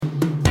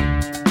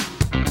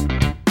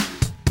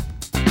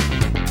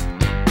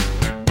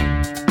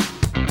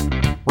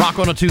Rock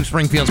 102,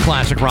 Springfield's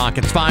Classic Rock.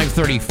 It's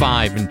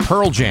 5:35 in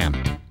Pearl Jam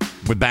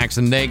with Bax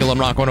and Nagle on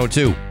Rock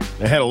 102.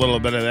 I had a little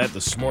bit of that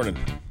this morning.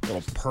 A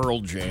little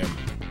Pearl Jam.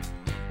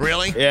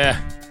 Really? Yeah.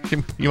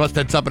 You must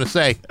have had something to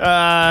say.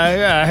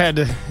 Yeah, I had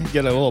to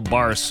get a little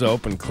bar of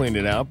soap and clean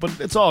it out, but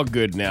it's all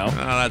good now.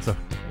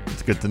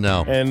 That's good to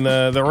know. And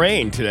the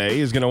rain today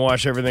is going to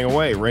wash everything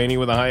away. Rainy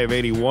with a high of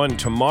 81.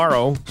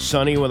 Tomorrow,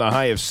 sunny with a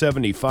high of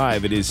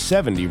 75. It is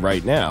 70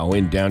 right now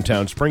in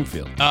downtown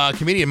Springfield.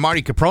 Comedian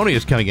Marty Caproni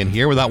is coming in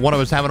here without one of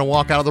us having to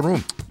walk out of the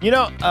room. You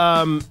know,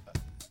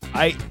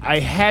 I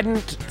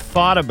hadn't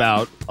thought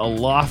about a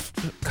loft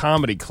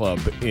comedy club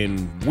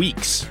in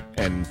weeks,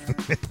 and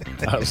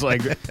I was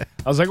like,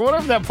 what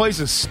if that place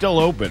is still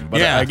open? But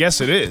yeah. I guess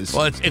it is.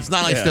 Well, it's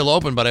not only still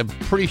open, but I'm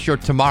pretty sure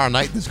tomorrow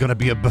night there's going to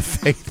be a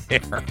buffet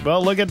there.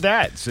 Well, look at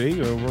that. See,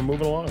 we're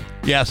moving along.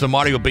 Yeah, so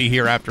Marty will be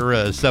here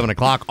after 7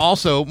 o'clock.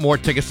 Also, more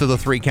tickets to the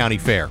 3-County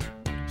Fair.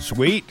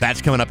 Sweet. That's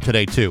coming up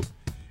today, too.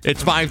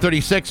 It's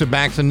 5:36 at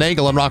Bax and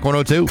Nagle on Rock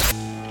 102.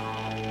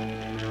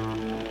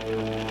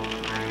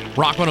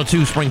 Rock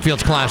 102,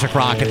 Springfield's Classic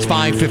Rock. It's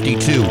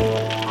 5:52.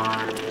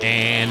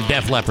 And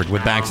Def Leppard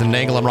with Bax and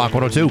Nagle on Rock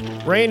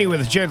 102. Rainy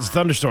with a chance of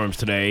thunderstorms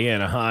today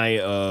and a high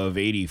of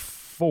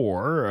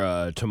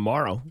 84.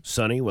 Tomorrow,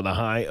 sunny with a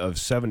high of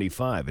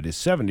 75. It is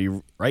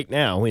 70 right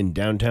now in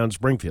downtown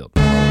Springfield.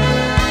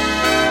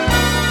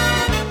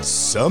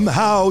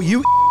 Somehow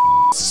you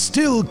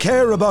still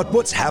care about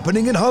what's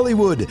happening in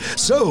Hollywood.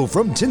 So,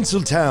 from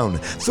Tinseltown,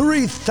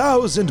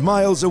 3,000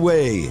 miles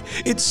away,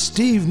 it's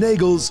Steve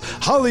Nagle's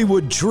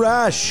Hollywood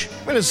Trash.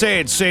 I'm going to say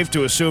it's safe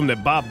to assume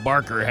that Bob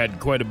Barker had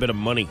quite a bit of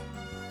money.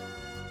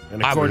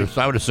 And I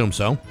would assume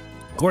so.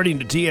 According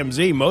to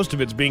TMZ, most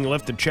of it's being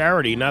left to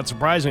charity. Not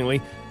surprisingly,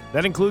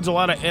 that includes a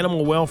lot of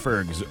animal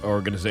welfare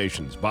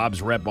organizations.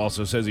 Bob's rep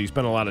also says he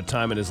spent a lot of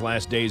time in his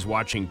last days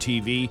watching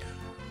TV.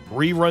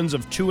 Reruns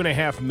of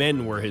 2.5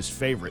 Men were his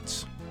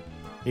favorites.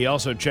 He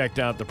also checked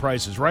out The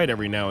Price is Right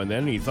every now and then,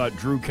 and he thought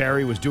Drew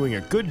Carey was doing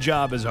a good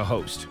job as a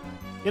host.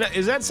 You know,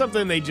 is that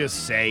something they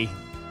just say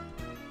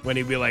when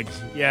he'd be like,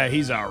 yeah,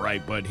 he's all right,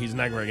 but he's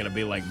not going to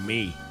be like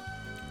me?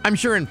 I'm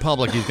sure in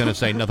public he's going to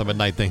say nothing but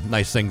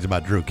nice things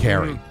about Drew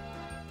Carey.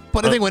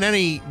 But I think when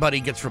anybody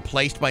gets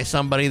replaced by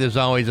somebody, there's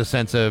always a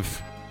sense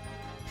of,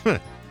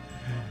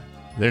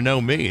 they're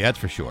no me, that's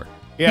for sure.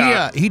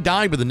 Yeah. He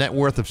died with a net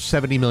worth of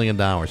 $70 million.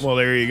 Well,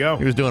 there you go.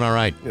 He was doing all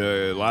right.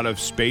 A lot of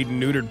spayed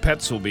and neutered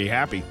pets will be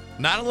happy.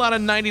 Not a lot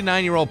of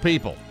 99-year-old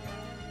people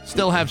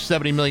still have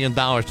 $70 million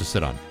to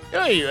sit on.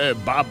 You know,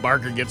 Bob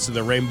Barker gets to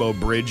the Rainbow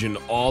Bridge, and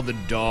all the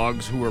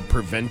dogs who are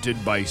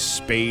prevented by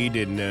spayed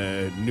and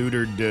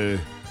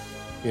neutered,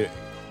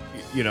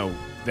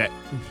 that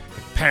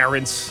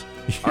parents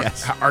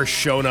are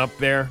shown up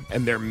there,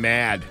 and they're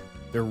mad.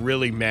 They're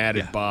really mad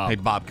at Bob. Hey,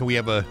 Bob, can we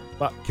have a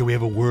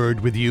word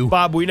with you?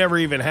 Bob, we never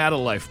even had a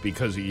life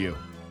because of you.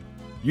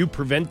 You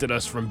prevented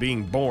us from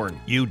being born.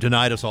 You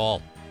denied us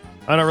all.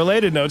 On a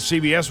related note,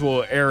 CBS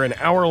will air an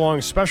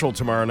hour-long special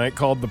tomorrow night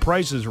called The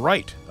Price is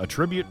Right, a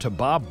tribute to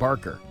Bob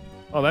Barker.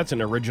 Oh, that's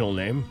an original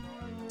name.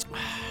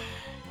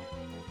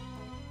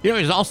 You know,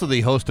 he's also the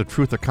host of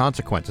Truth or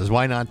Consequences.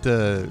 Why not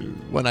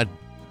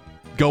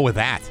go with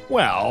that?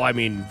 Well, I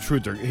mean,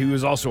 he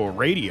was also a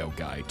radio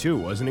guy, too,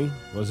 wasn't he?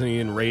 Wasn't he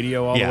in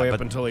radio all the way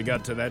up until he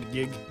got to that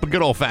gig? But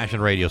good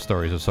old-fashioned radio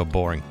stories are so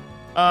boring.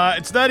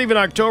 It's not even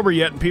October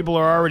yet, and people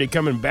are already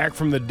coming back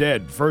from the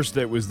dead. First,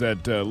 it was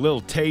that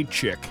Lil Tay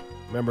chick.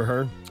 Remember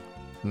her?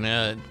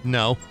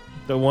 No.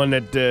 The one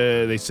that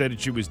they said that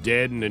she was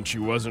dead, and then she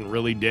wasn't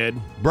really dead?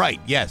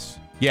 Right, yes.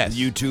 The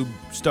YouTube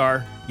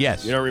star?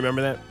 Yes. You don't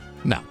remember that?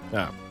 No.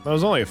 No. That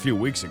was only a few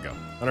weeks ago.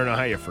 I don't know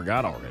how you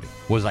forgot already.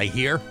 Was I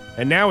here?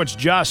 And now it's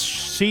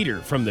Josh Cedar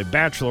from The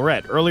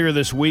Bachelorette. Earlier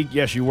this week,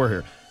 yes, you were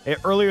here.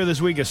 Earlier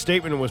this week, a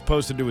statement was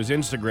posted to his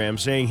Instagram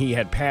saying he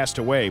had passed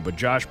away, but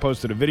Josh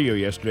posted a video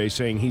yesterday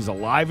saying he's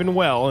alive and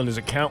well and his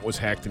account was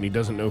hacked and he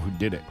doesn't know who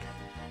did it.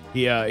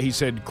 He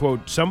said,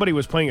 quote, "Somebody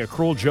was playing a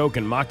cruel joke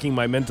and mocking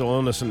my mental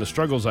illness and the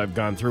struggles I've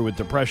gone through with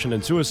depression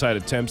and suicide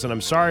attempts, and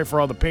I'm sorry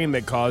for all the pain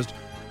they caused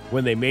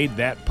when they made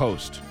that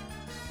post."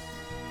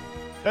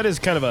 That is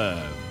kind of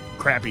a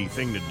crappy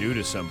thing to do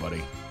to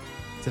somebody,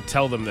 to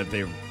tell them that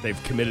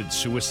they've committed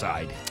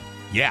suicide.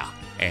 Yeah,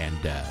 and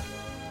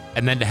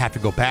then to have to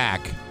go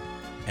back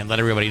and let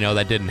everybody know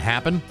that didn't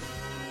happen.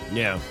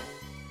 Yeah.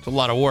 It's a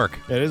lot of work.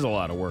 It is a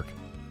lot of work.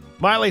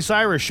 Miley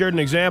Cyrus shared an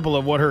example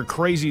of what her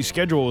crazy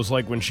schedule was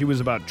like when she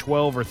was about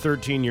 12 or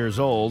 13 years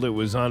old. It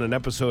was on an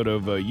episode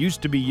of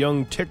Used to Be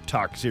Young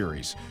TikTok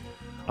series.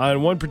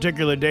 On one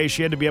particular day,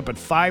 she had to be up at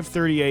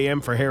 5:30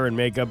 a.m. for hair and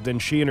makeup. Then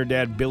she and her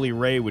dad, Billy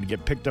Ray, would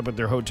get picked up at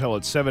their hotel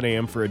at 7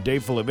 a.m. for a day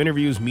full of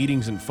interviews,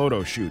 meetings, and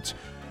photo shoots.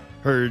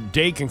 Her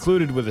day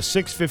concluded with a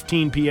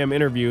 6:15 p.m.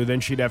 interview. Then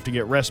she'd have to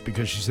get rest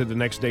because she said the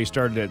next day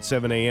started at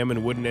 7 a.m.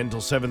 and wouldn't end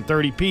until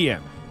 7:30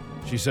 p.m.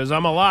 She says,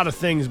 "I'm a lot of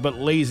things, but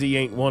lazy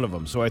ain't one of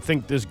them. So I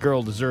think this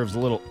girl deserves a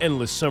little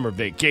endless summer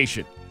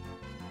vacation."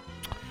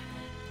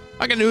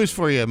 I got news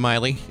for you,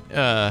 Miley.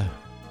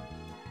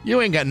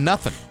 You ain't got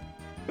nothing.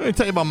 Let me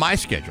tell you about my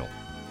schedule.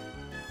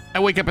 I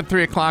wake up at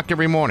 3 o'clock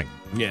every morning.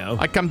 Yeah.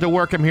 I come to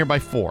work, I'm here by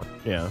 4.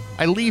 Yeah.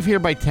 I leave here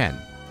by 10.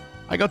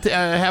 I go to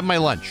have my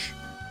lunch.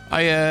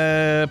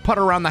 I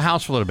putter around the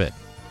house for a little bit.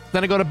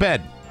 Then I go to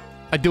bed.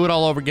 I do it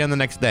all over again the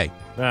next day.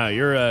 Nah,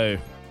 you're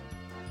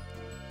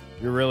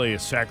really a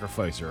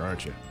sacrificer,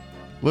 aren't you?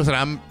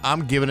 Listen,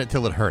 I'm giving it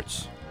till it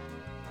hurts.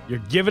 You're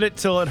giving it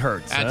till it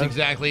hurts. That's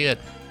exactly it.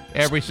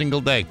 Every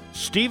single day.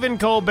 Stephen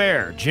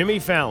Colbert, Jimmy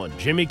Fallon,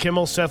 Jimmy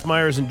Kimmel, Seth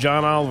Meyers, and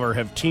John Oliver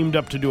have teamed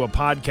up to do a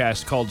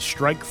podcast called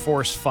Strike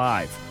Force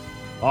 5.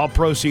 All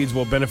proceeds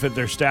will benefit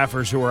their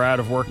staffers who are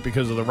out of work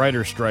because of the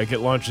writer's strike.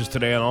 It launches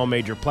today on all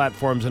major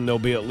platforms, and there'll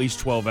be at least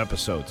 12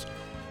 episodes.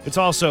 It's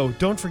also,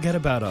 don't forget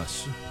about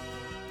us.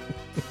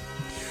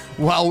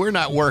 While we're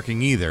not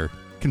working either,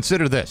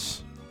 consider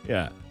this.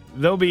 Yeah.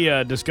 They'll be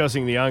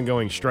discussing the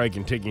ongoing strike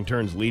and taking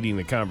turns leading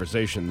the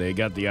conversation. They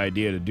got the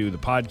idea to do the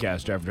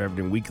podcast after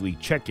having weekly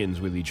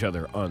check-ins with each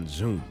other on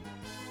Zoom.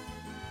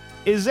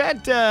 Is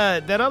that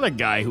that other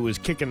guy who was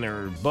kicking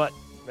their butt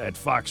at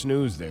Fox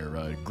News there,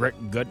 Greg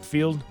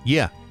Gutfeld?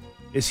 Yeah.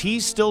 Is he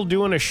still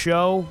doing a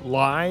show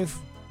live?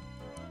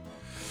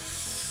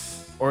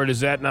 Or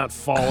does that not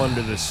fall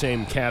under the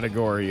same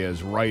category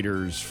as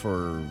writers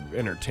for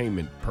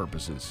entertainment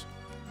purposes?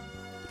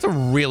 It's a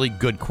really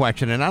good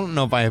question, and I don't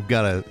know if I have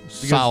got a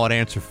solid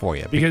answer for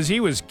you. Because he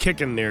was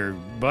kicking their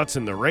butts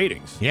in the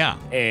ratings. Yeah.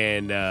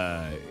 And,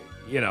 I'm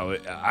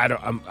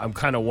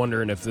kind of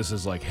wondering if this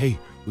is like, hey,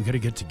 we got to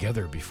get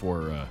together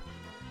before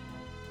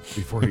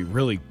he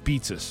really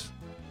beats us.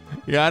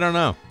 Yeah, I don't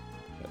know.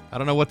 I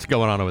don't know what's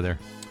going on over there.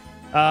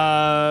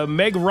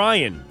 Meg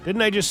Ryan.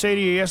 Didn't I just say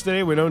to you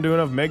yesterday we don't do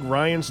enough Meg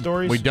Ryan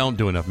stories? We don't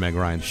do enough Meg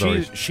Ryan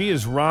stories. She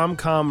is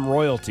rom-com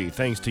royalty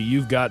thanks to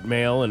You've Got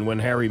Mail and When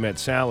Harry Met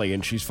Sally,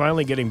 and she's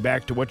finally getting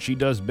back to what she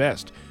does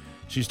best.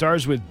 She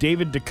stars with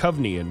David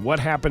Duchovny in What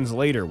Happens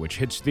Later, which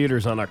hits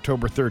theaters on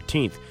October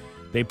 13th.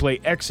 They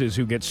play exes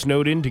who get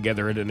snowed in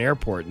together at an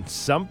airport, and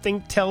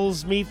something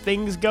tells me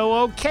things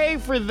go okay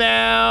for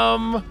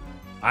them.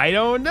 I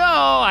don't know.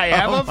 I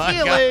have a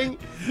feeling.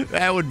 God.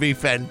 That would be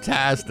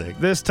fantastic.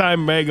 This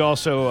time, Meg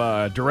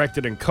also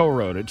directed and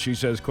co-wrote it. She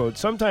says, quote,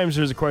 sometimes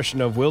there's a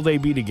question of will they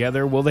be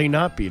together, will they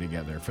not be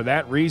together? For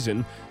that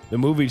reason, the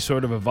movie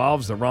sort of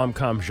evolves the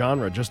rom-com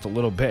genre just a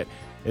little bit.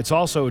 It's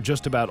also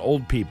just about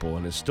old people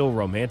and is still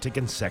romantic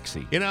and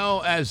sexy. You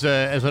know, as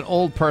an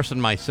old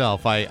person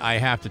myself, I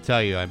have to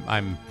tell you,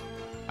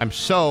 I'm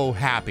so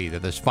happy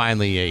that there's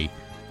finally a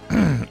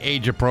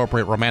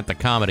age-appropriate romantic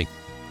comedy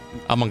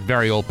among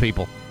very old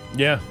people.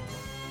 Yeah.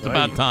 It's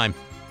about time.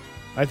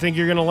 I think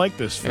you're going to like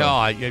this film.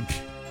 Oh,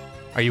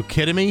 are you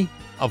kidding me?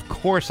 Of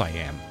course I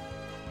am.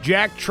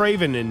 Jack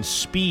Traven in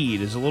Speed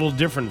is a little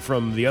different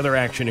from the other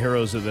action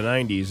heroes of the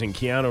 90s, and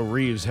Keanu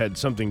Reeves had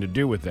something to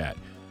do with that.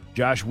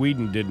 Josh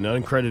Whedon did an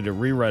uncredited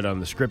rewrite on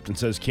the script and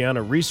says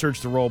Keanu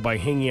researched the role by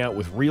hanging out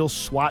with real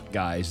SWAT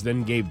guys,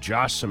 then gave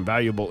Josh some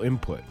valuable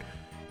input.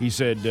 He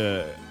said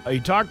he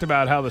talked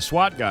about how the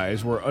SWAT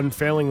guys were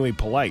unfailingly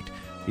polite.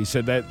 He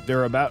said that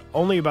they're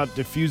only about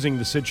diffusing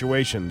the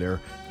situation.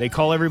 They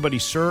call everybody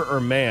sir or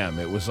ma'am.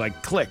 It was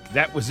like, click,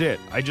 that was it.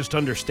 I just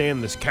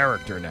understand this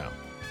character now.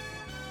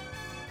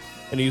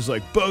 And he's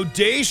like,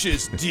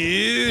 bodacious,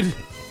 dude.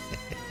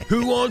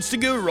 Who wants to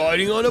go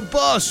riding on a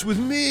bus with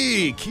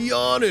me,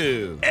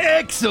 Keanu?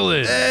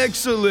 Excellent.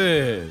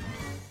 Excellent.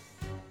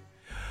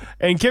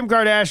 And Kim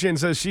Kardashian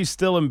says she's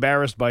still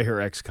embarrassed by her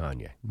ex,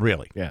 Kanye.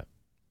 Really? Yeah.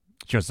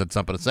 She just had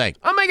something to say.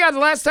 Oh, my God. The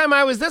last time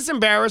I was this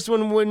embarrassed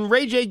when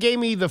Ray J gave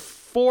me the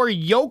 4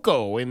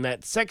 Yoko in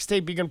that sex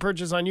tape you can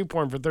purchase on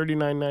YouPorn for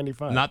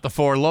 $39.95. Not the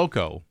 4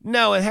 Loco.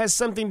 No, it has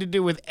something to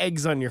do with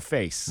eggs on your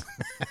face.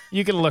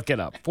 You can look it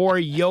up. 4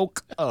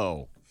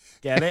 Yoko.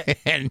 Get it?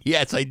 And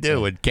yes, I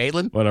do. And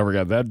Caitlin? Well, I never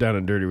got that down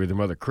and dirty with your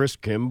mother, Chris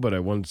Kim, but I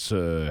once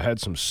had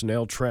some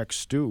snail track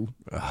stew.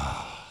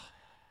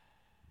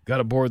 Got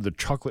aboard the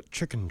chocolate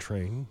chicken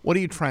train. What are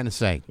you trying to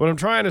say? What I'm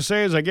trying to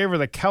say is I gave her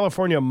the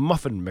California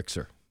muffin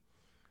mixer.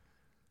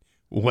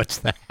 What's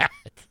that?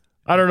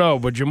 I don't know,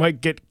 but you might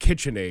get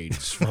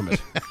KitchenAids from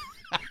it.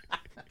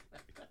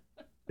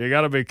 You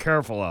got to be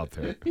careful out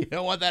there. You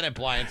don't want that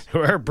appliance.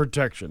 Wear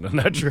protection, and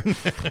that's your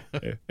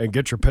and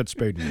get your pet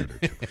spayed and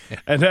neutered.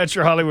 And that's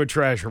your Hollywood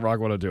trash. Rock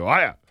 102.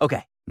 Hiya.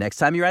 Okay, next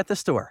time you're at the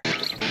store.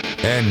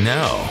 And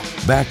now,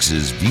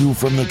 Bax's View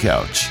from the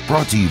Couch,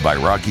 brought to you by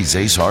Rocky's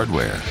Ace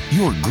Hardware,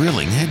 your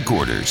grilling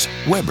headquarters,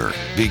 Weber,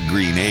 Big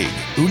Green Egg,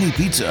 Uni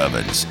Pizza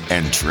Ovens,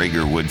 and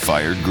Traeger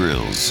wood-fired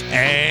grills.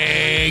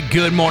 Hey,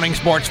 good morning,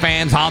 sports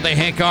fans. How the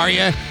heck are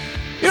you?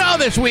 You know,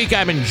 this week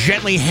I've been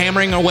gently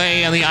hammering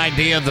away on the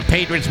idea of the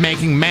Patriots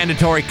making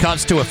mandatory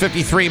cuts to a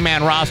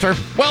 53-man roster.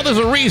 Well, there's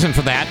a reason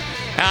for that,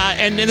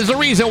 and there's a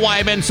reason why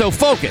I've been so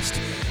focused.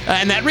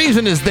 And that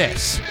reason is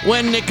this.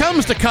 When it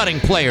comes to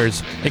cutting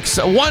players,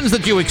 ones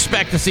that you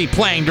expect to see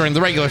playing during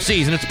the regular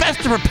season, it's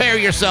best to prepare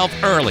yourself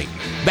early.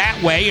 That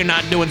way, you're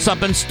not doing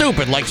something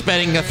stupid like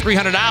spending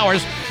 300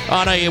 hours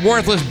on a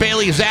worthless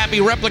Bailey Zappi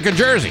replica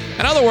jersey.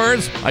 In other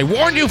words, I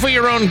warned you for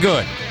your own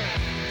good.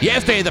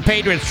 Yesterday, the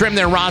Patriots trimmed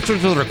their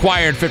rosters to the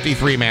required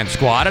 53-man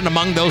squad, and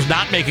among those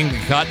not making the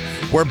cut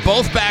were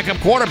both backup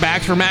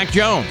quarterbacks for Mac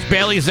Jones,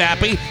 Bailey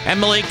Zappi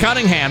and Malik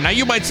Cunningham. Now,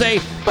 you might say,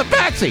 but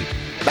Baxi,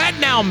 that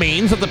now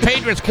means that the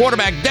Patriots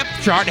quarterback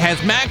depth chart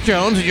has Mac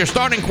Jones as your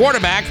starting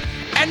quarterback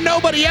and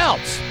nobody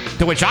else.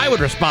 To which I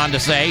would respond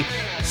to say,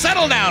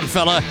 settle down,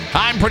 fella.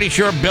 I'm pretty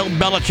sure Bill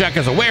Belichick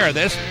is aware of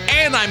this,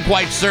 and I'm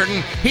quite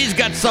certain he's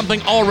got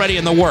something already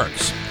in the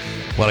works.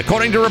 Well,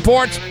 according to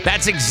reports,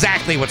 that's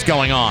exactly what's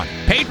going on.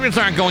 Patriots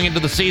aren't going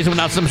into the season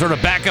without some sort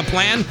of backup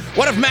plan.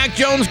 What if Mac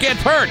Jones gets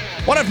hurt?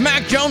 What if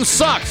Mac Jones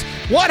sucks?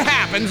 What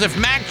happens if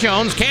Mac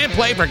Jones can't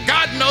play for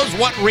God knows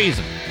what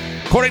reason?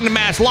 According to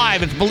Mass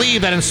Live, it's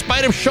believed that in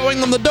spite of showing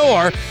them the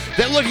door,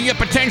 they're looking at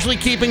potentially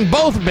keeping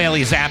both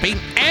Bailey Zappi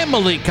and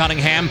Malik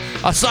Cunningham,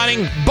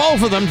 assigning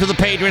both of them to the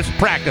Patriots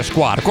practice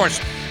squad. Of course,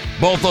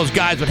 both those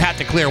guys would have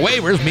to clear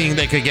waivers, meaning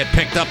they could get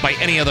picked up by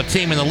any other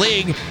team in the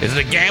league. Is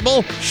it a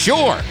gamble?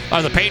 Sure.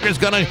 Are the Patriots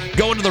going to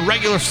go into the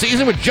regular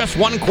season with just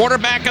one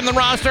quarterback on the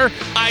roster?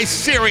 I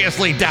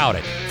seriously doubt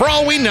it. For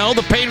all we know,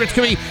 the Patriots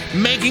could be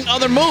making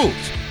other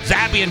moves.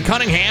 Zappi and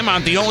Cunningham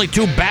aren't the only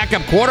two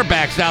backup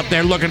quarterbacks out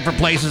there looking for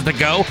places to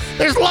go.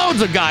 There's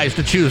loads of guys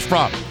to choose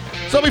from.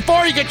 So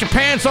before you get your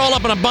pants all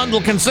up in a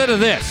bundle, consider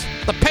this.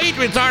 The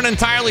Patriots aren't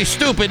entirely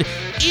stupid,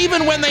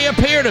 even when they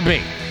appear to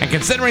be. And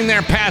considering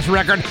their past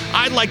record,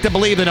 I'd like to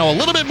believe they know a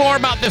little bit more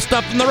about this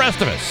stuff than the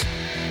rest of us.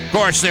 Of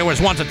course, there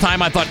was once a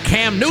time I thought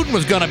Cam Newton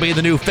was going to be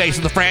the new face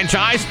of the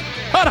franchise,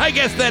 but I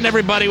guess then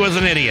everybody was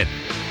an idiot.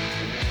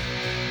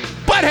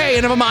 But hey,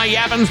 enough of my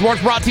yapping.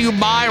 Sports brought to you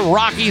by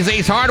Rocky's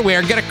Ace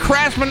Hardware. Get a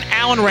Craftsman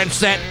Allen wrench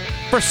set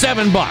for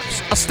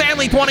 $7. A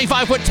Stanley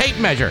 25-foot tape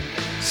measure,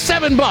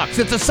 $7.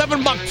 It's a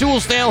 $7 tool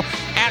sale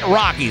at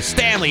Rocky's.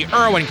 Stanley,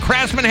 Irwin,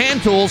 Craftsman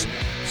hand tools,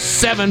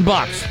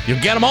 $7. You'll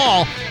get them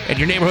all at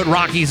your neighborhood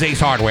Rocky's Ace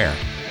Hardware.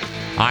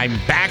 I'm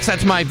Bax.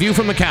 That's my view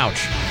from the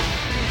couch.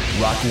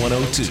 Rock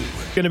 102.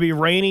 Going to be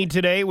rainy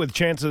today with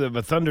chances of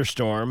a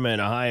thunderstorm and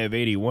a high of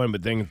 81,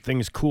 but then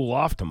things cool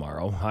off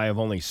tomorrow. High of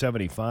only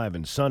 75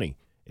 and sunny.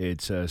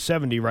 It's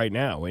 70 right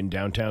now in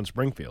downtown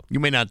Springfield.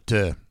 You may not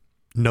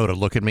know to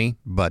look at me,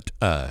 but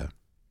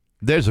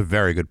there's a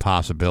very good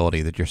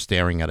possibility that you're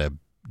staring at a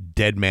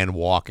dead man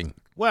walking.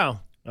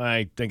 Well,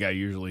 I think I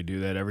usually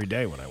do that every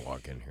day when I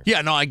walk in here.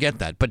 Yeah, no, I get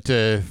that. But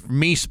for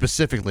me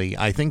specifically,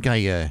 I think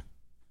I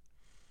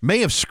may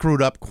have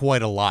screwed up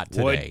quite a lot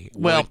today.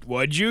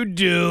 What'd you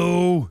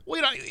do? Well,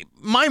 you know,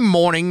 my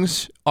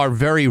mornings are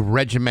very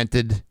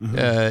regimented.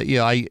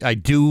 Mm-hmm. I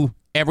do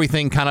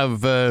everything kind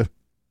of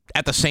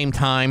at the same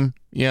time.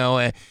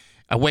 I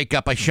wake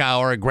up, I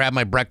shower, I grab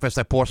my breakfast,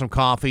 I pour some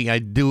coffee, I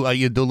do a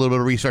little bit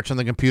of research on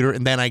the computer,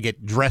 and then I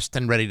get dressed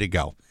and ready to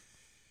go.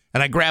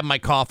 And I grab my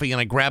coffee, and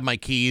I grab my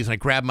keys, and I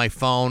grab my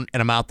phone,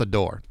 and I'm out the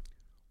door.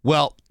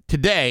 Well,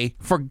 today,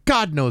 for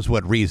God knows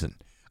what reason,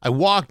 I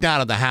walked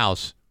out of the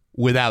house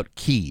without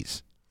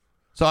keys.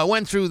 So I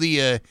went through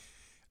the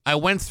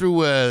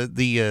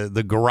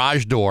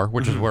garage door,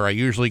 which is where I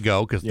usually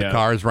go because the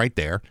car is right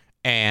there,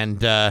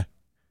 and I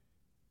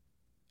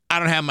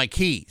don't have my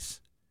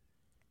keys,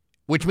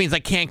 which means I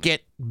can't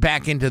get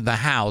back into the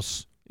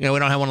house. We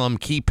don't have one of them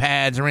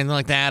keypads or anything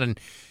like that, and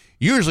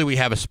usually we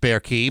have a spare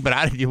key,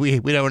 but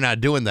we're not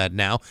doing that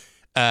now.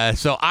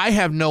 So I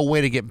have no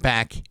way to get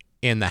back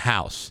in the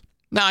house.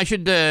 Now, I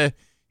should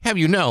have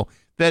you know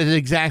that it's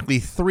exactly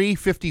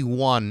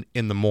 3:51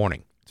 in the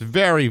morning. It's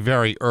very,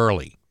 very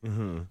early.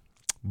 Mm-hmm.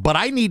 But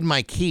I need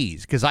my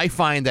keys because I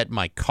find that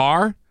my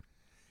car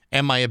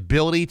and my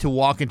ability to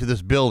walk into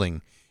this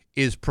building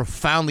is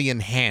profoundly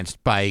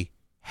enhanced by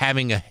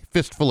having a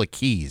fistful of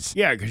keys.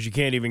 Yeah, because you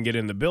can't even get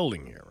in the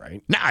building here,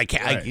 right? No, I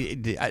can't.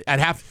 Right. I'd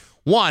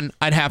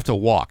have to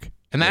walk,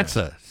 and that's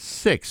a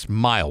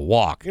 6-mile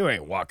walk. You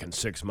ain't walking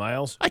 6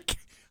 miles.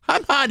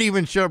 I'm not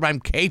even sure if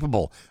I'm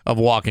capable of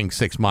walking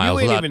 6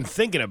 miles. You ain't even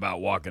thinking about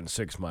walking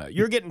 6 miles.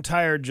 You're getting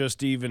tired just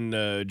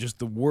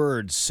the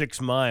word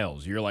 6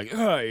 miles. You're like,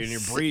 and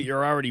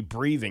you're already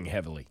breathing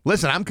heavily.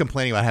 Listen, I'm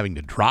complaining about having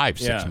to drive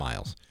 6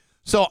 miles.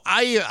 So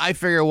I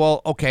figure,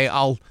 well, okay,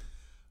 I'll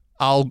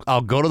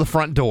go to the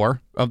front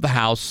door of the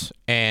house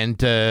and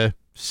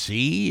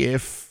see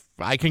if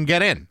I can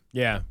get in.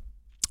 Yeah.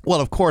 Well,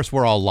 of course,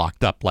 we're all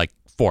locked up like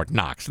Fort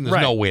Knox, and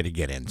there's no way to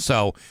get in.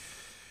 So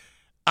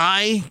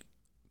I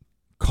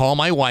call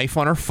my wife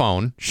on her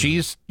phone.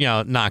 She's,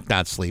 knocked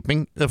out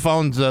sleeping. The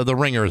phone's, the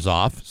ringer's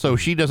off, so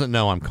she doesn't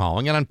know I'm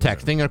calling, and I'm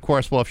texting. And, of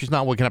course, well, if she's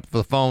not waking up for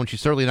the phone,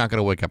 she's certainly not going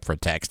to wake up for a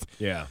text.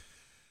 Yeah.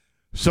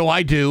 So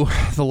I do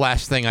the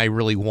last thing I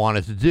really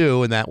wanted to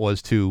do, and that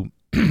was to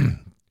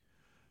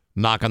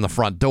knock on the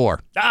front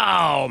door.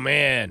 Oh,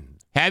 man.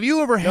 Have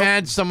you ever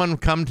had someone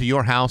come to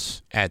your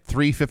house at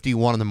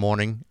 3:51 in the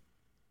morning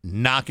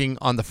knocking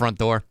on the front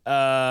door?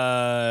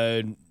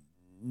 No.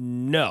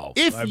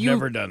 I've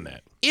never done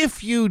that.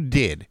 If you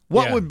did,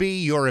 what would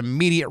be your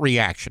immediate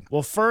reaction?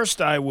 Well,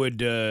 first I would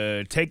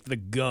take the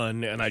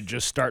gun and I'd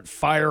just start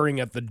firing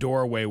at the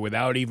doorway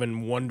without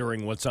even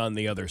wondering what's on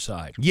the other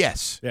side.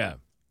 Yes. Yeah.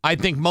 I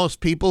think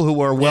most people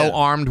who are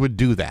well-armed would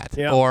do that.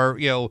 Yeah. Or,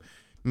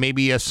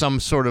 maybe some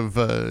sort of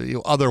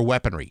other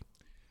weaponry.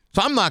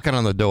 So I'm knocking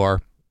on the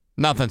door.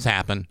 Nothing's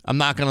happened. I'm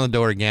knocking on the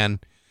door again.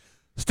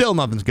 Still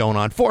nothing's going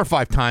on. 4 or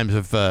 5 times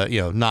of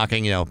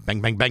knocking.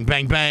 Bang, bang, bang,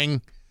 bang,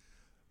 bang.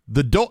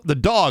 The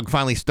dog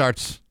finally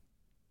starts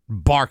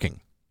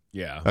barking.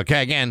 Yeah.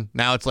 Okay. Again,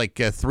 now it's like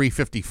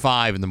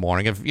 3:55 in the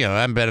morning. I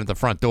haven't been at the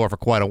front door for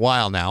quite a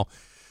while now.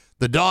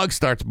 The dog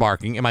starts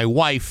barking, and my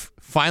wife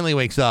finally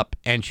wakes up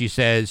and she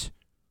says,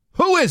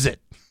 "Who is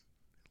it?"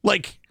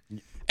 Like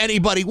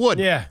anybody would.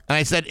 Yeah. And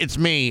I said, "It's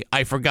me.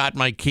 I forgot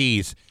my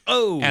keys."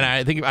 Oh. And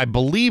I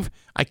believe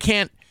I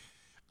can't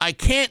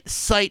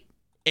cite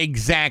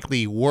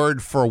exactly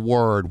word for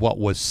word what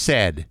was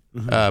said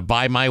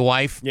by my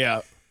wife.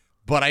 Yeah.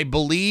 But I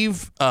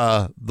believe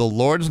the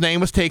Lord's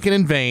name was taken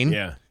in vain.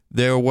 Yeah.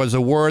 There was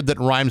a word that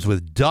rhymes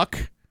with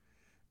duck,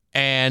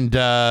 and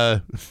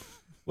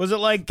Was it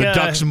like the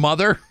duck's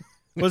mother.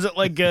 Was it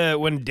like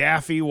when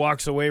Daffy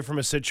walks away from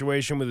a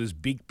situation with his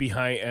beak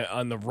behind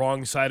on the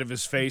wrong side of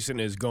his face and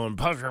is going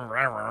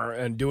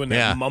and doing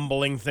that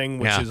mumbling thing,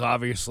 which is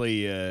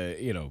obviously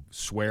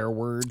swear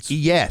words?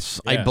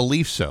 Yes, I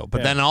believe so.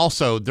 But then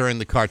also during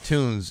the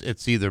cartoons,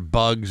 it's either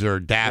Bugs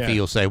or Daffy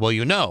will say,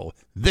 "Well,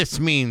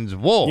 this means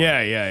war."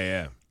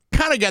 Yeah.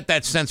 Kind of got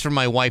that sense from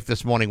my wife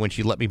this morning when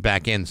she let me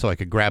back in so I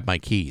could grab my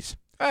keys.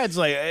 It's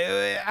like,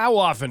 how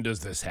often does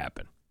this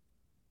happen?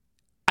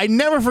 I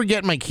never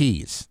forget my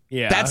keys.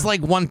 Yeah. That's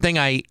like one thing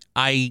I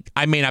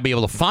may not be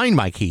able to find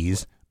my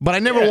keys, but I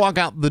never walk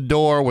out the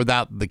door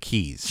without the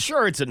keys.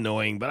 Sure, it's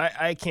annoying, but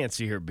I can't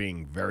see her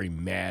being very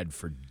mad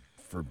for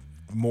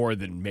more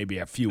than maybe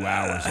a few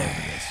hours over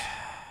this.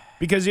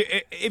 Because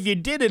if you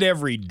did it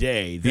every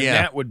day, then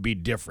that would be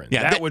different.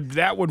 Yeah,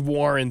 that would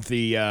warrant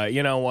the,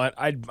 you know what,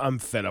 I'm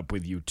fed up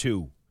with you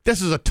too.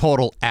 This is a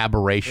total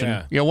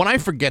aberration. Yeah. When I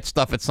forget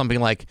stuff, it's something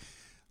like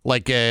my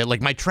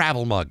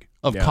travel mug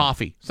of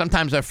coffee.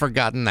 Sometimes I've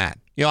forgotten that.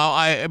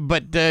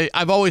 But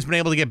I've always been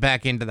able to get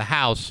back into the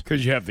house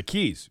because you have the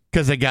keys.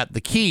 Because I got the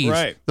keys.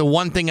 Right. The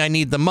one thing I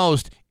need the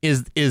most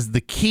is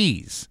the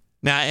keys.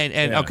 Now,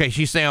 okay,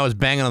 she's saying I was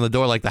banging on the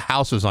door like the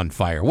house was on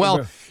fire.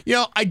 Well,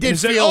 I did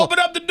feel... Open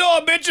up the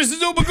door, bitch. This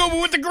is Uba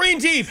Gooba with the green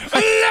teeth.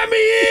 Let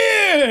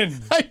me in.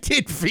 I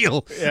did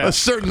feel a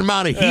certain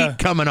amount of heat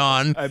coming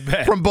on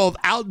from both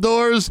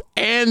outdoors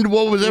and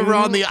what was ever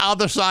on the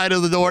other side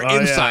of the door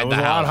inside the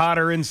house. A lot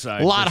hotter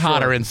inside. A lot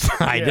hotter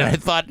inside. And I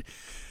thought...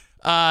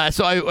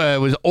 so I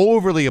was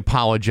overly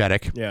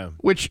apologetic. Yeah.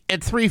 Which at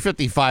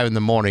 3:55 in the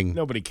morning...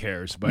 Nobody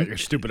cares about your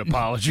stupid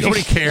apology.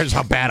 Nobody cares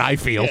how bad I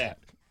feel. Yeah.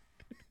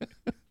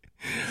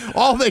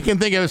 All they can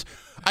think of is,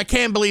 I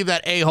can't believe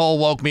that a-hole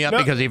woke me up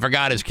because he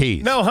forgot his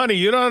keys. No, honey,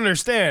 you don't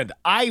understand.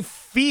 I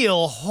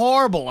feel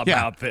horrible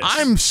about this.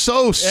 I'm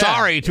so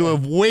sorry to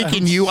have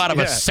wakened you out of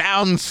a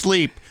sound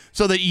sleep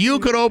so that you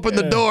could open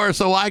the door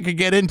so I could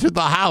get into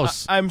the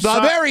house. The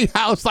very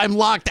house I'm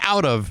locked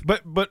out of.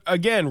 But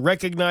again,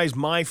 recognize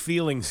my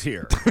feelings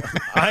here.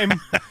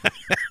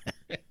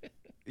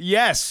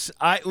 Yes,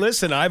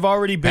 I've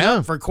already been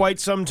up for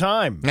quite some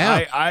time.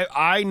 Yeah.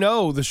 I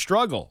know the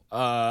struggle.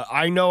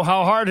 I know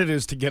how hard it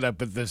is to get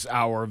up at this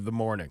hour of the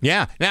morning.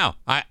 Yeah. Now,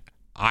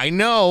 I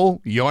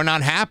know you're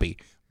not happy,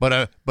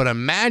 but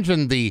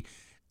imagine the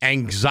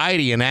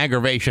anxiety and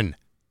aggravation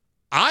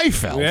I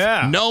felt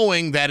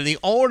knowing that in the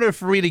order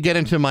for me to get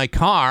into my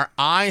car,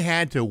 I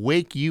had to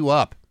wake you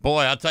up.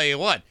 Boy, I'll tell you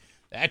what.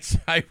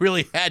 I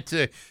really had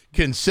to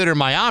consider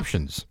my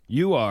options.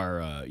 You are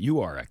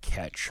a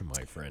catch,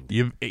 my friend.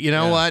 You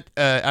know what?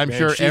 I'm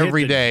sure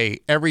every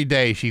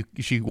day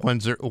she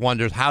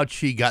wonders how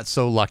she got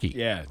so lucky.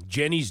 Yeah,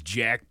 Jenny's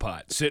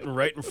jackpot sitting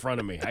right in front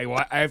of me.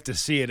 I have to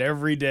see it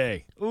every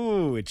day.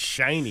 Ooh, it's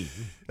shiny.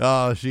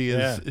 Oh, she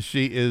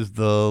is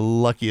the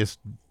luckiest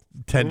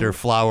tender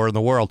flower in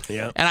the world.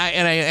 Yeah.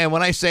 And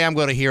when I say I'm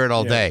going to hear it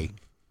all day,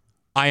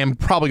 I am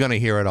probably going to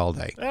hear it all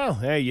day. Oh,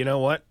 hey, you know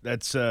what?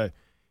 That's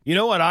you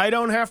know what I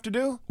don't have to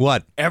do?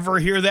 What? Ever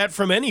hear that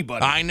from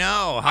anybody. I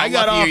know. I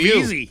got off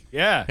easy.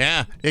 Yeah.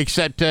 Yeah.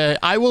 Except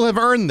I will have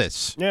earned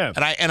this. Yeah.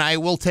 And I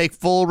will take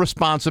full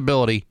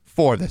responsibility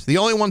for this. The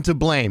only one to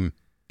blame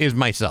is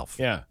myself.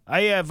 Yeah.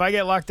 If I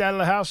get locked out of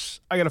the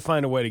house, I got to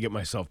find a way to get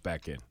myself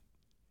back in.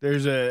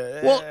 There's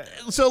a... Well,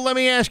 so let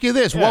me ask you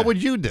this. What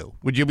would you do?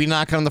 Would you be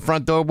knocking on the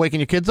front door,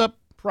 waking your kids up?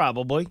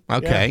 Probably.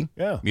 Okay.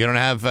 Yeah. You don't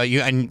have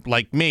and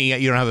like me,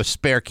 you don't have a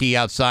spare key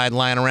outside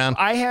lying around.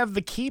 I have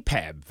the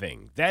keypad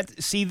thing.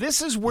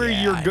 This is where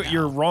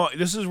you're wrong.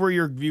 This is where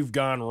you've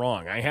gone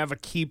wrong. I have a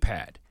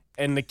keypad,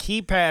 and the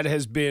keypad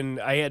has been.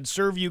 I had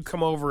Serview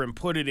come over and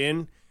put it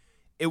in.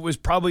 It was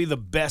probably the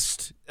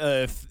best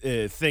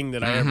thing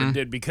that I ever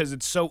did because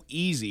it's so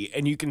easy,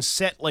 and you can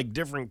set like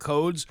different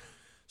codes.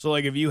 So,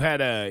 like, if you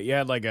had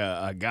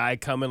a guy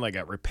coming, like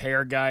a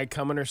repair guy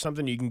coming or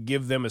something, you can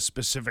give them a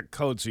specific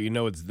code so you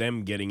know it's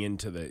them getting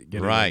into the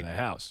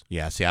house.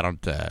 Yeah. See, I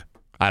don't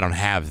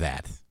have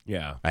that.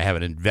 Yeah. I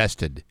haven't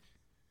invested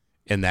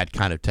in that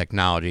kind of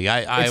technology.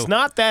 It's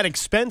not that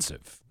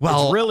expensive.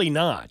 Well, it's really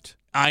not.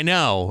 I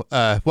know.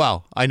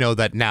 Well, I know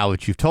that now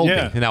that you've told me.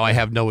 And now I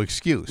have no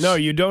excuse. No,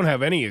 you don't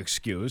have any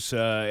excuse.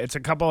 It's a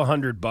couple of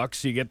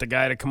 $100. You get the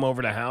guy to come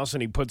over to the house,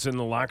 and he puts in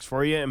the locks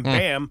for you, and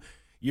bam,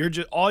 you're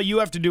just all you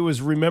have to do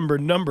is remember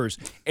numbers.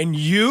 And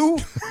you're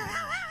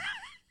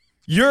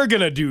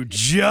going to do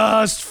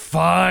just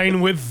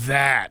fine with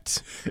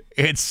that.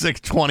 It's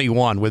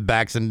 621 with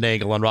Bax and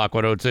Nagle on Rock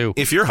 102.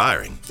 If you're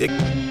hiring,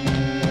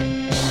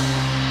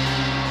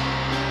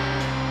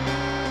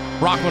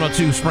 Rock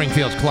 102,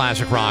 Springfield's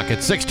Classic Rock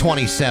at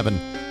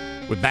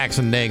 627 with Bax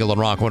and Nagle on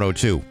Rock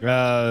 102.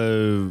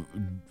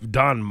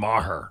 Don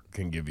Maher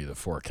can give you the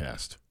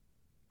forecast.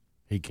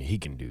 He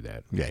can do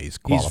that. Yeah, he's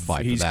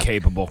qualified He's for that.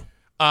 capable.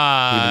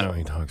 Even though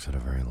he talks at a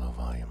very low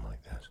volume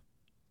like this.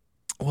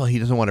 Well, he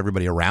doesn't want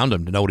everybody around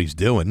him to know what he's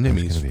doing. There's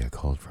going to be a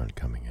cold front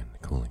coming in,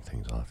 cooling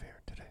things off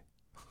here today.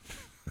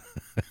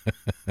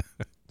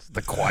 It's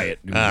the quiet.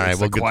 All right,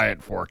 well,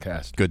 quiet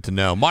forecast. Good to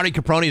know. Marty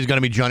Caproni is going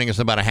to be joining us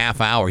in about a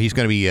half hour. He's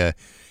going to be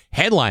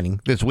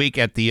headlining this week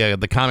at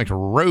the Comics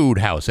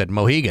Roadhouse at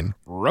Mohegan.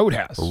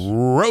 Roadhouse.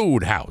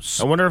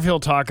 I wonder if he'll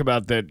talk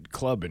about that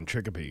club in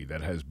Chicopee that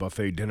has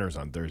buffet dinners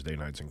on Thursday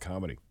nights in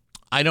comedy.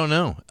 I don't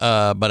know,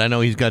 but I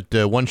know he's got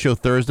one show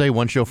Thursday,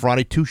 one show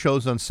Friday, 2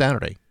 shows on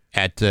Saturday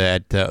at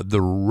the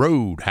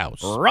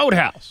Roadhouse.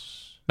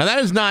 Roadhouse. Now, that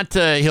is not,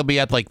 he'll be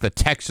at like the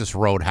Texas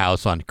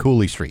Roadhouse on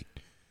Cooley Street.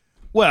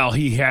 Well,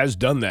 he has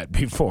done that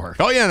before.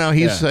 Oh, yeah, no,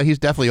 he's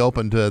definitely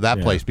opened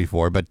that place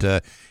before. But,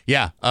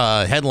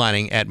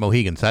 headlining at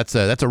Mohegan. So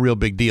that's a real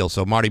big deal.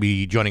 So Marty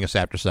be joining us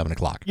after 7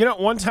 o'clock. You know,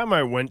 one time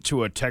I went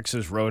to a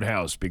Texas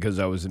Roadhouse because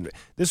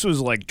this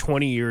was like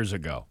 20 years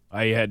ago.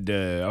 I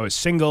was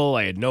single.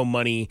 I had no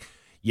money.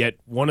 Yet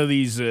one of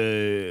these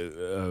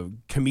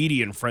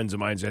comedian friends of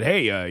mine said,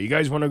 hey, you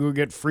guys want to go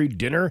get free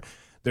dinner?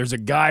 There's a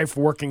guy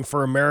working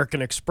for American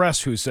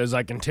Express who says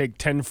I can take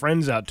 10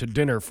 friends out to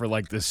dinner for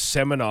like this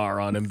seminar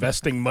on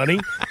investing money.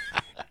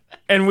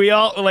 And we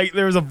all,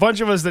 there was a bunch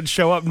of us that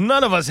show up.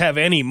 None of us have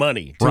any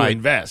money to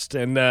invest.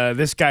 And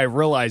this guy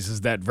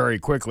realizes that very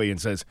quickly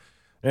and says,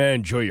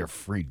 enjoy your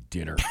free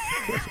dinner.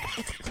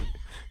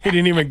 He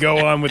didn't even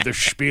go on with the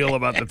spiel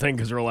about the thing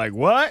because we're like,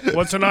 what?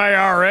 What's an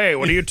IRA?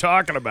 What are you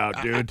talking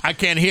about, dude? I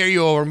can't hear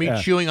you over me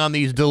chewing on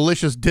these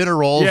delicious dinner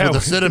rolls with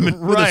the cinnamon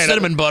with the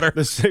cinnamon butter.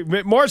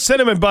 More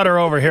cinnamon butter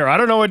over here. I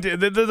don't know what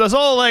this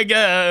whole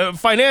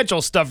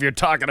financial stuff you're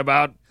talking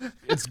about.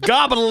 It's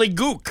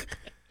gobbledygook.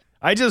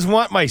 I just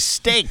want my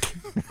steak.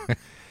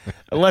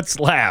 Let's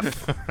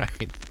laugh.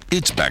 Right.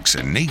 It's Bax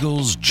and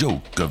Nagle's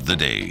joke of the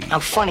day. I'm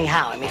funny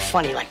how? I mean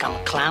funny like I'm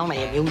a clown, I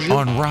amuse you?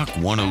 On Rock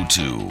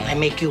 102. I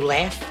make you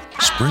laugh?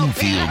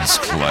 Springfield's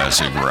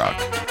Classic Rock.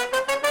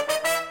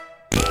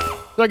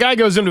 The guy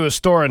goes into a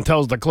store and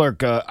tells the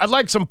clerk, I'd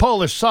like some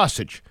Polish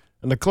sausage.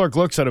 And the clerk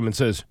looks at him and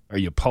says, are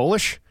you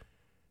Polish?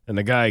 And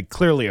the guy,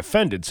 clearly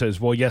offended, says,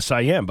 well, yes,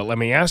 I am, but let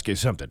me ask you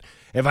something.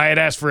 If I had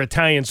asked for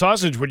Italian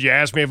sausage, would you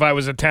ask me if I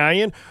was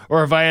Italian?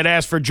 Or if I had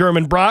asked for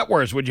German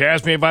bratwurst, would you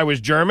ask me if I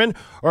was German?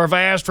 Or if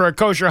I asked for a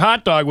kosher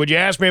hot dog, would you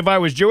ask me if I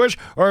was Jewish?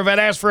 Or if I'd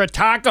asked for a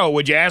taco,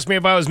 would you ask me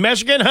if I was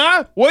Mexican?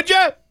 Huh? Would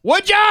you?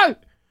 Would you? And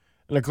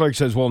the clerk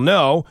says, well,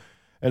 no.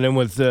 And then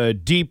with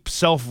deep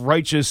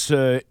self-righteous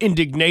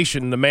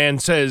indignation, the man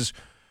says,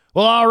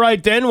 well, all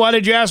right then, why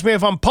did you ask me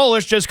if I'm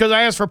Polish just because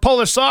I asked for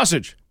Polish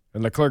sausage?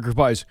 And the clerk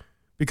replies,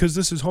 because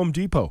this is Home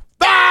Depot.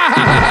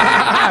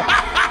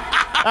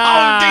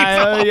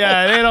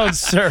 Yeah, they don't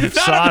serve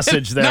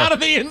sausage there. Not on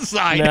the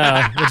inside.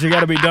 No, but you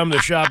got to be dumb to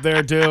shop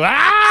there, too.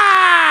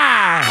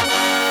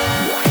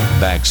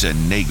 Bax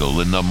and Nagle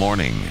in the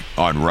morning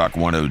on Rock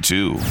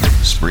 102.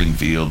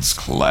 Springfield's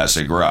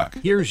Classic Rock.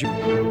 Here's your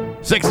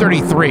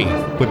 633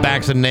 with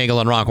Bax and Nagle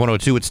on Rock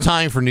 102. It's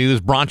time for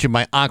news brought to you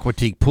by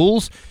Aquatique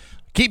Pools.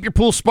 Keep your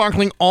pool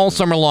sparkling all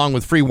summer long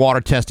with free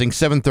water testing,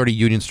 730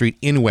 Union Street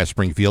in West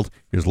Springfield.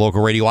 Here's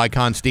local radio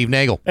icon Steve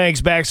Nagle. Thanks,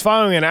 Bax.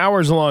 Following an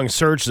hours-long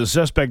search, the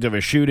suspect of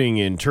a shooting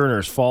in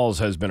Turners Falls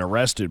has been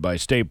arrested by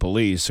state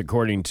police.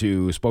 According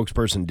to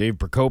spokesperson Dave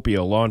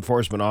Procopio, law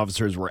enforcement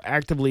officers were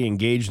actively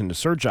engaged in a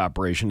search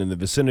operation in the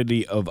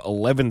vicinity of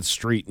 11th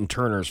Street in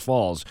Turners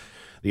Falls.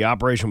 The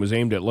operation was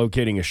aimed at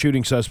locating a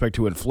shooting suspect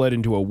who had fled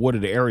into a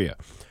wooded area.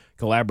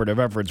 Collaborative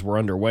efforts were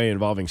underway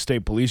involving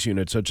state police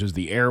units such as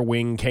the Air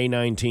Wing,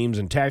 K-9 teams,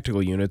 and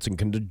tactical units in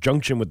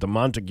conjunction with the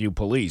Montague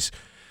Police.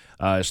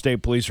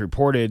 State police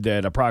reported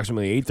that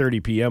approximately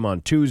 8:30 p.m.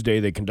 on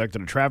Tuesday, they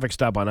conducted a traffic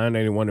stop on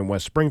I-91 in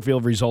West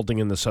Springfield, resulting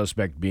in the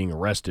suspect being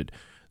arrested.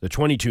 The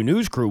 22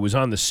 News crew was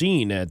on the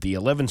scene at the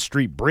 11th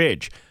Street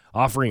Bridge,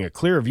 offering a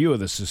clear view of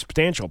the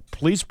substantial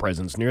police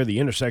presence near the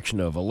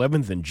intersection of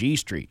 11th and G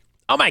Street.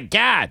 Oh, my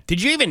God.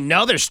 Did you even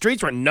know their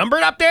streets were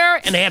numbered up there?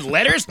 And they had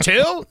letters,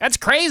 too? That's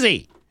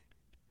crazy.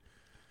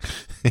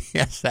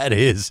 Yes, that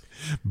is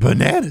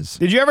bananas.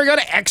 Did you ever go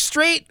to X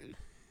Street?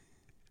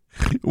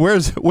 Where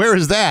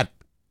is that?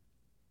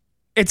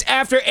 It's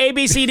after A,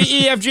 B, C,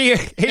 D, E, F, G,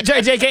 H,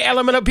 I, J, K, L,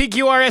 M, N, O, P,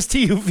 Q, R, S,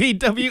 T, U, V,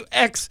 W,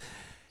 X.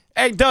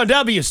 No,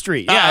 W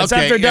Street. Yeah, it's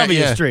after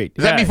W Street.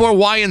 Is that before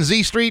Y and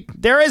Z Street?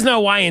 There is no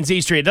Y and Z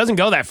Street. It doesn't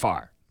go that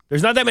far.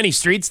 There's not that many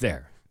streets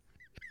there.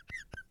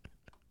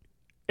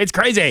 It's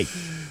crazy.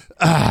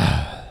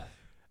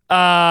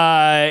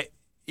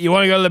 You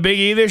want to go to the Big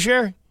E this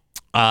year?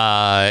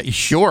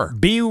 Sure.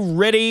 Be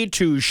ready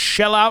to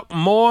shell out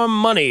more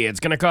money. It's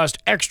going to cost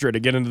extra to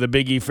get into the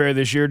Big E Fair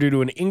this year due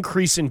to an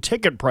increase in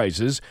ticket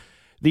prices.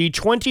 The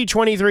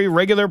 2023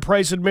 regular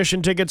price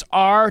admission tickets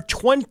are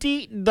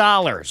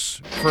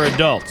 $20 for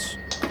adults,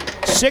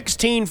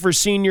 $16 for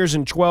seniors,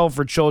 and $12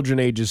 for children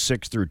ages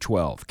 6 through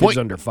 12. Kids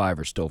under 5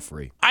 are still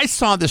free. I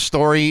saw this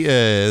story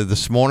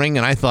this morning,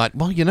 and I thought,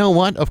 well, you know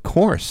what? Of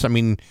course. I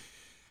mean,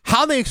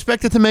 how they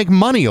expected to make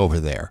money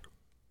over there?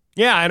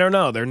 Yeah, I don't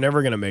know. They're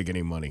never going to make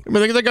any money. I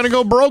mean, they're going to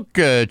go broke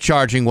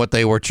charging what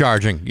they were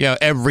charging,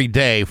 every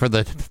day for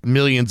the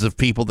millions of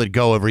people that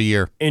go every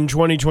year. In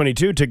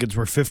 2022, tickets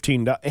were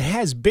 $15. It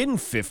has been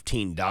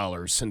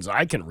 $15 since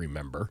I can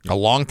remember. A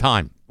long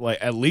time. Like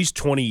at least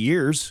 20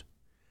 years.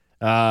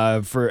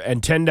 And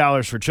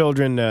 $10 for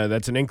children.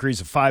 That's an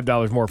increase of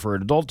 $5 more for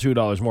an adult,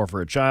 $2 more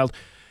for a child.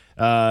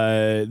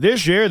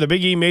 This year, the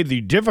Big E made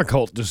the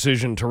difficult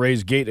decision to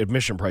raise gate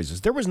admission prices.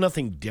 There was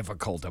nothing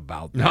difficult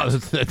about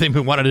that. No, they've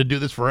been wanting to do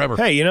this forever.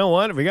 Hey, you know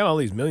what? If we got all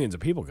these millions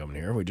of people coming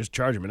here, if we just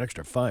charge them an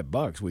extra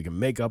 $5, we can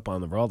make up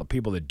on for all the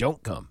people that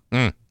don't come.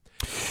 Let's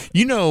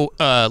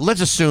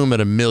assume that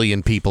 1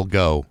 million people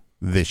go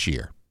this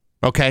year.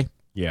 Okay?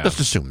 Yeah. Let's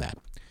assume that.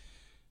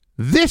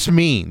 This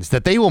means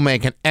that they will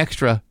make an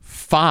extra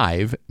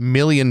 $5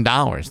 million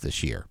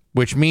this year,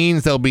 which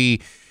means they'll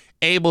be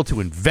able to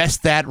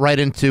invest that right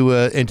into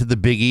the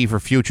Big E for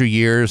future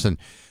years, and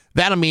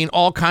that'll mean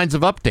all kinds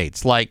of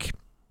updates, like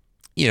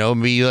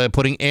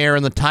putting air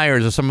in the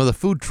tires of some of the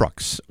food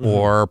trucks,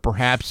 or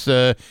perhaps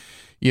more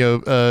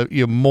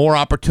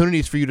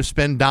opportunities for you to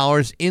spend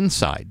dollars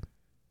inside.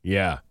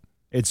 Yeah.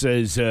 It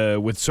says,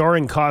 with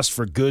soaring costs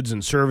for goods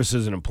and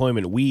services and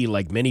employment, we,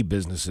 like many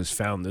businesses,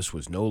 found this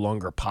was no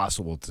longer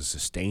possible to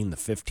sustain the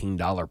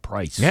 $15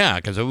 price. Yeah,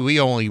 because we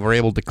only were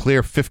able to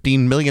clear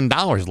 $15 million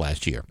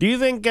last year. Do you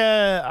think,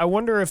 I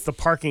wonder if the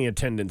parking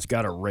attendants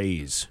got a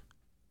raise?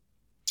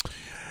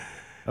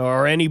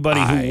 Or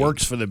anybody who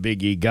works for the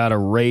Big E got a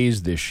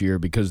raise this year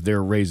because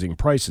they're raising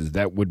prices.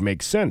 That would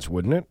make sense,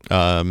 wouldn't it?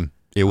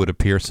 It would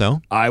appear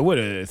so. I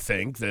would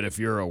think that if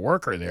you're a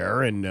worker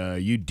there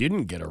and you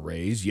didn't get a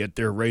raise, yet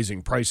they're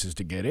raising prices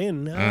to get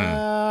in,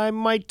 I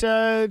might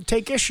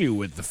take issue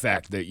with the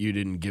fact that you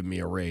didn't give me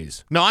a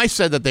raise. No, I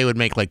said that they would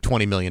make like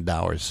 $20 million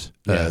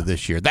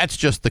this year. That's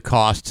just the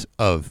cost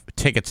of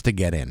tickets to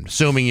get in,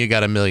 assuming you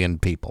got 1 million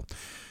people.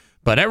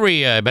 But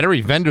every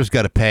vendor's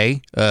got to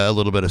pay a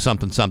little bit of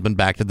something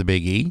back to the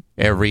Big E.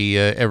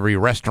 Every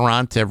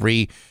restaurant,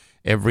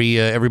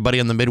 everybody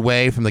on the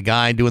midway, from the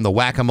guy doing the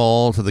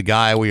whack-a-mole to the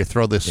guy where you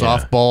throw the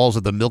softballs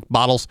or the milk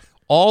bottles,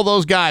 all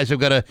those guys have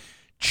got to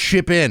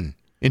chip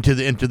into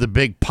the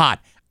big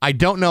pot. I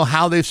don't know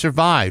how they've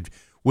survived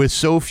with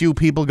so few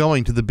people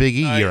going to the Big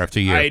E year after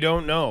year. I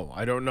don't know.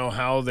 I don't know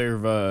how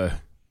they've.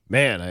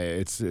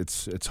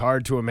 It's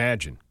hard to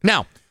imagine.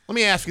 Now, let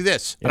me ask you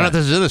this. I don't know if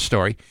this is in the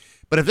story,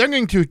 but if they're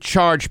going to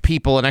charge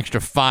people an extra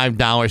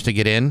 $5 to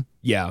get in,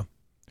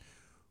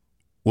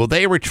 will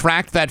they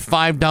retract that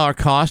 $5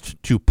 cost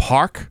to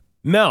park?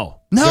 No,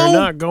 they're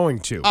not going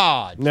to.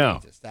 Oh, no.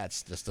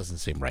 Jesus, this doesn't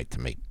seem right to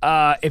me.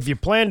 If you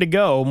plan to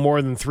go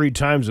more than 3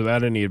 times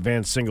without any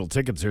advanced single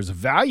tickets, there's a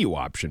value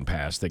option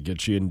pass that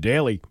gets you in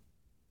daily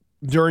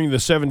during the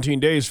 17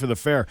 days for the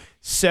fair.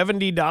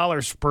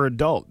 $70 per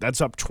adult.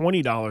 That's up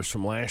 $20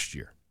 from last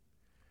year.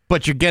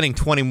 But you're getting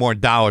 $20 more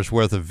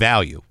worth of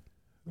value.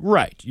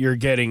 Right. You're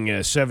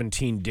getting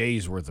 17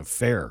 days worth of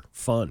fair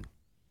fun.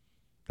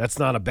 That's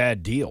not a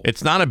bad deal.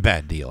 It's not a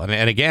bad deal.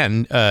 And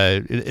again,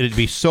 it'd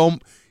be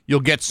you'll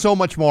get so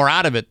much more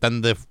out of it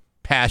than the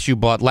pass you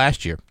bought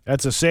last year.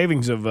 That's a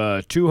savings of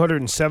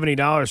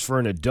 $270 for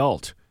an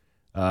adult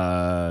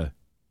and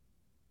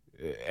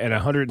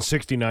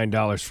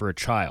 $169 for a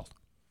child.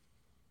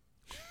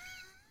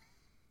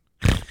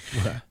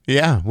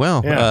 Yeah,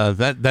 well,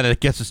 then it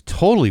gets us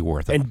totally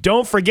worth it. And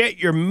don't forget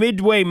your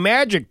Midway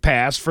Magic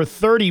Pass. For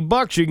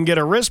 $30, you can get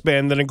a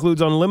wristband that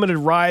includes unlimited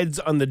rides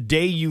on the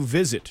day you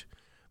visit,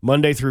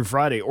 Monday through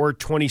Friday, or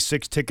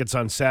 26 tickets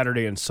on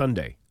Saturday and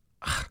Sunday.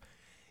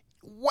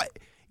 What?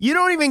 You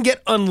don't even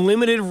get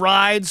unlimited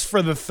rides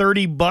for the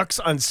 $30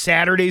 on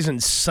Saturdays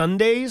and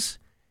Sundays?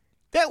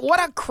 What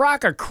a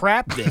crock of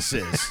crap this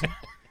is.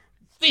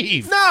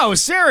 Steve. No,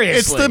 seriously.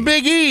 It's the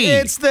Big E.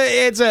 It's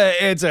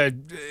a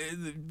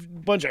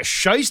bunch of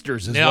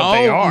shysters is what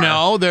they are.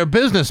 No, they're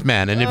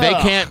businessmen, and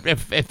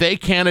if they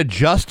can't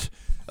adjust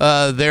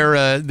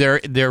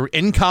their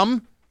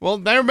income, well,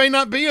 there may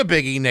not be a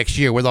Big E next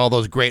year with all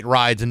those great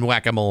rides and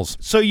whack-a-moles.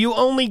 So you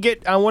only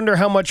get, I wonder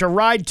how much a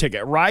ride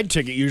ticket. Ride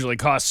ticket usually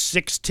costs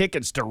 6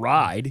 tickets to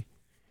ride.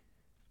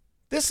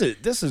 This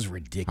is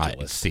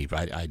ridiculous. Steve,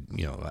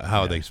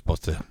 how are they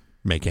supposed to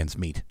make ends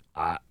meet?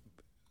 How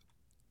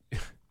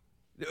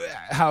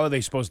are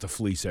they supposed to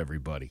fleece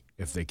everybody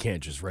if they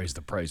can't just raise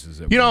the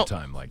prices at one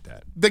time like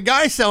that? The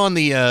guy selling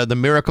the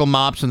Miracle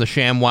Mops and the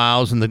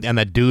ShamWows and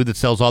that dude that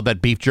sells all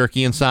that beef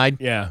jerky inside.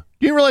 Yeah.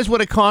 Do you realize what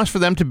it costs for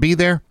them to be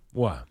there?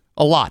 What?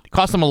 A lot. It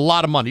costs them a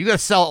lot of money. You got to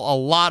sell a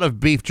lot of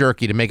beef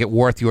jerky to make it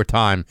worth your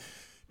time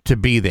to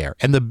be there.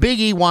 And the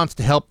biggie wants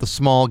to help the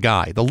small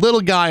guy, the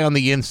little guy on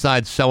the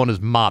inside selling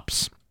his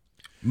mops.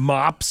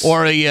 Mops?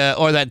 Or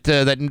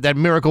that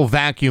miracle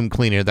vacuum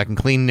cleaner that can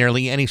clean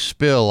nearly any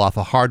spill off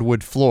a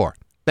hardwood floor.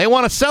 They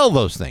want to sell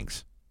those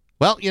things.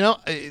 Well, in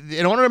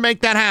order to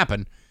make that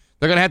happen,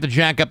 they're going to have to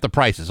jack up the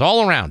prices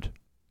all around.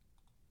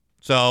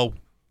 So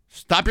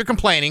stop your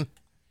complaining.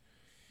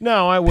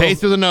 No, I will. Pay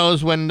through the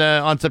nose when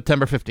on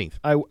September 15th.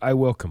 I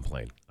will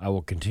complain. I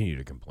will continue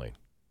to complain.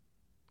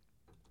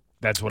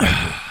 That's what I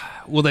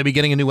do. Will they be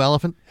getting a new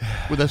elephant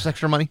with this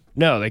extra money?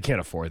 No, they can't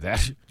afford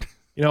that.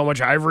 You know how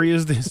much ivory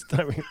is this?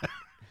 I mean,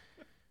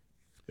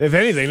 if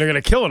anything, they're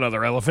going to kill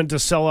another elephant to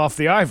sell off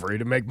the ivory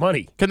to make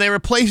money. Can they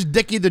replace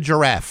Dickie the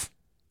giraffe?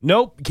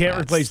 Nope, can't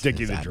replace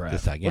Dickie the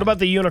giraffe. What about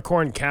the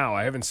unicorn cow?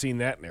 I haven't seen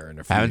that in there in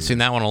a few I haven't seen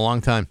that one in a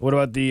long time. What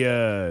about the,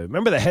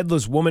 remember the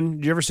headless woman?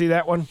 Did you ever see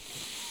that one?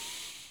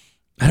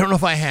 I don't know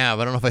if I have.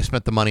 I don't know if I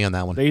spent the money on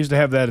that one. They used to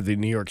have that at the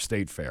New York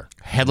State Fair.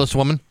 Headless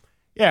woman?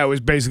 Yeah, it was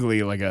basically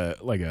it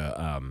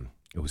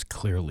was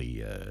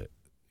clearly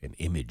an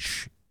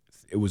image.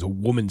 It was a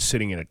woman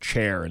sitting in a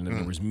chair, and then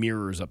there was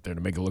mirrors up there to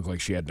make it look like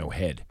she had no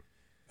head.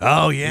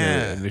 Oh,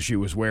 yeah. And she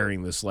was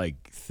wearing this,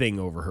 thing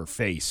over her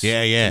face.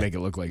 Yeah. To make it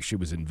look like she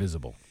was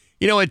invisible.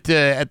 You know, at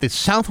the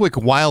Southwick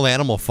Wild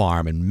Animal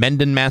Farm in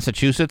Mendon,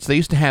 Massachusetts, they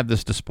used to have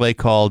this display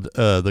called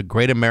the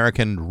Great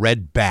American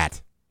Red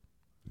Bat.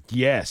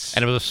 Yes.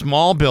 And it was a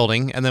small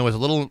building, and there was a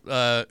little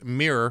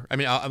mirror,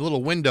 a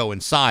little window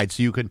inside,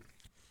 so you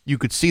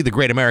could see the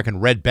Great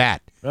American Red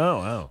Bat. Oh,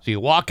 wow. So you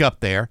walk up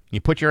there, you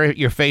put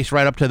your face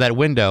right up to that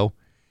window,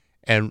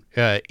 and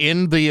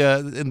in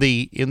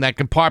that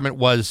compartment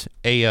was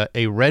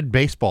a red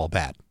baseball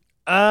bat.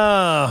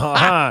 Oh,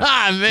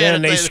 man,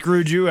 and they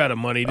screwed you out of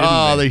money, didn't they?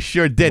 Oh, they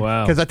sure did.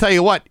 Wow. Because I tell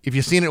you what, if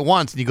you've seen it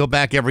once and you go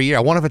back every year,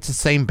 I wonder if it's the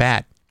same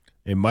bat.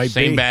 It might be.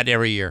 Same bat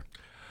every year.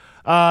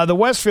 The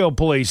Westfield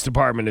Police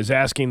Department is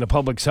asking the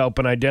public's help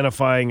in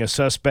identifying a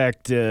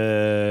suspect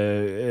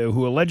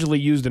who allegedly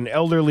used an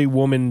elderly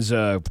woman's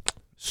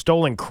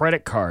stolen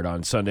credit card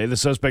on Sunday. The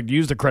suspect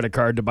used the credit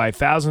card to buy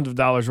thousands of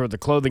dollars worth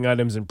of clothing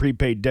items and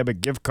prepaid debit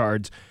gift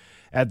cards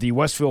at the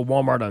Westfield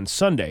Walmart on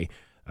Sunday.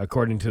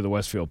 According to the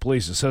Westfield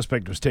Police, the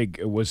suspect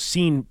was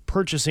seen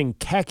purchasing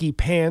khaki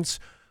pants,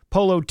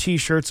 polo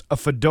T-shirts, a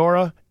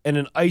fedora, and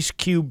an Ice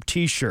Cube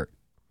T-shirt.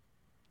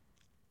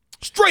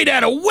 Straight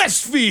out of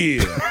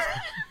Westfield!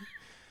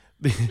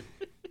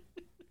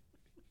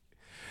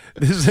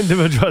 This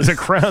individual has a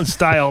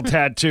crown-style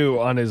tattoo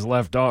on his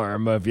left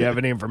arm. If you have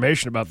any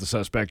information about the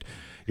suspect,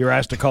 you're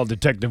asked to call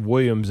Detective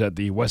Williams at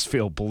the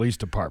Westfield Police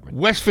Department.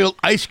 Westfield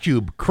Ice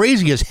Cube,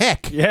 crazy as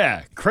heck.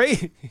 Yeah,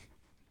 crazy.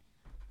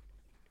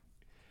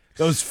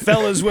 Those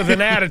fellas with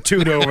an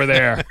attitude over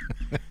there.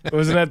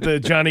 Wasn't that the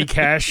Johnny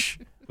Cash?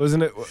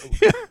 Wasn't it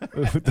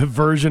the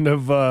version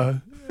of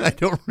I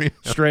don't remember.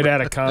 Straight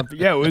Outta Compton?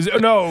 Yeah,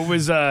 it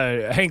was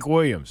Hank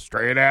Williams.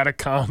 Straight Outta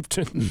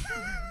Compton.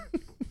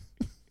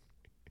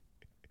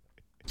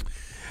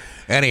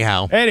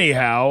 Anyhow,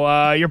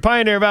 your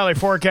Pioneer Valley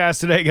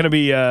forecast today going to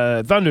be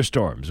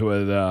thunderstorms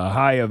with a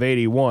high of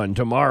 81.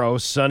 Tomorrow,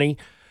 sunny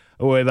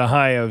with a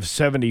high of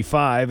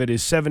 75. It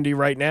is 70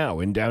 right now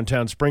in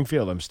downtown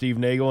Springfield. I'm Steve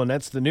Nagle, and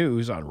that's the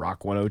news on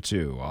Rock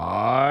 102.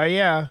 Oh,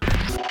 yeah.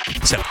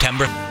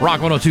 September.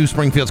 Rock 102,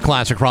 Springfield's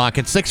Classic Rock.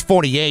 It's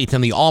 6:48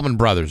 and the Allman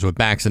Brothers with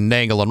Bax and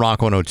Nagle on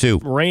Rock 102.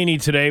 Rainy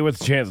today with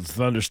a chance of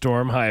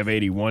thunderstorm, high of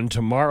 81.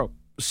 Tomorrow,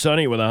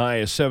 sunny with a high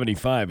of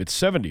 75. It's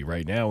 70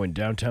 right now in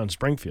downtown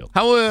Springfield.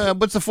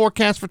 What's the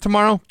forecast for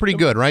tomorrow? Pretty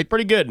good, right?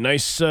 Pretty good.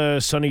 Nice,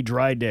 sunny,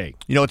 dry day.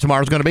 You know what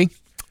tomorrow's going to be?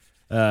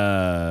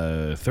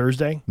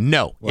 Thursday?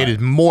 No, What? It is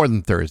more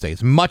than Thursday.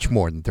 It's much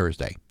more than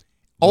Thursday.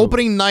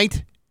 Opening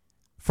night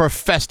for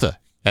Festa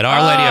at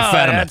Our Lady of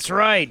Fatima. That's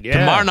right.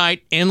 Yeah. Tomorrow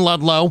night in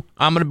Ludlow.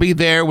 I'm going to be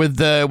there with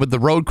the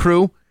road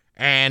crew,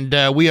 and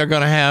we are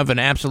going to have an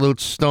absolute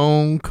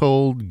stone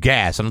cold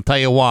gas. And I'll tell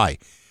you why.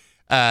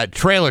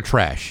 Trailer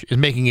Trash is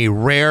making a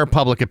rare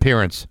public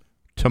appearance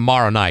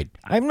tomorrow night.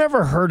 I've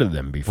never heard of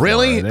them before.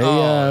 Really? They,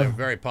 they're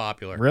very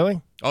popular.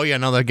 Really? Oh yeah,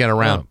 no, they'll get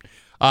around.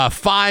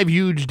 5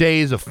 huge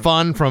days of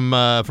fun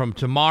from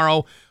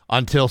tomorrow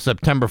until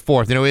September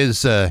 4th. You know,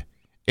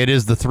 it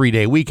is the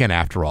 3-day weekend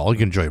after all. You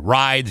can enjoy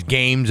rides,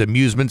 games,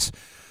 amusements,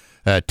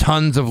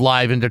 tons of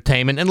live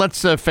entertainment. And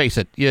let's face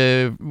it,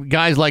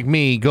 guys like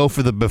me go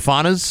for the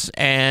bifanas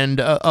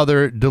and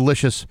other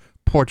delicious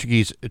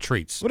Portuguese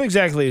treats. What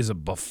exactly is a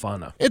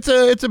bafana? It's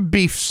a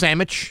beef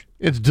sandwich.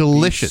 It's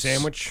delicious. Beef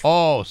sandwich?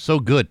 Oh, so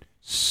good.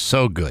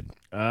 So good.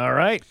 All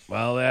right.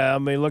 Well, I'll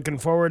be looking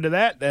forward to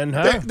that then,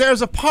 huh?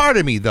 There's a part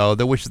of me, though,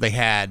 that wishes they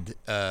had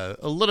a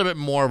little bit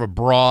more of a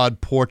broad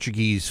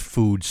Portuguese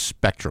food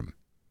spectrum.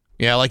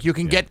 Yeah, like you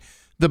can get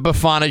the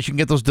bifanas, you can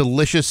get those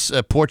delicious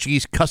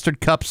Portuguese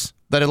custard cups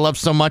that I love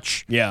so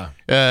much. Yeah.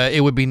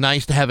 It would be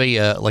nice to have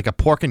a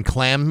pork and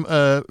clam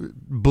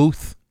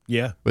booth.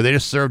 Yeah. Where they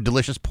just serve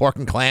delicious pork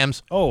and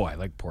clams. Oh, I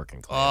like pork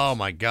and clams. Oh,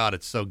 my God,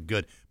 it's so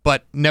good.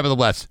 But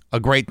nevertheless, a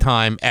great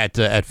time at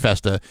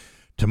Festa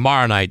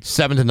tomorrow night,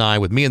 7 to 9,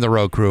 with me and the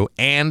road crew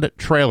and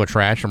Trailer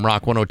Trash from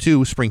Rock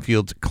 102,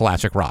 Springfield's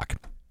Classic Rock.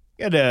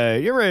 You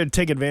ever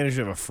take advantage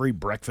of a free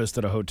breakfast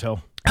at a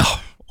hotel?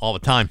 All the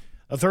time.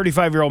 A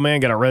 35-year-old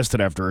man got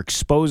arrested after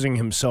exposing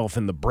himself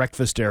in the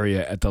breakfast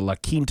area at the La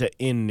Quinta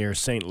Inn near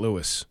St.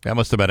 Louis. That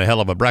must have been a hell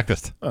of a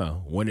breakfast.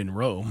 Oh, when in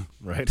Rome,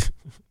 right?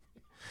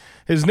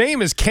 His name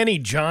is Kenny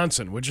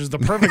Johnson, which is the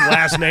perfect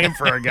last name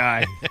for a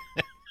guy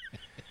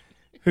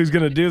who's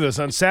going to do this.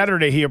 On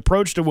Saturday, he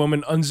approached a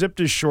woman, unzipped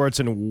his shorts,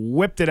 and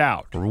whipped it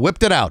out.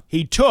 Whipped it out.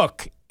 He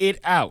took it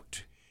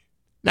out.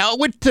 Now,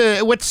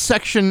 what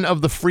section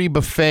of the free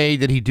buffet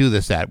did he do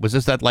this at? Was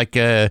this at like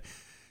in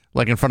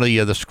front of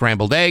the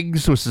scrambled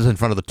eggs? Was this in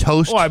front of the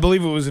toast? Oh, I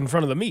believe it was in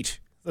front of the meat,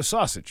 the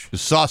sausage. The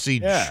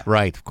sausage, Yeah.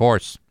 Right, of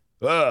course.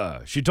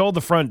 She told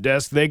the front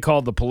desk. They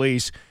called the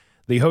police.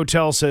 The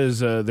hotel says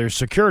there's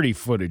security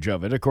footage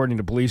of it. According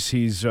to police,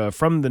 he's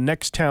from the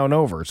next town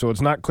over, so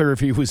it's not clear if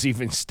he was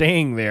even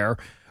staying there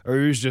or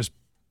he was just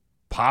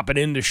popping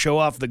in to show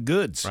off the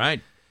goods.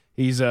 Right.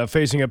 He's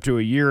facing up to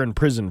a year in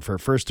prison for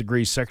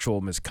first-degree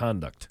sexual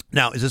misconduct.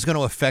 Now, is this going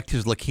to affect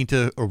his La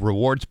Quinta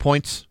rewards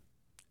points?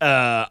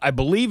 I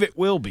believe it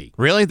will be.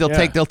 Really? They'll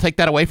Yeah. take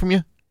that away from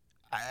you?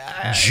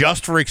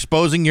 Just for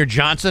exposing your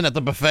Johnson at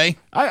the buffet?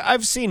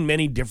 I've seen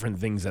many different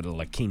things at a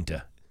La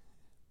Quinta,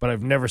 but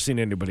I've never seen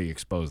anybody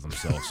expose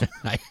themselves.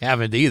 I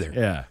haven't either.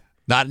 Yeah.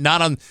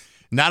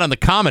 Not on the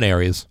common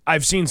areas.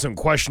 I've seen some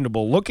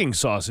questionable looking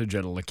sausage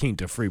at a La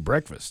Quinta free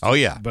breakfast. Oh,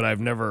 yeah. But I've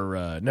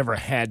never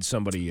had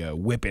somebody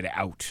whip it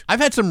out. I've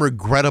had some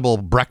regrettable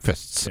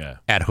breakfasts Yeah.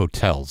 at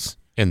hotels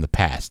in the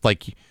past.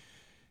 Like,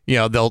 you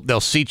know,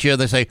 they'll seat you.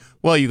 They say,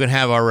 well, you can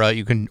have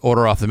you can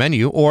order off the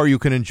menu, or you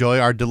can enjoy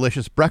our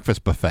delicious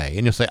breakfast buffet.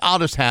 And you'll say, I'll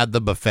just have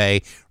the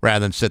buffet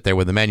rather than sit there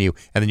with the menu.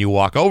 And then you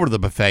walk over to the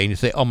buffet and you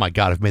say, oh my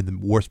God, I've made the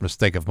worst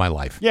mistake of my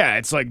life. Yeah,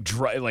 it's like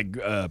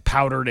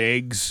powdered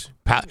eggs.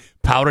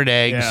 Powdered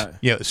eggs,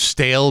 Yeah.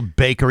 Stale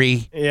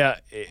bakery. Yeah,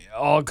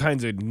 all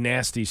kinds of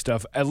nasty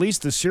stuff. At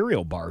least the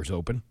cereal bar's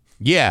open.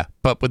 Yeah,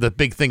 but with a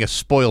big thing of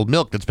spoiled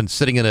milk that's been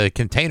sitting in a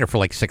container for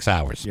like 6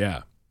 hours.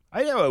 Yeah.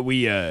 I know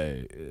we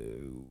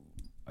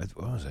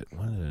what was it?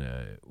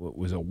 What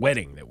was a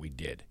wedding that we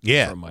did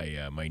for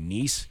my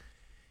niece,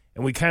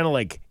 and we kind of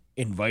like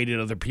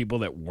invited other people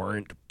that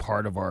weren't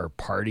part of our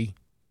party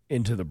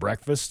into the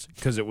breakfast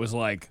because it was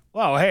like,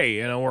 well, hey,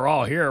 we're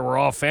all here, we're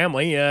all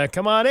family,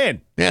 come on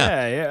in.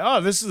 Yeah. Oh,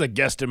 this is a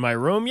guest in my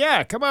room.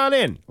 Yeah, come on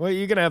in. Well,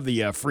 you're gonna have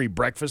the free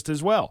breakfast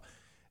as well.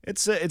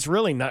 It's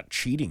really not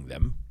cheating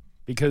them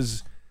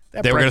because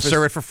they were going to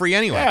serve it for free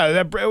anyway.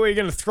 Yeah, we're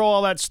going to throw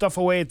all that stuff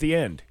away at the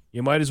end.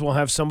 You might as well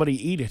have somebody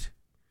eat it.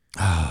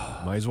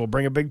 Might as well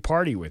bring a big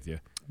party with you.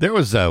 There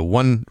was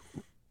one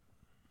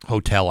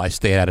hotel I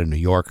stayed at in New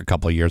York a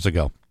couple of years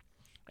ago,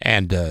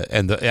 and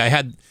I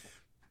had,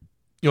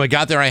 I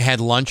got there, I had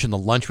lunch, and the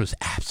lunch was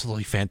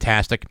absolutely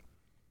fantastic.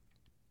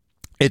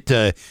 It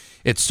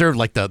served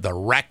like the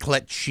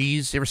raclette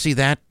cheese. You ever see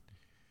that?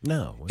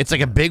 No. It's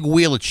like a big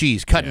wheel of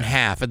cheese cut in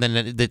half, and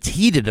then it's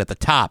heated at the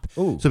top,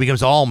 so it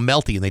becomes all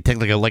melty. And they take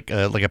like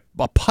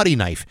a putty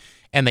knife,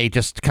 and they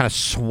just kind of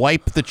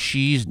swipe the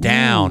cheese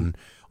down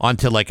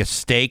onto like a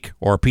steak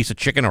or a piece of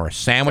chicken or a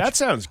sandwich. That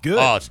sounds good.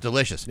 Oh, it's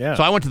delicious. Yeah.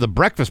 So I went to the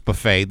breakfast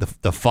buffet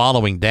the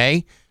following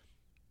day.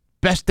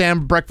 Best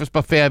damn breakfast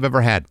buffet I've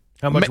ever had.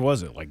 How much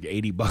was it? Like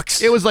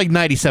 $80? It was like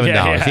 $97.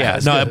 Yeah,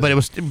 No,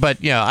 but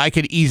I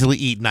could easily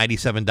eat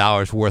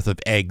 $97 worth of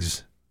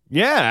eggs.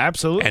 Yeah,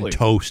 absolutely. And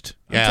toast.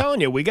 I'm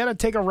telling you, we got to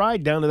take a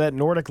ride down to that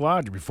Nordic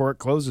Lodge before it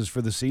closes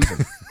for the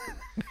season.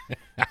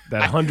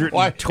 That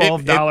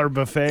 $112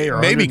 buffet, or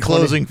maybe $120.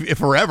 closing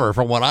forever,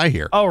 from what I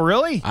hear. Oh,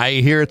 really? I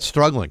hear it's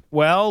struggling.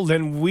 Well,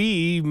 then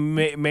we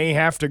may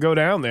have to go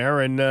down there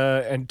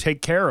and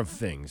take care of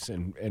things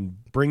and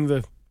bring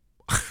the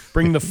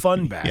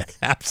fun back. Yeah,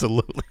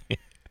 absolutely.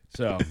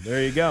 So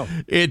there you go.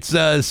 It's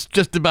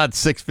just about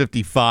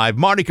 6:55.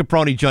 Marty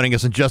Caproni joining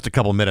us in just a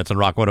couple minutes on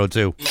Rock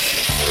 102.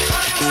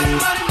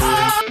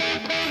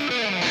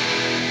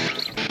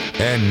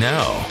 And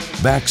now,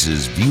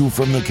 Bax's View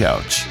from the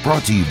Couch,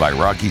 brought to you by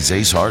Rocky's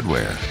Ace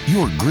Hardware,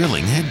 your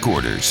grilling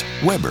headquarters,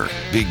 Weber,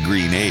 Big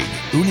Green Egg,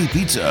 Uni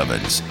Pizza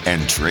Ovens,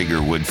 and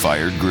Traeger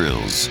wood-fired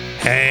grills.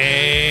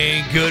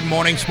 Hey, good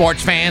morning,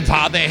 sports fans.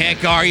 How the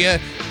heck are you?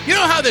 You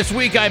know how this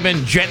week I've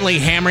been gently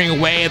hammering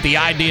away at the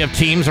idea of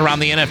teams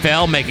around the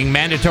NFL making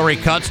mandatory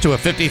cuts to a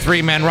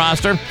 53-man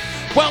roster?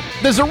 Well,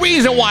 there's a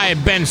reason why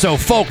I've been so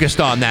focused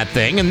on that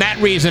thing, and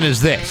that reason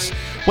is this.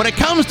 When it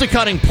comes to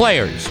cutting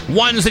players,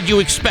 ones that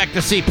you expect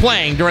to see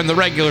playing during the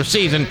regular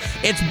season,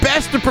 it's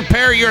best to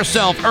prepare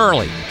yourself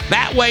early.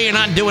 That way you're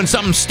not doing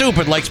something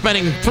stupid like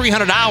spending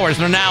 $300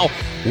 in a now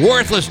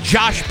worthless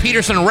Josh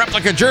Peterson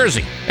replica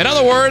jersey. In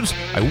other words,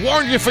 I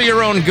warned you for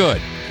your own good.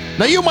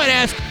 Now you might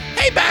ask,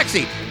 hey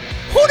Baxy,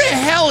 who the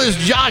hell is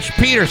Josh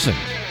Peterson?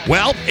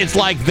 Well, it's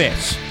like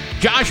this.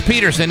 Josh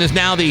Peterson is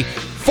now the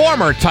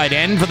former tight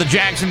end for the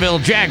Jacksonville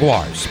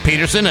Jaguars.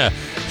 Peterson, a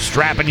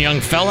strapping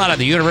young fella out of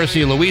the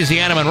University of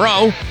Louisiana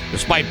Monroe,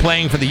 despite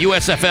playing for the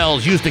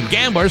USFL's Houston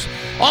Gamblers,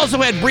 Also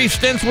had brief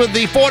stints with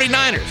the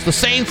 49ers, the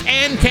Saints,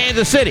 and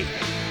Kansas City.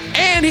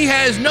 And he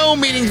has no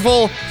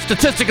meaningful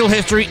statistical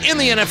history in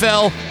the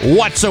NFL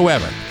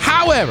whatsoever.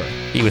 However,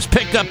 he was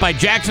picked up by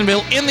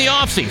Jacksonville in the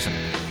offseason.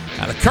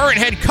 Now, the current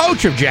head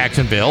coach of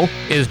Jacksonville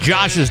is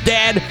Josh's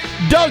dad,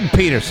 Doug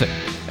Peterson.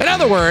 In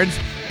other words,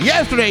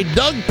 yesterday,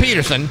 Doug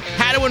Peterson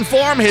had to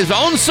inform his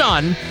own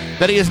son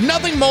that he is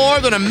nothing more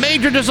than a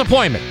major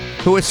disappointment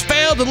who has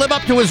failed to live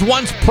up to his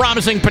once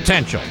promising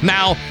potential.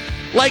 Now,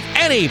 like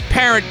any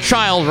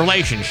parent-child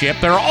relationship,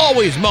 there are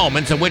always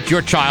moments in which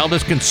your child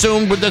is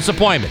consumed with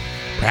disappointment.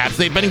 Perhaps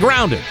they've been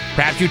grounded.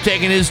 Perhaps you've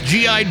taken his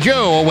G.I.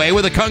 Joe away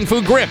with a kung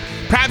fu grip.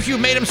 Perhaps you've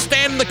made him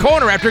stand in the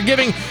corner after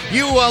giving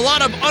you a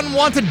lot of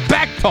unwanted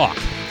back talk.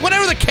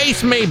 Whatever the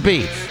case may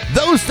be,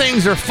 those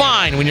things are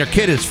fine when your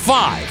kid is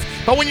 5.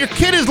 But when your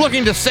kid is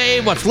looking to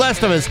save what's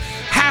left of his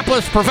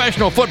hapless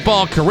professional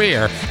football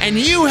career, and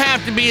you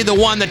have to be the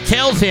one that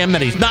tells him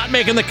that he's not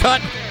making the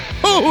cut,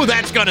 ooh,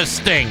 that's going to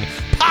sting.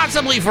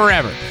 Possibly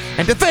forever.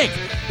 And to think,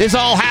 this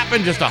all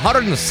happened just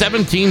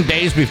 117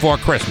 days before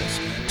Christmas.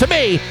 To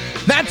me,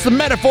 that's the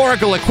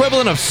metaphorical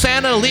equivalent of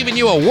Santa leaving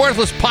you a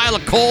worthless pile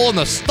of coal in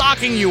the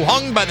stocking you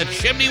hung by the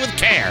chimney with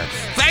care.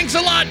 Thanks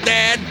a lot,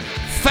 Dad.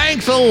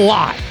 Thanks a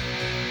lot.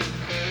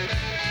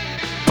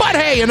 But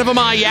hey, enough of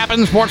my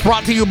yapping. Sports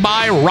brought to you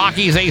by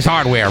Rocky's Ace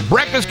Hardware.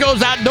 Breakfast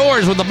goes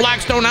outdoors with the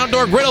Blackstone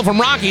Outdoor Griddle from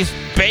Rocky's.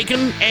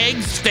 Bacon,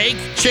 eggs, steak,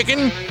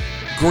 chicken,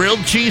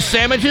 grilled cheese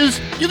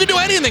sandwiches. You can do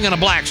anything on a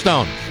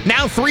Blackstone.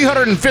 Now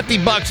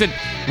 $350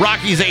 at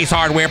Rocky's Ace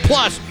Hardware.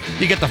 Plus,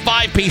 you get the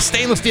 5-piece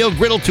stainless steel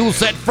griddle tool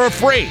set for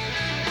free.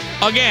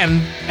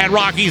 Again, at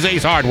Rocky's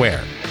Ace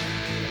Hardware.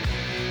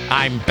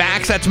 I'm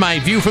Bax. That's my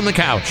view from the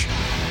couch.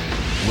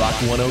 Rock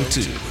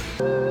 102.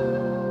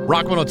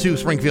 Rock 102,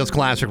 Springfield's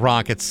Classic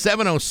Rock. It's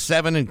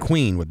 7:07 in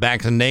Queen with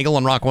Bax and Nagle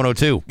on Rock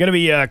 102. Going to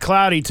be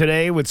cloudy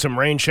today with some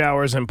rain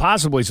showers and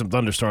possibly some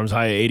thunderstorms.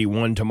 High of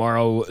 81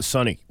 tomorrow.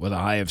 Sunny with a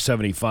high of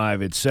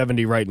 75. It's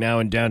 70 right now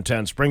in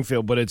downtown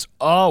Springfield, but it's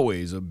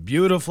always a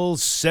beautiful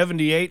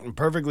 78 and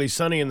perfectly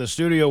sunny in the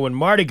studio when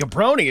Marty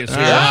Caproni is here.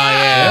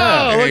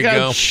 Yeah. Look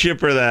how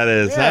chipper that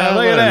is. Yeah, Huh?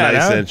 look What at that. a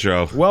nice Huh?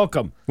 intro.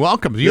 Welcome.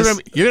 Welcome. You're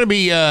gonna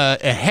be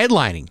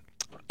headlining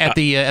at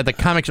the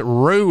Comics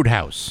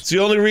Roadhouse. It's the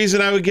only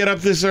reason I would get up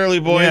this early,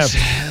 boys.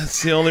 Yeah.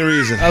 That's the only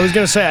reason. I was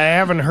going to say, I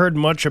haven't heard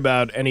much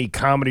about any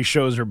comedy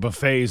shows or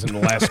buffets in the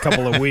last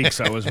couple of weeks.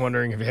 I was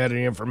wondering if you had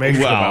any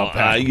information about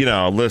that.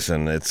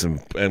 Listen,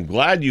 I'm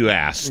glad you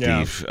asked,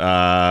 Steve,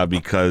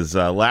 because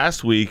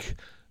last week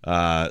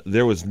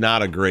there was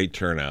not a great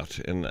turnout.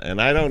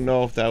 And I don't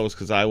know if that was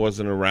because I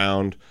wasn't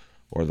around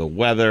or the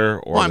weather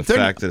or the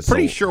fact that it's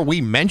pretty sure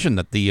we mentioned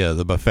that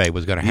the buffet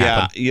was going to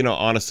happen. Yeah,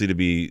 honestly, to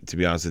be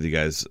honest with you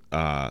guys,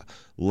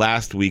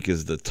 last week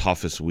is the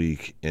toughest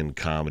week in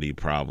comedy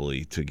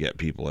probably to get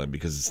people in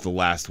because it's the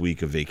last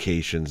week of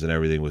vacations and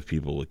everything with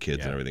people with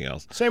kids and everything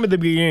else. Same at the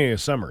beginning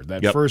of summer.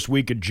 That first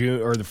week of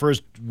June or the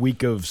first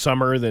week of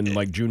summer, then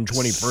like June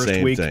 21st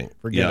Same week. thing.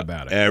 Forget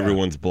about it.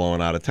 Everyone's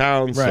blowing out of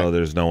town, so Right.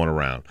 there's no one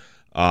around.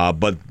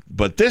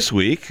 But this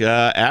week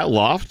at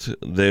Loft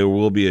there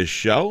will be a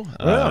show.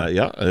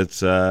 It's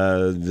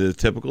the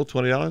typical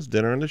 $20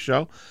 dinner and a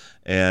show,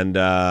 and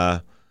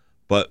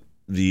but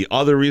the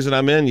other reason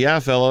I'm in,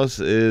 fellas,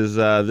 is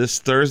this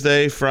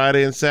Thursday,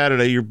 Friday, and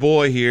Saturday. Your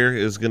boy here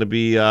is going to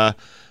be down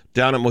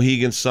at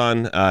Mohegan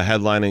Sun,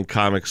 headlining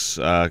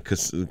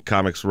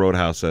Comics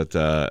Roadhouse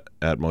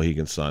at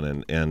Mohegan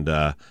Sun, and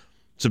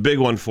it's a big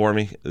one for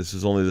me. This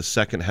is only the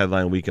second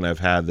headline weekend I've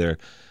had there.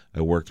 I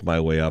worked my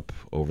way up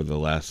over the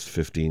last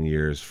 15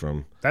 years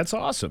from... That's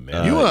awesome,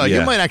 man.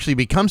 You might actually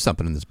become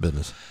something in this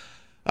business.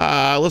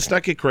 Let's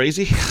not get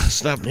crazy.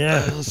 Let's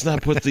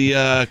not put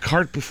the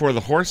cart before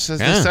the horse, as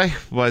they say.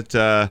 But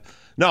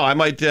no, I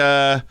might...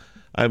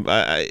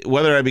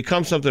 whether I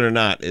become something or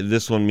not,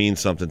 this one means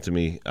something to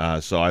me.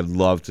 So I'd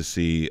love to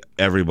see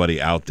everybody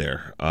out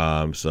there.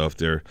 So if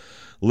they're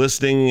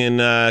listening in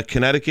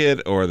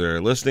Connecticut or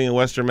they're listening in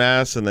Western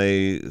Mass and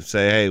they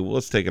say, hey,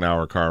 let's take an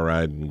hour car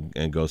ride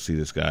and go see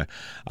this guy,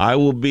 I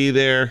will be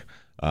there.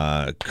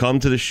 Come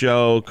to the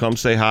show. Come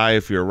say hi.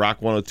 If you're a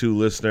Rock 102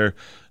 listener,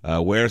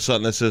 wear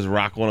something that says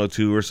Rock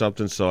 102 or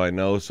something so I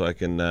know, so I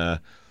can...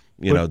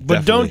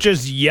 But don't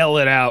just yell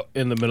it out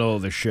in the middle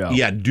of the show.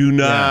 Yeah, do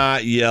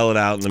not yell it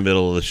out in the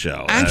middle of the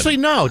show. Actually,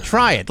 no.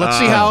 Try it. Let's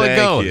see how it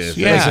goes.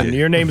 Listen,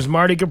 your name's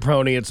Marty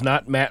Caproni. It's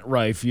not Matt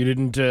Rife. You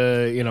didn't,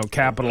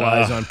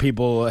 capitalize on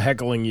people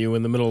heckling you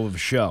in the middle of a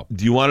show.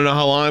 Do you want to know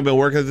how long I've been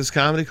working at this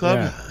comedy club?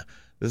 Yeah.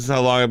 This is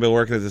how long I've been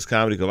working at this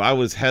comedy club. I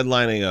was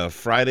headlining a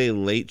Friday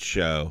late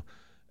show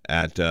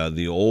at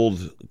the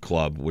old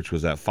club, which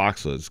was at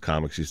Foxwoods.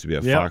 Comics used to be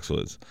at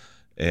Foxwoods.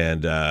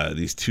 And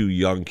these two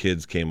young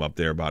kids came up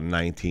there, about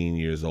 19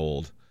 years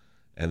old,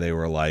 and they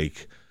were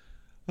like,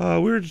 we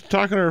were just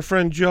talking to our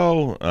friend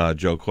Joe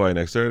Coy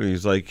next door, and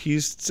he's like, he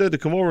said to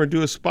come over and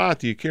do a spot.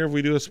 Do you care if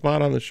we do a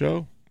spot on the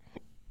show?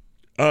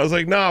 I was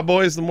like, nah,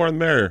 boys, the more the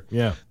merrier.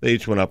 Yeah. They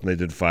each went up and they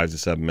did 5 to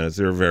 7 minutes.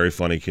 They were very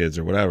funny kids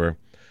or whatever.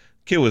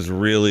 Kid was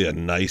really a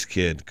nice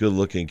kid,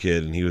 good-looking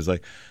kid, and he was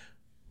like,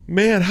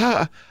 man,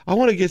 I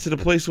want to get to the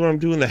place where I'm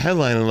doing the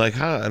headline and like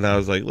how. And I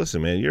was like,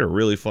 listen, man, you're a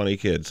really funny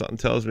kid. Something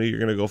tells me you're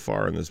going to go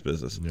far in this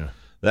business. Yeah.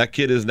 That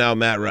kid is now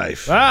Matt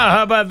Rife.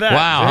 How about that?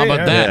 Wow, how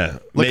about that? Yeah,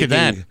 Look at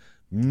that.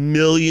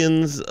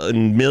 Millions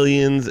and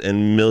millions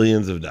and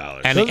millions of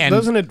dollars. And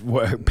doesn't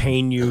it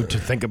pain you to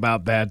think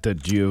about that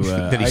you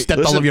Did he step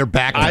all over your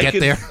back to get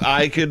there?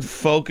 I could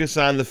focus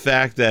on the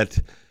fact that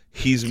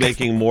he's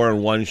making more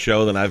in one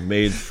show than I've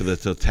made for the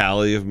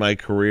totality of my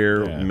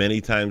career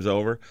many times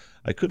over.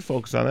 I could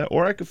focus on that,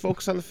 or I could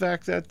focus on the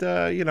fact that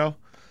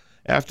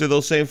after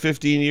those same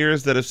 15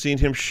 years that have seen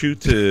him shoot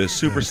to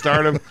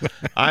superstardom,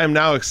 I am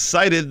now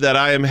excited that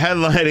I am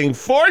headlining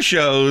 4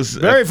 shows.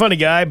 Very funny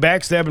guy,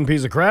 backstabbing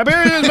piece of crap.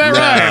 Here he is, Matt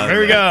Rife. Here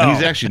we go.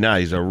 He's actually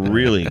not. He's a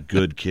really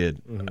good kid.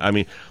 I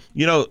mean,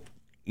 you know,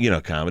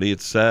 comedy,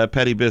 it's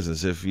petty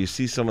business. If you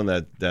see someone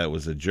that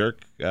was a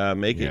jerk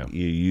make it,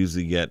 you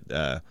usually get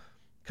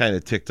kind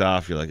of ticked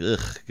off. You're like,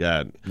 ugh,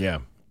 God. Yeah.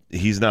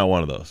 He's not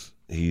one of those.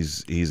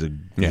 He's a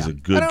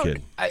good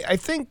kid. I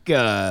think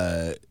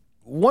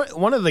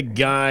one of the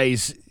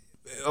guys,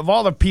 of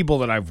all the people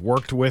that I've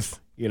worked with,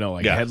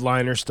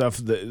 headliner stuff,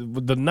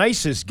 the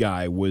nicest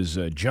guy was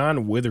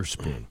John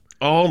Witherspoon.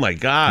 Oh my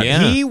God! Yeah.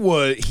 He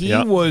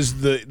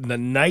was the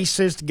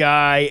nicest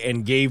guy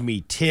and gave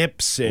me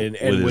tips and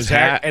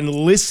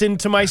listened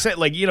to my set.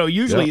 Like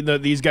usually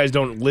these guys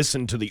don't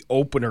listen to the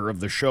opener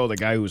of the show, the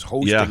guy who's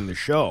hosting the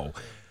show.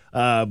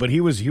 But he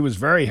was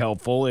very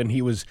helpful, and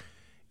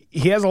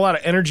he has a lot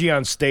of energy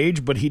on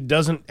stage, but he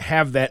doesn't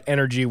have that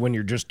energy when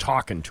you're just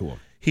talking to him.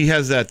 He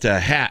has that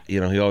hat. He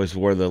always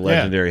wore the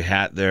legendary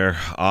hat there.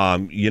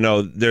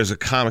 There's a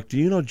comic. Do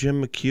you know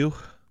Jim McHugh?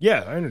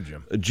 Yeah, I know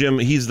Jim. Jim,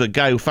 he's the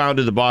guy who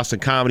founded the Boston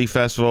Comedy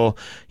Festival.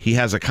 He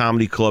has a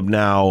comedy club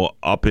now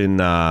up in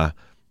the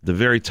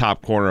very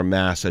top corner of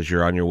Mass as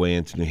you're on your way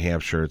into New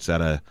Hampshire. It's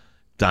at a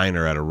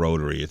diner at a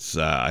Rotary.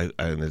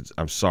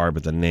 I'm sorry,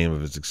 but the name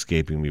of it's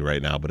escaping me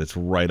right now, but it's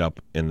right up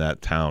in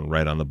that town,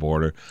 right on the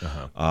border.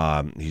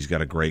 He's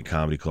got a great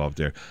comedy club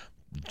there.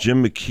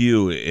 Jim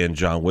McHugh and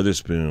John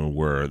Witherspoon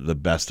were the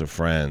best of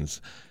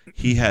friends.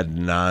 He had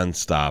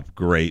nonstop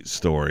great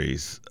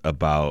stories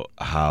about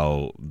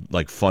how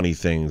funny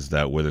things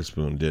that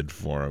Witherspoon did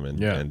for him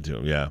and to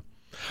him. Yeah.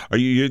 Are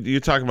you're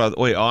talking about?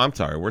 Wait, I'm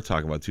sorry. We're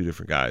talking about 2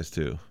 different guys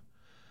too.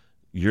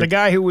 The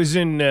guy who was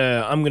in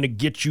I'm Gonna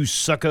Get You,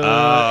 Sucker.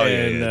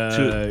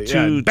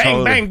 Two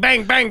bang, bang,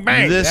 bang, bang,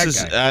 bang.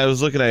 I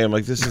was looking at him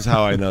like, this is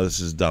how I know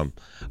this is dumb.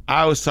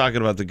 I was talking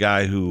about the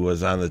guy who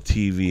was on the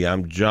TV.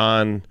 I'm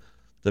John,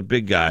 the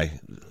big guy,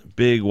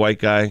 big white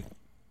guy,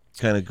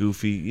 kind of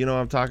goofy. You know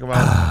what I'm talking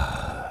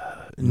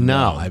about?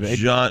 No.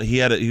 John.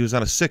 He was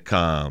on a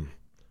sitcom.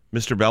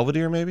 Mr.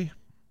 Belvedere, maybe.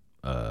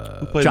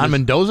 John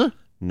Mendoza.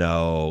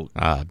 No,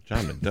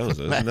 John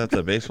Mendoza. Isn't that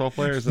the baseball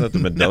player? Isn't that the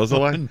Mendoza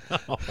line?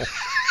 No.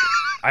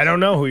 I don't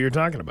know who you're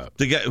talking about.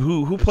 The guy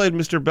who played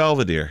Mr.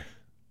 Belvedere.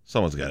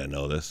 Someone's got to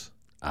know this.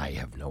 I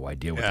have no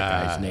idea what the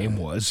guy's name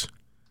was.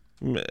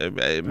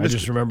 I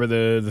just remember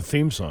the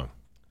theme song.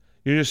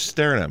 You're just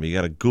staring at me. You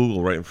got a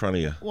Google right in front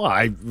of you.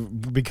 Well,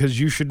 because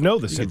you should know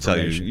this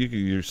information.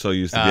 You're so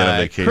used to being on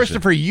vacation.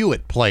 Christopher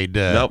Hewitt played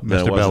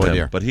Mr.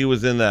 Belvedere. But he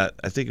was in that.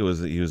 I think he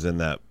was in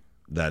that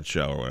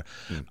show or whatever.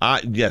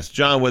 Yes,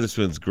 John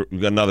Witherspoon's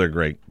another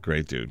great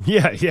dude.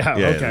 Yeah,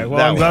 okay. Well,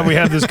 I'm glad we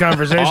had this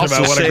conversation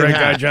about what a great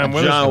guy John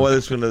Witherspoon. John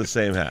Witherspoon in the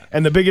same hat.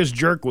 And the biggest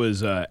jerk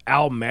was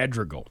Al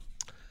Madrigal.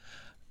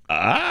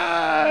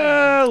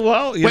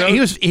 Well,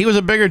 he was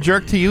a bigger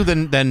jerk to you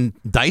than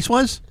Dice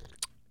was?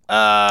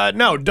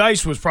 No,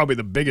 Dice was probably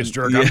the biggest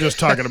jerk. I'm just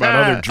talking about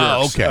other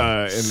jerks.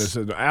 Okay. In this,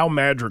 Al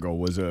Madrigal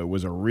was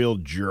a real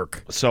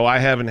jerk. So I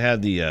haven't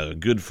had the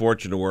good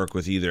fortune to work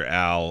with either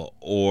Al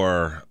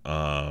or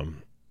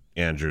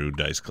Andrew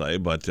Dice Clay,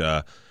 but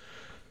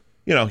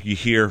you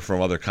hear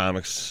from other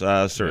comics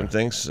certain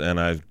things, and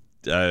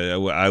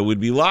I would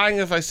be lying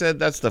if I said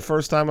that's the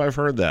first time I've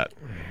heard that.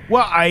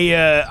 Well,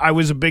 I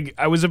was a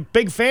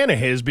big fan of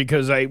his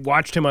because I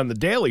watched him on The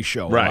Daily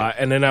Show, right?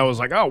 And then I was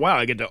like, oh wow,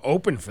 I get to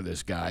open for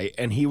this guy,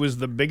 and he was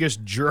the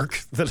biggest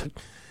jerk that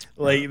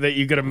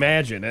you could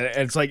imagine. And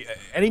it's like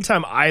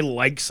anytime I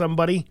like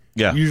somebody,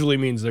 usually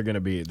means they're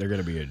gonna be a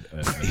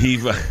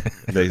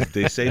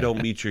they say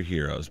don't meet your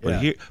heroes,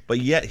 but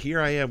yet here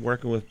I am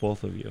working with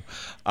both of you.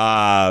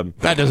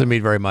 That doesn't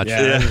mean very much.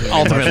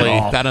 Ultimately,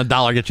 that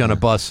 $1 gets you on a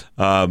bus.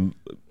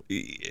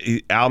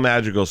 Al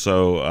Madrigal,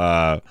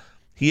 so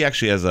he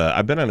actually has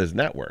I've been on his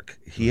network.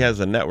 He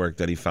has a network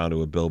that he founded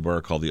with Bill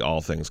Burr called the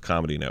All Things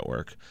Comedy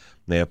Network.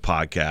 They have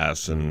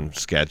podcasts and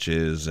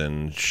sketches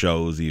and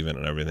shows even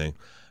and everything.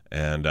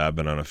 And I've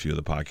been on a few of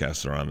the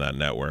podcasts that are on that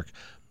network.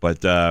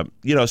 But,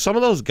 some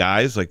of those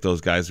guys, like those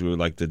guys who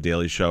like The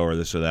Daily Show or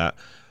this or that,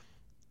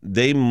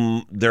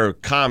 they're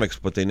comics,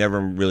 but they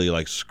never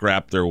really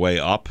scrap their way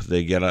up.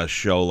 They get a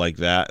show like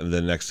that, and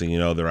the next thing you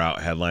know, they're out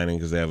headlining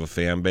because they have a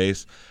fan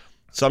base.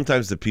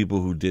 Sometimes the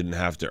people who didn't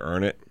have to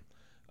earn it,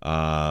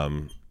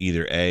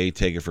 either A,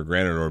 take it for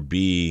granted, or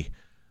B,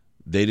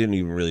 they didn't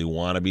even really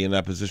want to be in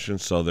that position,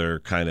 so they're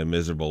kind of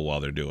miserable while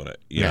they're doing it.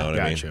 You know what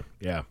I mean?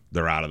 Yeah.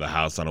 They're out of the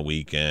house on a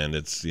weekend.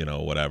 It's,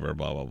 whatever,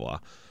 blah, blah,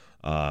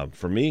 blah.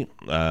 For me,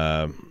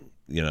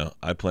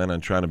 I plan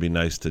on trying to be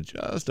nice to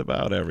just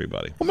about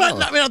everybody. Well,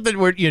 not that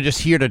we're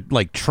just here to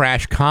like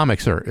trash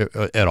comics or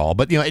at all,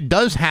 but it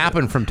does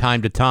happen from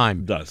time to time.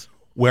 It does.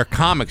 Where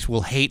comics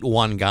will hate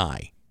one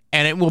guy,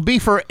 and it could be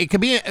for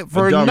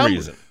a dumb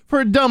reason. For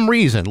a dumb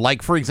reason,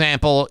 like for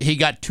example, he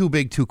got too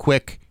big too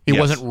quick. He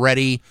wasn't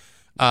ready.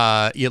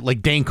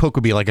 Like Dane Cook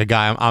would be like a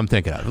guy I'm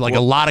thinking of. Like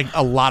a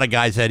lot of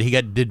guys said he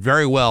did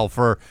very well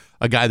for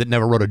a guy that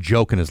never wrote a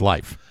joke in his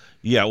life.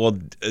 Yeah, well,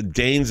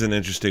 Dane's an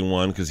interesting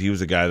one because he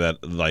was a guy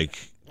that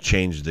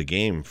changed the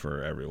game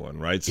for everyone,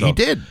 right? So he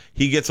did.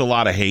 He gets a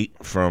lot of hate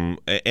from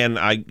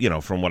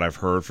what I've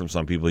heard from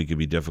some people, he could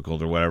be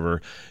difficult or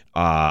whatever.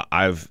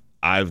 I've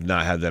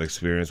not had that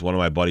experience. One of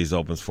my buddies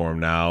opens for him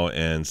now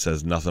and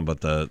says nothing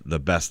but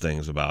the best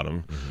things about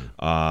him.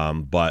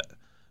 Mm-hmm. But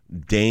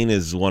Dane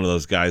is one of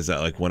those guys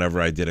that whenever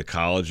I did at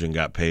college and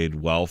got paid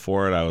well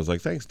for it, I was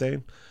like, thanks,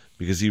 Dane.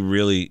 Because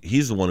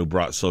he's the one who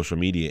brought social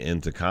media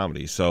into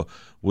comedy. So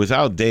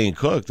without Dane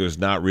Cook, there's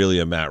not really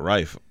a Matt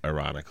Rife,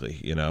 ironically,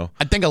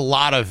 I think a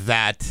lot of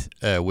that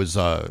was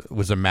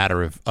a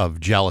matter of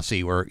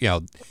jealousy, where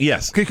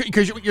yes,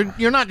 because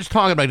you're not just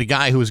talking about a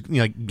guy who was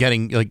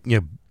getting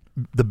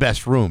the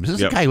best rooms.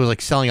 This is a guy who was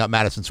selling out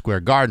Madison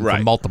Square Garden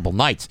for multiple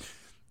nights.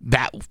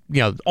 That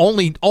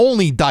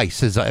only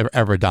Dice has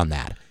ever done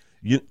that.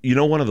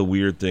 One of the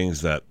weird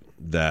things that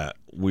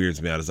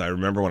weirds me out is I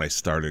remember when I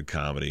started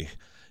comedy.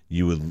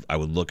 I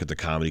would look at the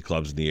comedy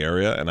clubs in the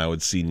area, and I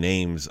would see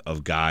names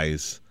of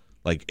guys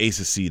like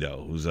Ace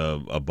Aceto, who's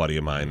a buddy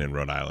of mine in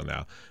Rhode Island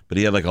now. But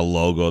he had a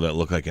logo that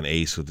looked like an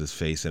ace with his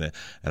face in it.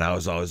 And I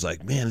was always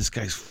like, man, this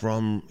guy's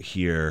from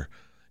here,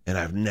 and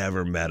I've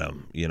never met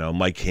him.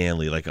 Mike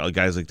Hanley,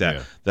 guys like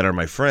that that are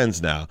my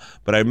friends now.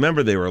 But I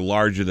remember they were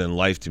larger than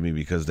life to me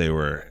because they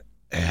were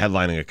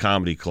headlining a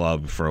comedy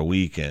club for a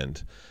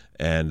weekend.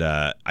 And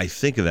I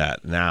think of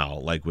that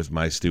now, with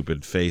my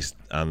stupid face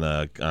on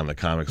the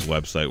comics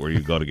website where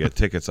you go to get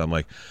tickets. I'm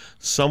like,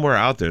 somewhere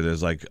out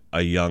there's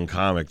a young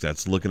comic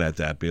that's looking at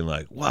that, being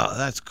like, "Wow,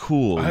 that's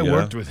cool." I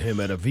worked with him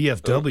at a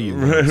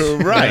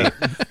VFW, right?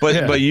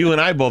 But you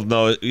and I both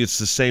know it's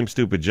the same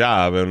stupid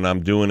job, and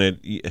I'm doing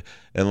it.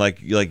 And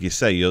like you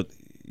say,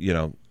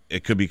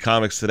 it could be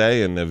comics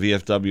today and the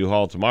VFW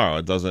hall tomorrow.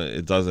 It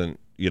doesn't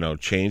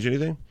change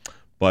anything,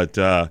 but.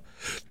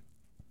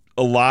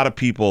 A lot of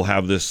people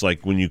have this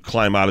when you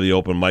climb out of the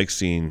open mic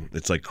scene,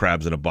 it's like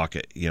crabs in a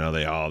bucket.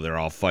 They're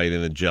all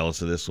fighting and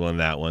jealous of this one,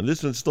 that one.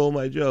 This one stole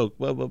my joke,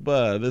 blah blah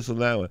blah. This one,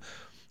 that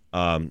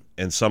one.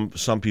 And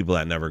some people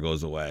that never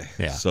goes away.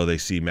 Yeah. So they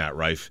see Matt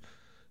Rife,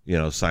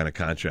 sign a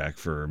contract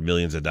for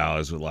millions of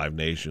dollars with Live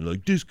Nation.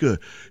 Like, this guy,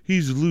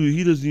 he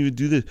doesn't even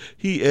do this.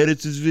 He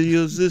edits his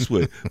videos this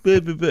way. Blah,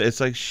 blah, blah.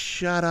 It's like,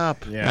 shut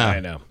up. Yeah, I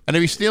know. And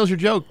if he steals your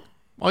joke,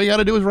 all you got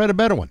to do is write a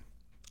better one.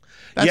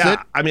 That's it.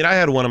 I mean, I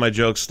had one of my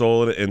jokes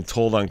stolen and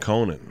told on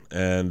Conan,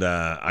 and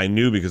I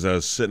knew because I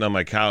was sitting on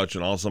my couch,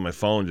 and also my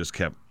phone just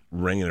kept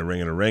ringing and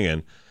ringing and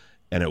ringing,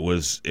 and it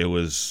was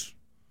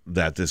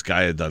that this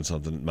guy had done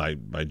something.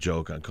 My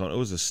joke on Conan. It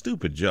was a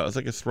stupid joke. It was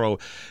like a throw.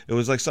 It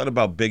was like something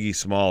about Biggie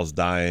Smalls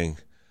dying,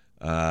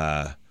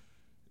 the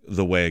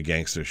way a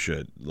gangster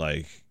should.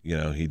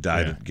 He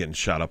died getting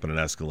shot up in an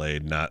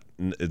Escalade.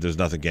 There's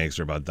nothing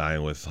gangster about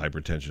dying with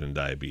hypertension and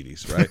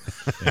diabetes, right?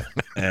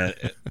 And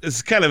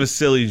it's kind of a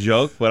silly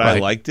joke, but I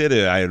liked it.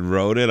 I had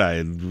wrote it, I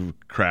had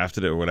crafted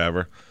it or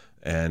whatever.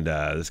 And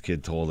this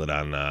kid told it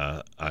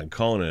on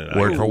Conan.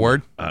 Word for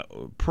word?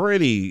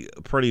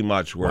 Pretty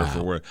much word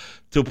for word.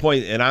 To a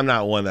point, and I'm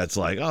not one that's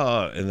like,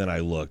 oh, and then I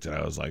looked and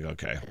I was like,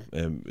 okay,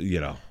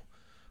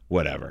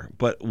 whatever.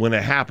 But when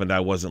it happened,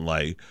 I wasn't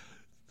like,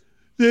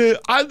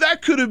 that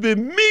could have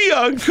been me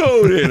on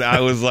Conan. I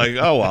was like,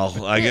 oh,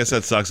 well, I guess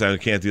that sucks. I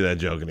can't do that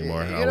joke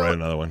anymore. I'll write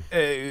another one.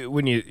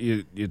 When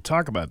you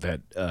talk about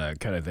that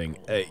kind of thing,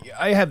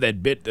 I have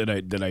that bit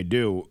that I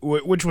do,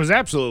 which was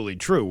absolutely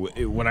true.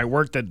 When I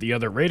worked at the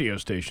other radio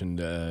station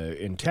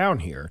in town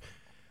here,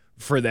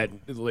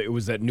 it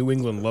was that New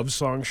England love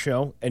song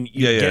show, and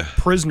you get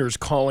prisoners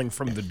calling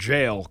from the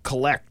jail,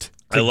 collect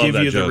to give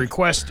you the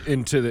request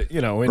into the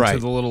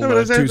the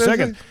little 2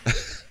 second.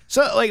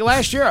 So,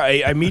 last year,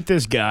 I meet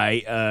this guy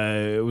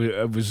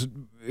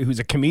who's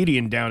a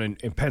comedian down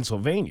in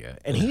Pennsylvania,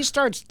 and he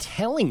starts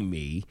telling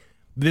me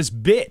this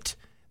bit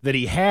that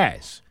he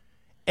has,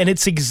 and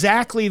it's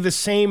exactly the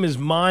same as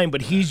mine,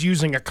 but he's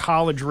using a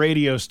college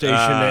radio station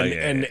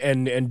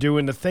and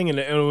doing the thing, and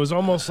it was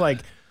almost like,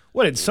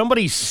 what, did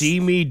somebody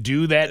see me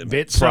do that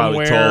bit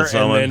somewhere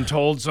and then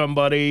told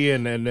somebody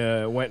and then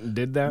went and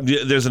did that?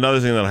 There's another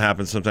thing that'll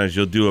happen. Sometimes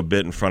you'll do a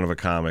bit in front of a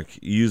comic.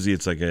 Usually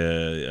it's like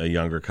a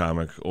younger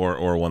comic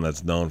or one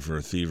that's known for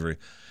thievery.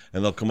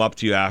 And they'll come up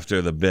to you after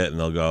the bit and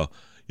they'll go,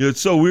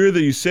 it's so weird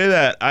that you say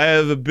that. I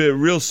have a bit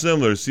real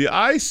similar. See,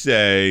 I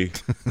say,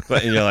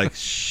 and you're like,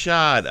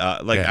 shut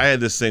up. Like, I had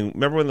this thing.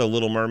 Remember when The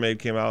Little Mermaid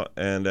came out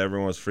and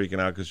everyone was freaking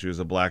out because she was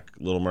a black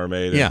Little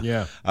Mermaid? Yeah.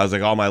 Yeah. I was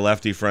like, all my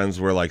lefty friends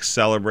were like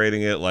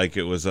celebrating it like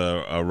it was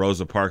a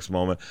Rosa Parks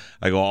moment.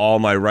 I go, all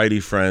my righty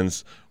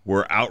friends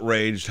were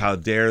outraged. How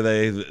dare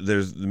they?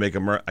 Make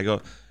a I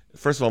go,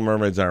 first of all,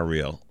 mermaids aren't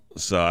real.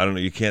 So I don't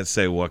know. You can't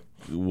say what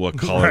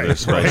color they're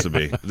supposed to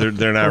be.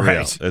 They're not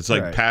real. It's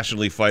like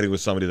passionately fighting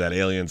with somebody that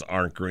aliens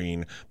aren't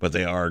green, but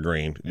they are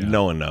green. Yeah.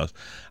 No one knows.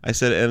 I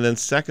said, and then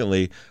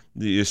secondly,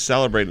 you're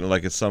celebrating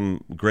like it's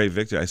some great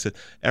victory. I said,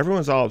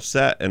 everyone's all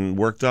upset and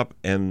worked up,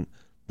 and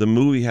the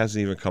movie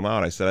hasn't even come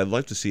out. I said, I'd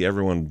like to see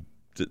everyone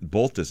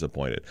both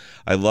disappointed.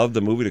 I love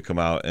the movie to come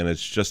out, and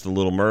it's just a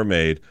Little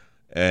Mermaid.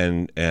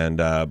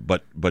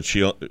 But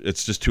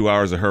it's just 2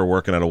 hours of her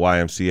working at a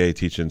YMCA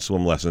teaching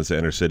swim lessons to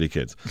inner city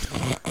kids.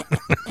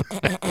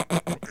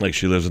 Like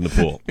she lives in the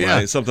pool,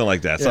 right? Something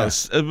like that. Yeah.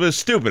 So it was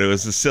stupid. It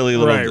was a silly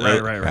little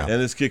right.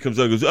 And this kid comes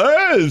up and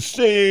goes,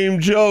 same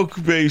joke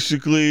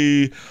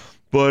basically.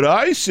 But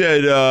I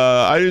said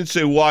I didn't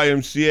say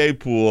YMCA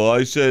pool.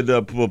 I said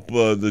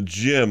the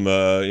gym,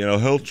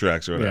 health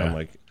tracks or whatever. Yeah. I'm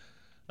like,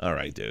 all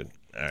right, dude.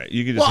 All right,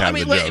 you can just have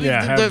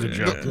the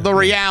joke. The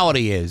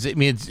reality is,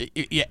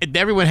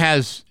 everyone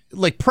has,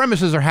 like,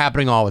 premises are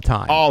happening all the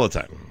time. All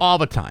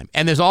the time.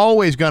 And there's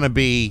always going to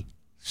be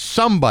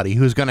somebody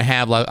who's going to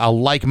have like a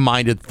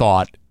like-minded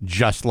thought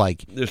just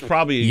like there's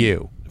probably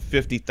you.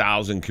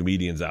 50,000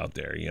 comedians out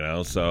there,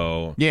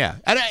 so. Yeah.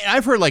 And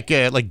I've heard like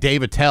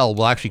Dave Attell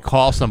will actually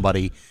call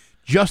somebody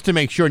just to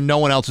make sure no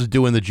one else is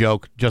doing the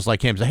joke just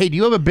like him. Say, hey, do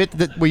you have a bit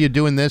where you're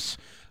doing this?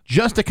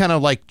 Just to kind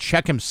of like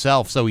check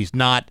himself so he's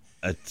not...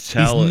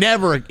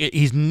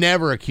 He's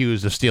never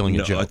accused of stealing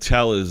a joke.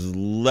 Attell is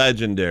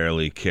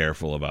legendarily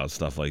careful about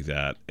stuff like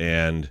that,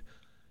 and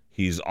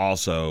he's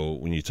also,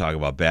 when you talk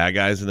about bad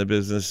guys in the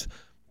business,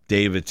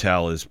 Dave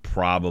Attell is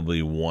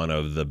probably one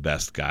of the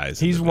best guys.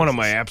 He's one of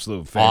my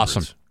absolute favorites.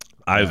 Awesome.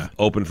 I've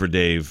opened for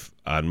Dave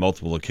on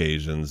multiple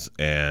occasions,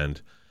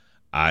 and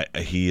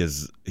he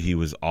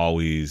was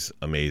always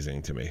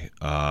amazing to me.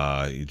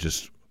 He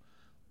just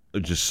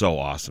so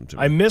awesome to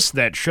me. I missed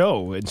that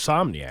show,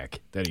 Insomniac,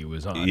 that he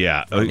was on.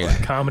 Yeah.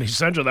 Comedy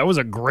Central. That was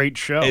a great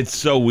show. It's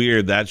so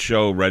weird. That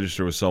show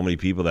registered with so many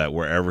people that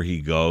wherever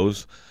he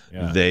goes,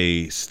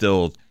 they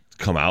still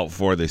come out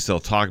for it. They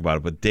still talk about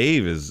it. But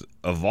Dave is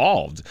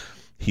evolved.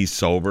 He's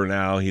sober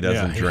now. He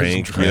doesn't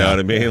drink. You know what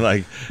I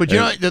mean? But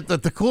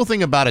the cool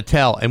thing about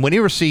Attell, and when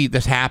you ever see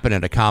this happen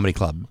at a comedy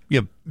club,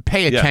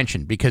 pay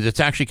attention because it's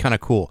actually kind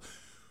of cool.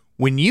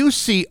 When you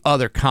see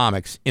other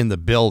comics in the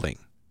building,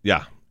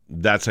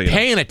 that's how you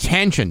paying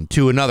attention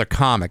to another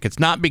comic. It's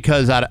not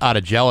because out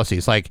of jealousy.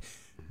 It's like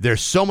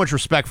there's so much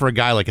respect for a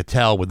guy like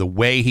Attell with the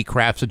way he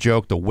crafts a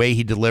joke, the way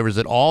he delivers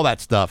it, all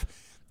that stuff,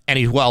 and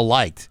he's well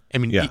liked. I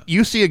mean,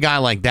 you see a guy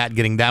like that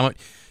getting that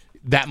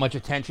much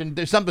attention.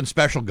 There's something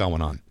special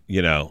going on.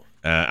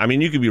 I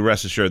mean, you can be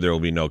rest assured there will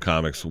be no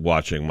comics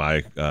watching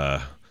my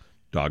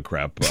dog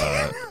crap.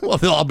 Well,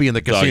 they'll all be in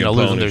the casino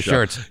losing their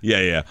shirts.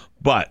 Yeah.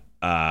 But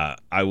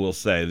I will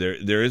say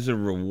there is a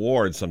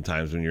reward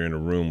sometimes when you're in a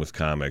room with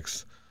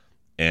comics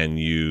and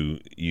you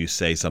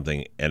say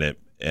something and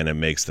it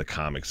makes the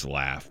comics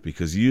laugh,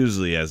 because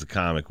usually as a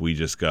comic we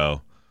just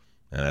go,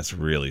 and that's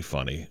really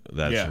funny.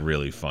 That's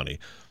really funny.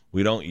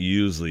 We don't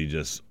usually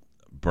just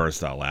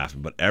burst out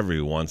laughing, but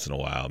every once in a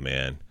while,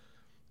 man,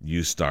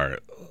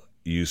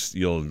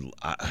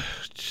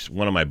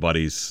 one of my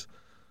buddies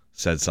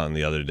said something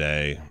the other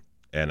day.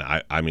 And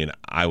I mean,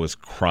 I was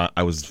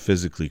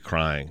physically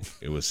crying.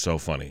 It was so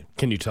funny.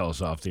 Can you tell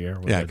us off the air?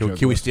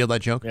 Can we steal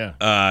that joke?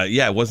 Yeah.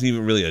 It wasn't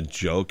even really a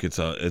joke. There's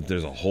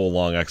a whole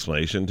long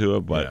explanation to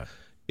it, but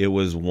it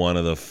was one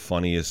of the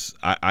funniest.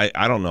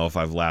 I don't know if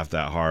I've laughed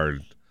that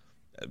hard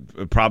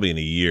probably in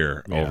a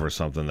year over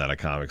something that a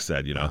comic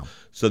said. Wow.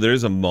 So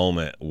there's a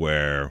moment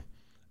where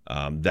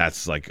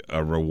that's like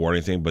a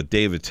rewarding thing. But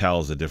Dave Attell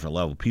is a different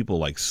level. People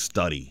like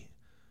study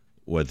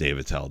what Dave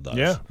Attell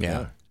does.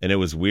 Yeah. And it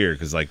was weird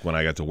because, like, when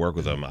I got to work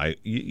with him,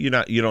 you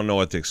don't know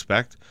what to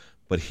expect,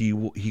 but he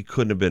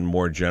couldn't have been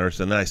more generous.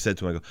 And then I said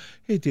to him, I go,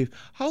 "Hey, Dave,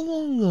 how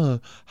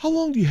long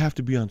do you have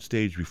to be on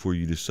stage before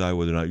you decide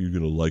whether or not you're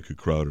going to like a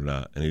crowd or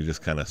not?" And he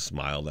just kind of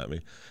smiled at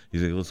me.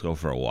 He's like, "Let's go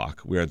for a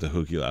walk." We were at the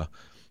Hukila,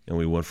 and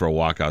we went for a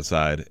walk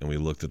outside, and we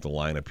looked at the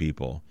line of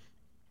people,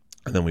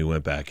 and then we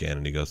went back in,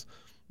 and he goes,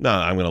 "No,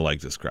 I'm going to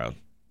like this crowd."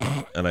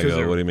 And I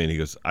go, "What do you mean?" He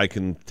goes, "I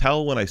can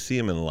tell when I see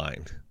him in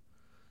line."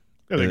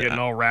 They're getting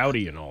all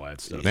rowdy and all that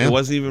stuff. It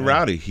wasn't even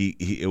rowdy.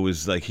 It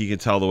was like he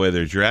could tell the way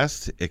they're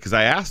dressed. Because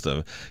I asked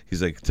him,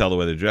 he's like, tell the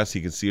way they're dressed. He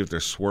can see if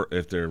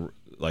they're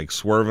like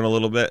swerving a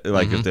little bit,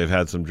 like if they've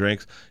had some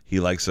drinks.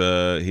 He likes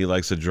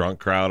a drunk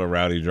crowd, a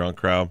rowdy drunk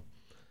crowd.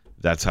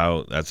 That's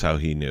how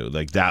he knew,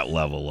 like that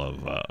level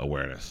of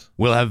awareness.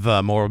 We'll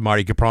have more with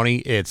Marty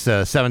Caproni. It's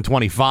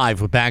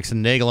 7:25 with Bax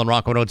and Nagle on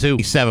Rock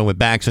 102. 7 with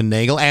Bax and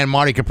Nagle and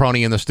Marty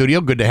Caproni in the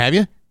studio. Good to have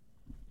you.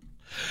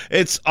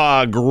 It's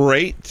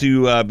great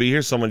to be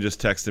here. Someone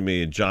just texted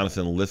me,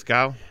 Jonathan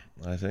Lithgow.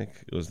 I think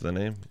it was the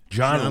name.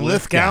 John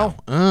Lithgow?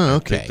 Oh, I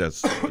okay.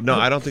 think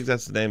I don't think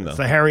that's the name, though. It's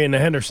the Harry and the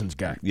Hendersons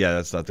guy. Yeah,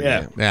 that's not the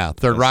name. Yeah,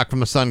 Third Rock from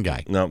the Sun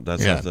guy. No,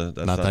 that's not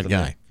that the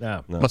guy.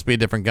 name. No. Must be a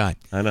different guy.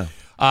 I know.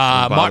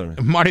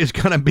 Marty's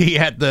going to be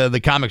at the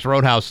Comics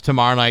Roadhouse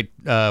tomorrow night.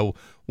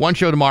 One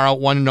show tomorrow,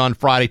 one on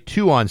Friday,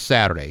 two on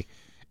Saturday.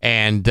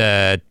 And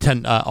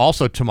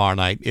also tomorrow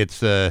night, it's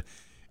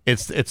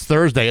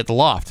Thursday at the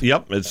Loft.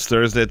 Yep, it's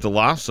Thursday at the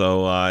Loft.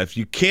 So if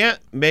you can't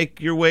make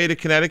your way to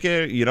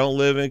Connecticut, you don't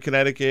live in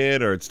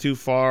Connecticut, or it's too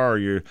far, or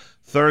you're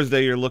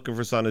looking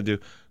for something to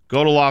do,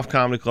 go to Loft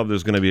Comedy Club.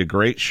 There's going to be a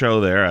great show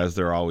there, as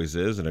there always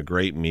is, and a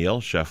great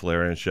meal. Chef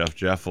Larry and Chef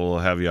Jeff will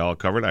have you all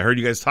covered. I heard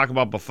you guys talk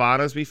about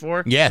Bafanas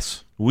before.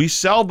 Yes. We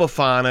sell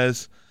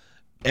Bafanas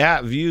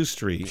at View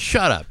Street.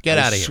 Shut up. Get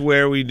out of here. I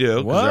swear we do,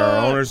 What? because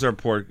our owners are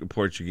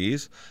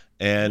Portuguese,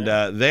 and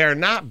they are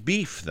not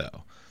beef,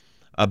 though.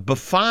 A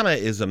Bafana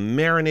is a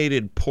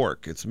marinated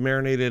pork. It's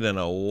marinated in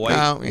a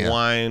white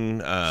wine,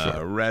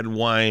 red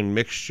wine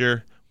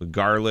mixture with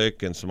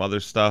garlic and some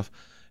other stuff.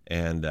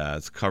 And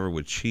it's covered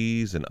with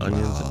cheese and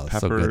onions and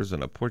peppers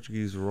and a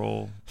Portuguese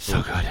roll.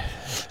 So good.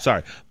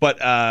 Sorry. But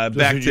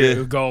back Did to...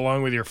 you go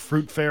along with your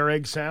fruit fair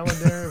egg salad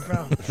there,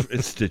 pal?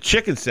 It's the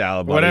chicken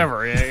salad, buddy.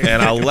 Whatever.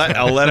 And I'll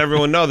let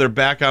everyone know they're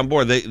back on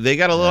board. They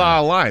got a little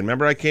out of line.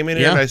 Remember I came in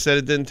here and I said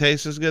it didn't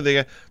taste as good?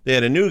 They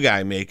had a new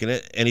guy making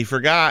it, and he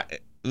forgot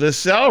the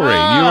celery. You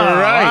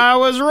were right. I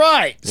was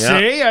right. Yeah.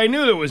 See? I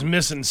knew there was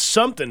missing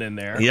something in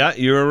there. Yeah,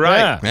 you were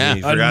right. Yeah.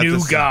 He A forgot new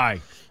the-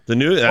 guy.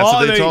 That's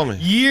what they told me.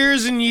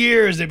 Years and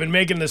years they've been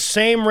making the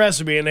same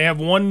recipe, and they have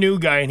one new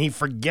guy, and he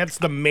forgets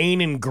the main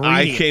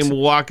ingredient. I came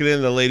walking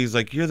in, the lady's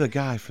like, "You're the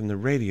guy from the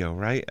radio,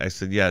 right?" I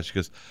said, "Yeah." She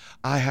goes,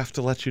 "I have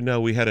to let you know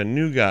we had a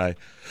new guy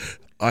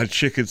on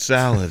chicken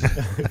salad,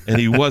 and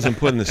he wasn't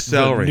putting the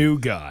celery." The new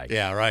guy.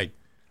 Yeah, right.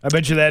 I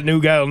bet you that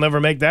new guy will never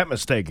make that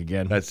mistake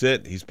again. That's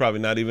it. He's probably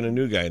not even a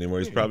new guy anymore.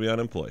 He's probably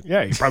unemployed.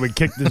 Yeah, he probably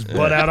kicked his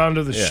butt out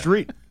onto the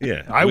street.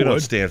 Yeah, I we would. don't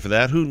stand for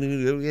that. Who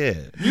knew? Yeah.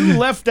 You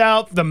left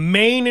out the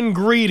main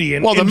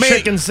ingredient in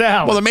chicken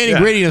salad. Well, the main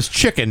ingredient is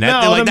chicken.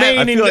 No, the main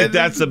I feel like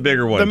that's the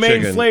bigger one. The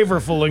main chicken.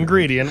 flavorful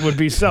ingredient would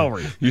be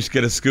celery. You just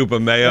get a scoop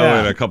of mayo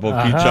and a couple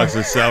of key chunks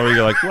of celery.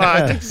 You're like, well,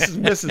 I think this is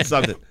missing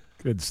something.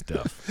 Good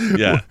stuff.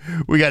 Yeah.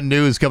 We got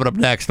news coming up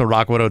next on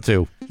Rock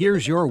 102.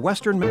 Here's your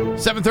Western...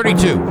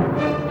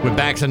 7:32 with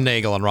Bax and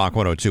Nagle on Rock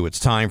 102. It's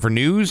time for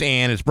news,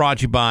 and it's brought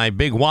to you by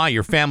Big Y,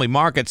 your family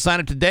market.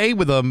 Sign up today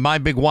with a My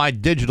Big Y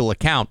digital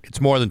account.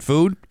 It's more than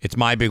food. It's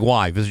My Big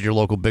Y. Visit your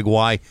local Big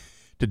Y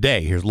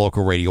today. Here's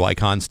local radio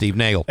icon Steve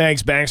Nagle.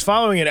 Thanks, Bax.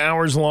 Following an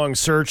hours-long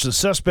search, the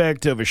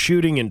suspect of a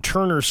shooting in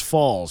Turner's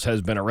Falls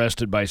has been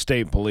arrested by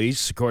state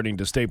police. According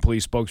to state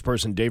police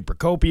spokesperson Dave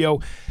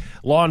Procopio,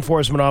 law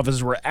enforcement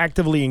officers were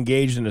actively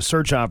engaged in a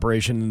search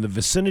operation in the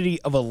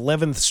vicinity of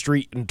 11th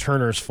Street in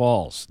Turner's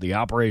Falls. The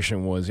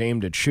operation was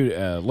aimed at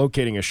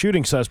locating a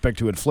shooting suspect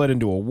who had fled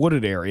into a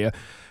wooded area.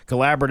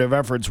 Collaborative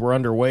efforts were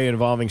underway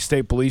involving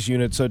state police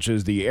units such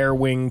as the Air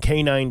Wing,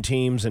 K-9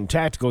 teams, and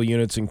tactical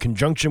units in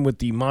conjunction with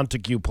the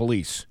Montague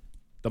Police,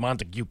 the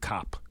Montague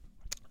cop,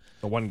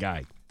 the one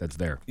guy that's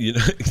there. You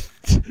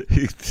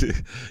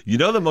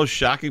know the most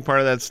shocking part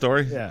of that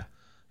story? Yeah.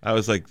 I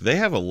was like, they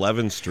have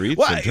 11 streets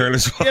Well, in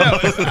Turner's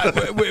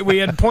Falls. We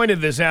had pointed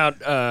this out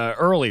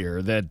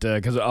earlier that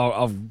because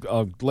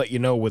I'll let you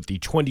know what the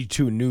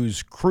 22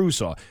 News crew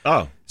saw.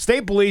 Oh.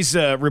 State police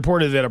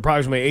reported that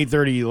approximately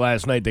 8:30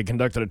 last night they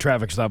conducted a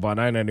traffic stop on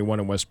I-91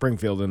 in West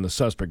Springfield and the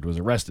suspect was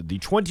arrested. The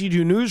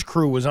 22 News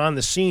crew was on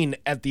the scene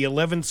at the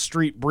 11th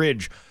Street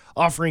Bridge,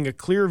 offering a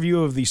clear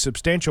view of the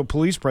substantial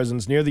police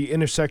presence near the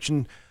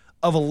intersection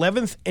of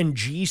 11th and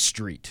G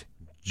Street.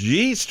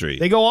 G Street?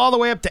 They go all the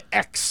way up to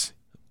X.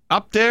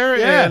 Up there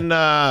in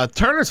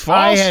Turner's Falls?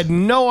 I had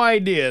no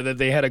idea that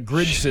they had a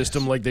grid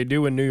system like they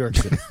do in New York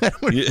City.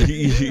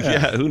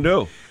 Yeah, who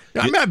knew?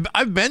 I mean,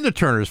 I've been to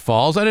Turner's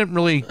Falls. I didn't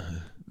really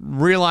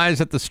realize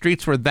that the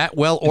streets were that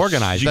well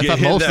organized. I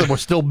thought most of them were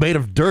still made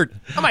of dirt.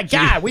 Oh, my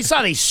God. We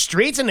saw these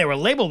streets, and they were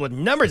labeled with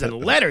numbers and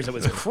letters. It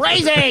was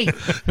crazy.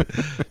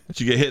 Did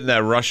you get hit in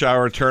that rush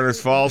hour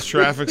Turner's Falls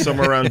traffic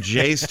somewhere around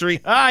J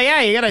Street? Oh,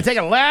 yeah. You got to take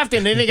a left,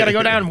 and then you got to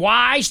go down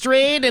Y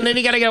Street, and then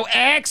you got to go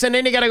X, and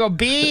then you got to go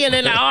B, and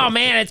then, oh,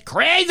 man, it's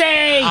crazy.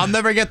 I'll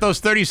never get those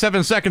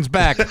 37 seconds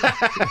back.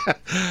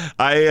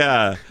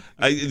 The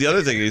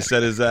other thing he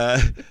said is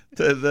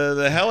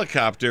the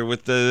helicopter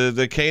with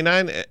the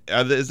K-9,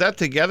 is that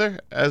together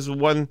as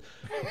one?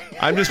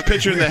 I'm just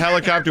picturing the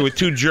helicopter with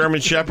two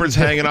German shepherds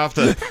hanging off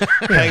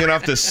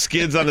the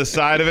skids on the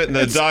side of it, and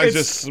the dog's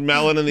just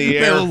smelling in the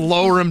air. They'll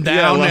lower him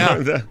down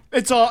now.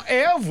 It's all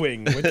air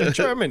wing with the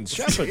German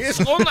shepherds.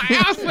 It's on the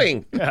air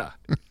wing. Yeah.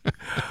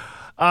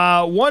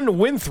 One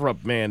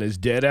Winthrop man is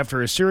dead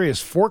after a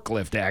serious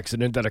forklift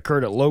accident that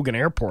occurred at Logan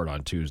Airport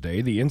on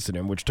Tuesday. The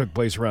incident, which took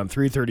place around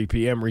 3:30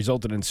 p.m.,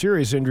 resulted in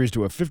serious injuries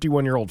to a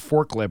 51-year-old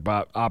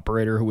forklift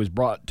operator who was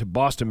brought to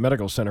Boston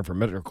Medical Center for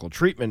medical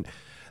treatment.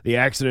 The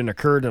accident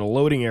occurred in a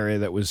loading area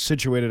that was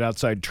situated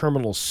outside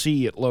Terminal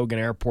C at Logan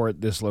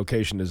Airport. This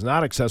location is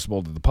not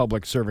accessible to the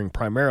public, serving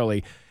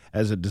primarily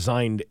as a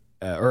designed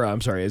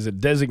as a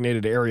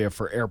designated area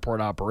for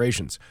airport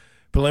operations.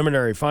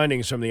 Preliminary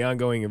findings from the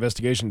ongoing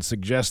investigation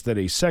suggest that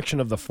a section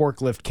of the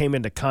forklift came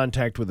into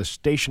contact with a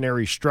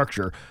stationary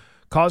structure,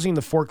 causing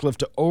the forklift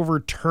to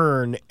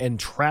overturn and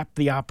trap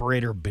the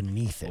operator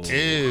beneath it.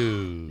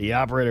 Ew. The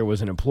operator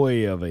was an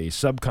employee of a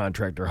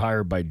subcontractor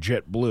hired by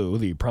JetBlue,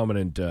 the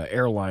prominent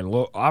airline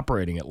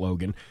operating at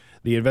Logan.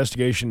 The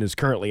investigation is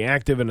currently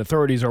active, and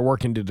authorities are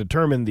working to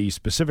determine the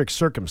specific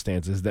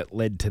circumstances that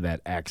led to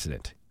that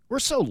accident. We're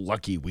so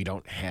lucky we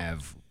don't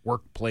have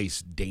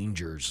workplace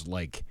dangers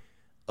like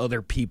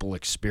other people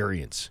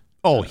experience.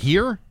 Oh,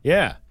 here?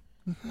 Yeah.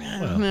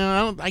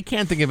 No, I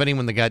can't think of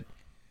anyone that got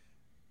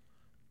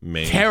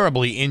Maimed.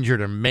 terribly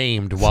injured or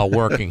maimed while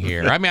working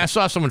here. I mean, I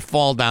saw someone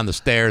fall down the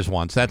stairs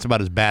once. That's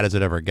about as bad as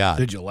it ever got.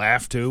 Did you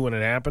laugh, too, when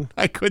it happened?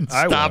 I couldn't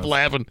I stop would've.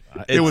 laughing.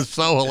 It was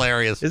so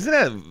hilarious. Isn't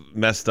that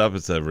messed up?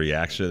 It's a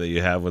reaction that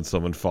you have when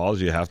someone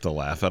falls. You have to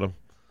laugh at them.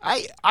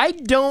 I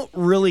don't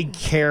really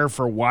care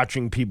for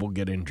watching people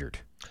get injured.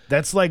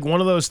 That's like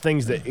one of those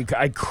things that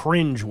I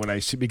cringe when I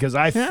see, because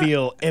I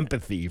feel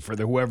empathy for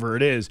whoever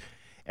it is.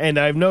 And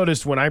I've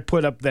noticed when I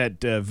put up that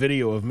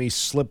video of me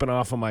slipping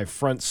off of my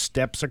front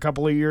steps a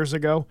couple of years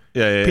ago,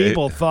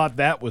 people thought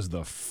that was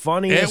the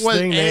funniest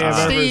thing they have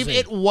ever Steve, seen.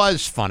 it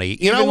was funny.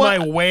 You Even know what?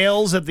 my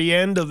wails at the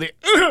end of the...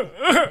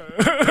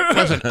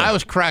 Listen, I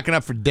was cracking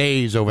up for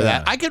days over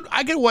that. I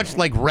could watch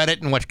like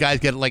Reddit and watch guys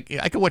get like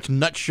I could watch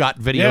nutshot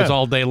videos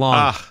all day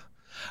long.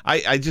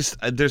 I just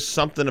there's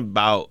something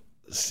about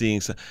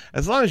seeing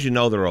as long as you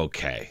know they're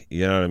okay.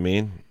 You know what I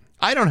mean?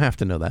 I don't have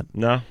to know that.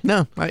 No.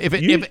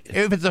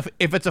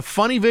 If it's a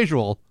funny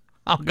visual,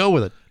 I'll go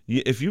with it.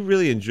 If you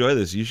really enjoy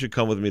this, you should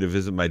come with me to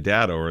visit my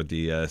dad over at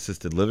the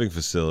assisted living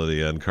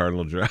facility on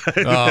Cardinal Drive.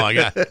 Oh my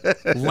God!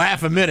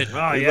 Laugh a minute.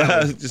 Oh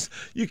yeah.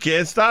 You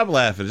can't stop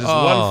laughing. Just one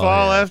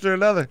fall after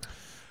another.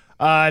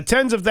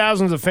 Tens of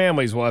thousands of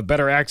families will have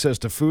better access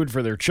to food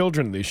for their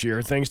children this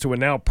year, thanks to a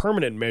now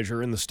permanent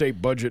measure in the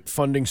state budget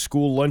funding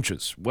school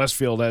lunches.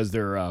 Westfield has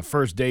their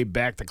first day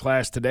back to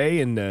class today,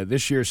 and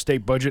this year's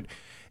state budget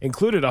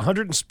included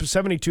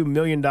 $172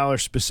 million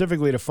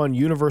specifically to fund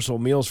universal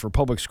meals for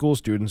public school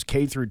students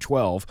K through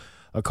 12,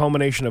 a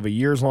culmination of a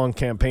years-long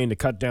campaign to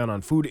cut down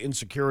on food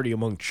insecurity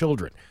among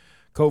children.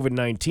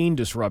 COVID-19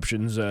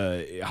 disruptions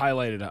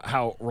highlighted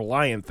how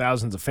reliant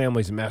thousands of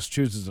families in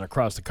Massachusetts and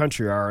across the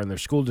country are on their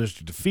school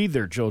district to feed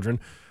their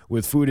children,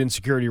 with food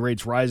insecurity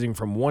rates rising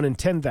from 1 in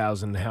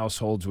 10,000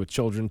 households with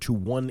children to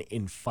 1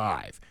 in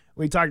 5.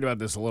 We talked about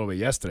this a little bit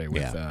yesterday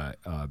with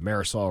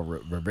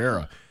Marisol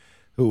Rivera,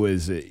 who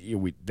is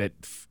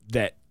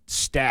that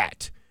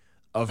stat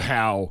of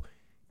how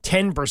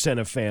 10%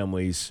 of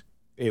families,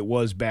 it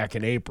was back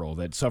in April,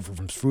 that suffer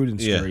from food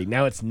insecurity.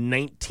 Now it's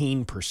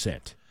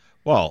 19%.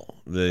 Well,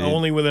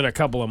 only within a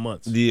couple of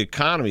months. The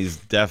economy's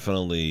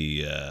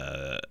definitely,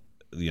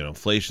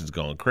 inflation's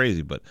going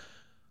crazy, but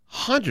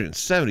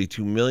 $172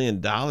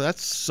 million,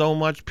 that's so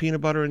much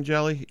peanut butter and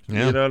jelly.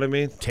 Yeah. You know what I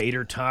mean?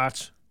 Tater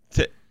tots,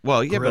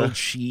 grilled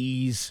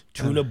cheese,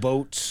 tuna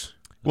boats.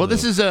 Well,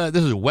 this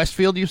is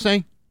Westfield, you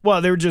say?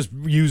 Well, they were just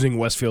using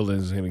Westfield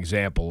as an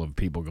example of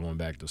people going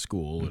back to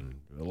school,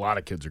 and a lot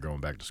of kids are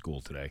going back to school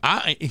today.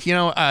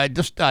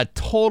 Just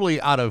totally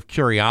out of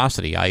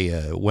curiosity,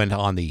 I went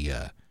on the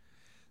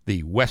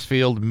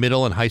Westfield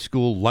middle and high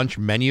school lunch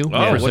menu for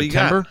what do you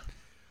September. got?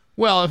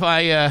 Well, if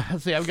I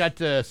let's see, I've got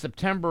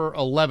September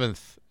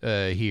 11th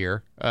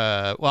here.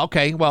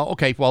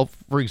 Well,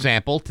 for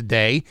example,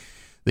 today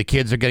the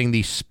kids are getting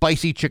the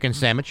spicy chicken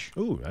sandwich.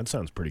 Ooh, that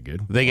sounds pretty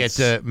good. They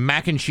get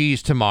mac and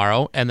cheese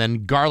tomorrow, and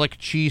then garlic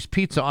cheese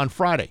pizza on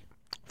Friday.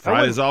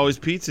 Friday's always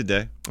pizza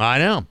day. I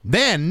know.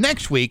 Then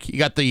next week you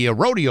got the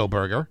rodeo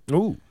burger.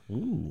 Ooh.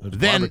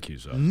 Then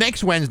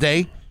next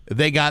Wednesday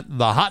they got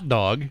the hot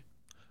dog.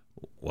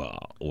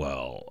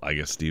 Well, I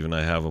guess Steve and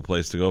I have a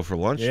place to go for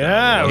lunch. Yeah,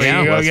 now. we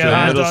can go get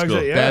hot dogs.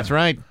 That's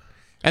right.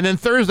 And then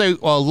Thursday,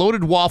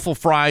 loaded waffle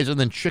fries, and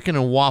then chicken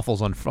and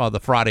waffles on the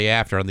Friday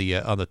after on the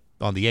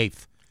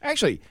 8th.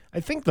 Actually, I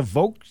think the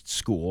Voc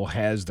School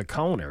has the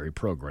culinary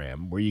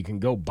program where you can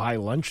go buy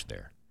lunch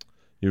there.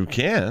 You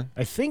can.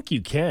 I think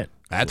you can.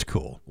 That's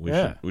cool. We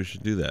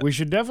should do that. We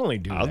should definitely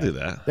do that. I'll do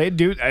that. They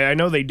do. I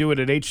know they do it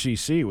at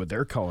HCC with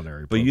their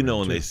culinary But program.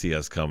 when they see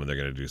us coming, they're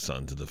going to do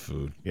something to the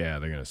food. Yeah,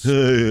 they're going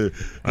to.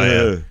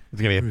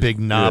 It's going to be a big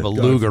knob of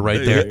Luger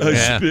right there.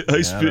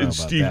 I spit in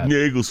Steve that.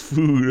 Nagle's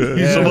food.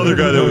 Some other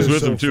guy that was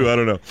with him, too. I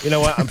don't know. You know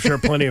what? I'm sure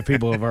plenty of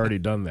people have already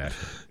done that.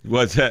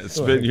 What's that?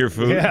 Spit in your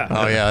food? Yeah.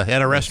 Oh, yeah. At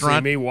a See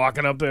restaurant? me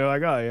walking up there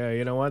like, oh, yeah,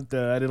 you know what?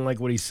 I didn't like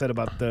what he said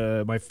about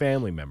my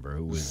family member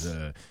who was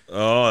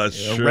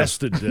that's true.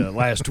 arrested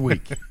last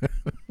week.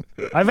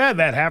 I've had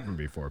that happen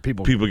before.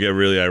 People get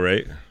really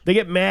irate. They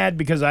get mad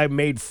because I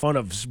made fun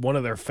of one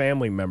of their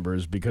family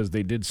members because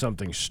they did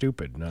something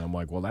stupid. And I'm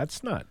like, well,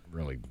 that's not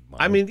really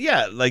I mean,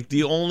 yeah, like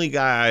the only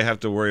guy I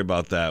have to worry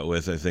about that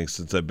with, I think,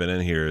 since I've been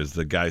in here is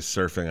the guy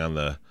surfing on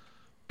the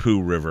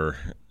Pooh River.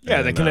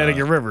 Yeah, the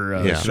Connecticut River.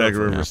 Connecticut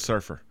River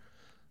surfer.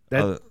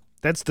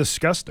 That's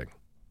disgusting.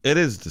 It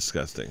is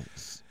disgusting.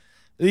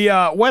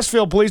 The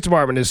Westfield Police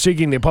Department is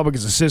seeking the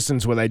public's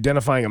assistance with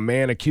identifying a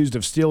man accused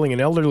of stealing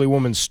an elderly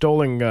woman's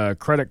stolen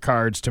credit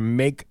cards to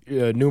make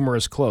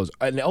numerous clothes.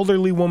 An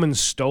elderly woman's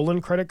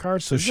stolen credit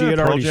cards? So she had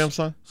Pearl already. Jam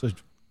song? So,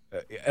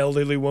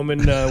 elderly woman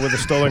with a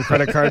stolen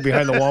credit card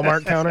behind the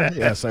Walmart counter?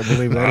 Yes, I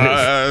believe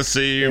that is. I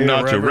seem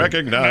not to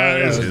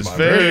recognize his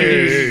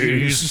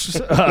face.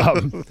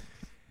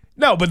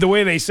 No, but the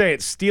way they say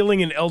it,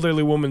 stealing an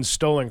elderly woman's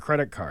stolen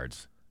credit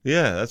cards.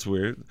 Yeah, that's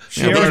weird.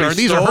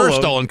 These are her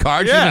stolen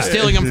cards. Yeah. She's been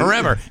stealing them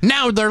forever.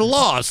 Now they're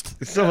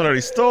lost. Someone already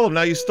stole them.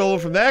 Now you stole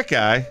them from that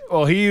guy.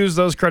 Well, he used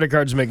those credit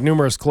cards to make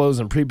numerous clothes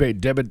and prepaid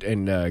debit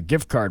and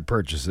gift card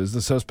purchases.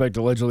 The suspect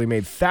allegedly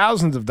made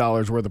thousands of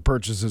dollars worth of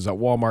purchases at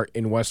Walmart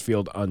in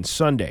Westfield on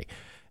Sunday.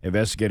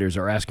 Investigators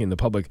are asking the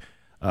public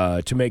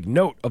to make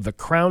note of the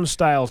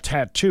crown-style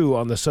tattoo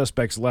on the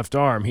suspect's left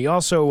arm. He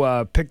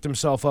also picked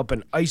himself up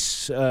an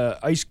ice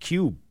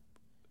cube.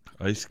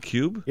 Ice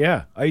Cube?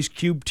 Yeah, Ice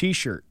Cube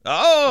T-shirt.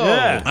 Oh!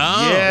 Yeah.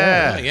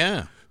 Oh,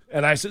 yeah.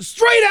 And I said,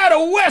 straight out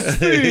of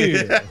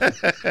Westfield!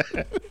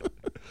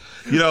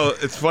 You know,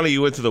 it's funny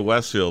you went to the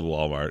Westfield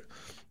Walmart.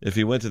 If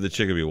you went to the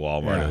Chicopee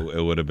Walmart,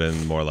 it would have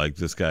been more like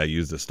this guy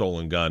used a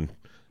stolen gun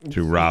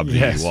to rob the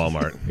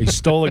Walmart. He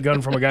stole a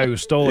gun from a guy who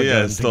stole a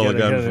gun. Yeah, stole a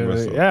gun from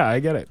a store. Yeah, I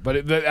get it.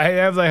 But they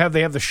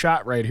have the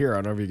shot right here.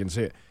 I don't know if you can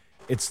see it.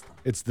 It's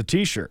the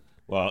T-shirt.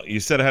 Well, you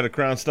said I had a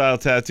crown-style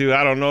tattoo.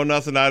 I don't know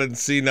nothing. I didn't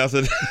see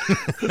nothing.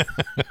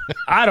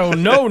 I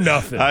don't know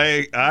nothing.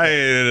 I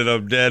ended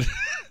up dead.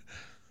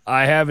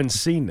 I haven't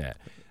seen that.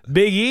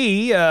 Big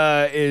E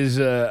is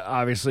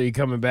obviously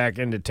coming back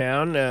into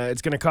town.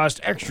 It's going to cost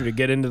extra to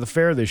get into the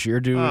fair this year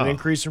due to an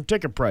increase from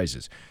ticket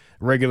prices.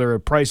 Regular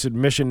price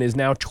admission is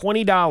now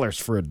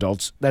 $20 for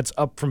adults. That's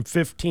up from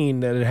 $15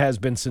 that it has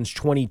been since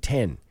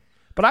 2010.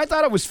 But I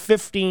thought it was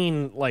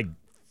 $15 like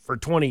for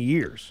 20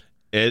 years.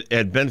 It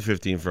had been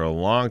 15 for a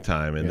long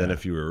time, and then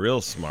if you were real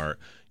smart,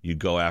 you'd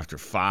go after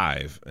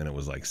 $5, and it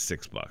was like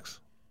 $6.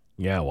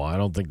 Yeah, well, I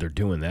don't think they're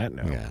doing that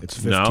now. Yeah. It's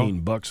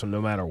 $15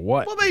 no matter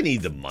what. Well, they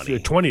need the money.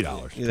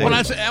 $20.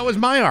 Well, that was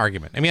my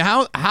argument. I mean,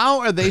 how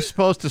are they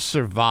supposed to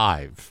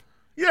survive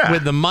Yeah.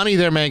 with the money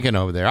they're making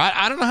over there?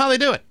 I don't know how they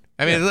do it.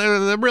 I mean,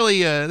 they're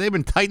really they've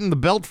been tightening the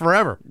belt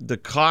forever. The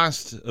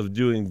cost of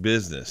doing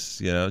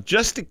business,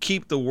 just to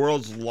keep the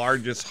world's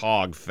largest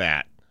hog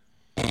fat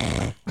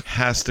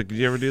has to. Did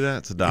you ever do that?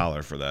 It's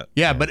 $1 for that.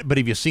 Yeah, but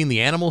have you seen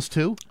the animals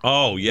too?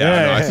 Oh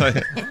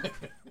yeah.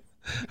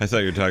 I thought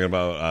you were talking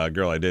about a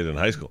girl I dated in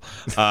high school.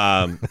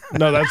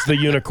 No, that's the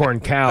unicorn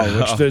cow,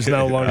 which there's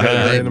no longer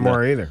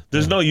anymore either.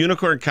 There's no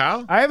unicorn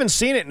cow? I haven't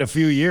seen it in a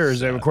few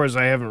years, and of course,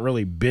 I haven't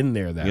really been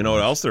there that You know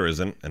much. what else there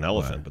isn't? An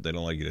elephant, but they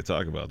don't like you to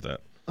talk about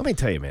that. Let me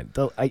tell you, man,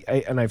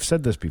 and I've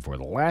said this before,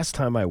 the last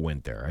time I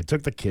went there, I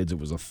took the kids, it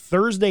was a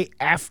Thursday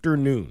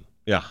afternoon.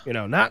 Yeah.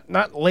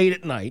 Not late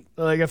at night,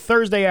 like a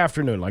Thursday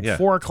afternoon, like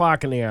 4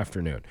 o'clock in the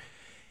afternoon.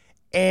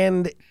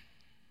 And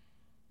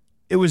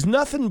it was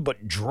nothing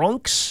but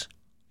drunks.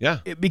 Yeah.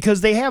 Because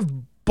they have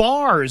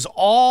bars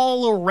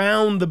all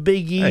around the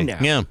Big E now.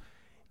 Yeah.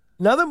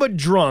 Nothing but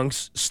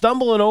drunks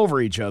stumbling over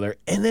each other,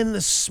 and then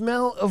the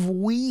smell of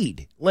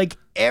weed, like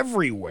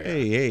everywhere.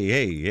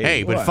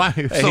 Hey, But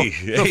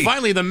so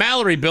finally the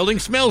Mallory building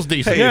smells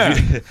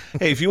decent.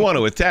 If you want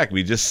to attack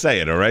me, just say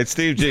it, all right,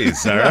 Steve?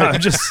 Jeez, all right?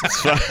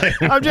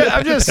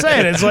 I'm just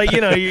saying, it's like,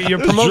 you're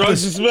promoting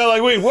Drugs this, smell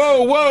like weed.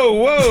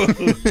 Whoa.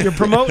 you're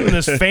promoting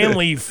this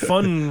family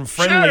fun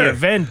friendly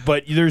event,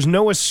 but there's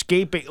no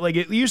escaping. Like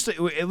it used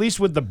to, at least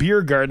with the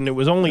beer garden, it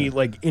was only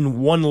like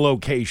in one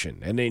location,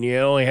 and then you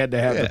only had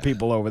to have the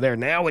people over there.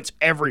 Now it's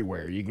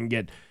everywhere. You can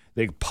get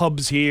the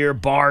pubs here,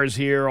 bars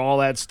here, all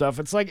that stuff.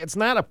 It's like it's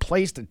not a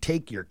place to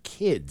take your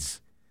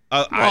kids.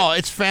 Well,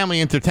 it's family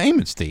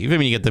entertainment, Steve. I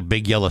mean, you get the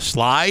big yellow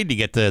slide, you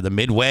get the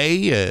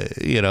Midway,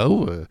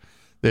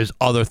 there's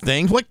other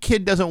things. What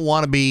kid doesn't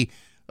want to be,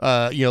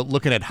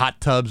 looking at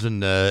hot tubs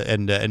and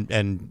lawnmowers?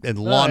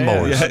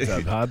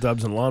 Hot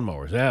tubs and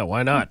lawnmowers. Yeah,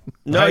 why not?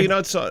 No,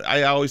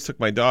 I always took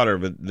my daughter,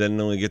 but then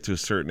when we get to a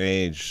certain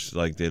age,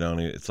 like they don't.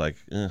 It's like,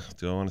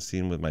 do I want to see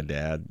him with my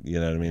dad? You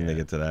know what I mean? They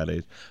get to that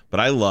age.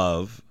 But I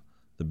love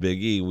the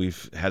Big E.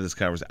 We've had this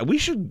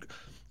conversation.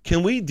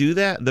 Can we do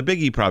that? The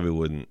Big E probably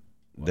wouldn't.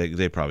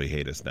 They probably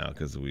hate us now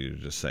because we were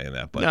just saying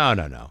that. But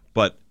No.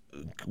 But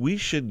we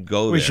should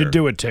go there. We should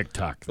do a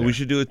TikTok. We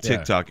should do a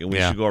TikTok, and we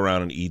should go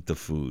around and eat the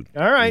food.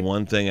 All right.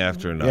 One thing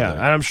after another. Yeah,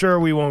 and I'm sure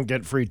we won't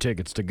get free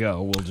tickets to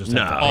go. We'll just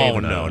have to pay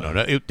them.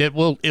 No.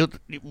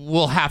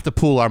 We'll have to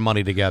pool our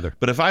money together.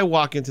 But if I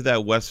walk into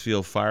that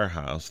Westfield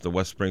Firehouse, the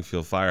West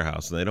Springfield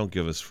Firehouse, and they don't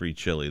give us free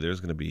chili, there's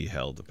going to be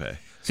hell to pay.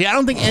 See, I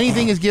don't think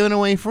anything is given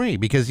away free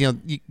because you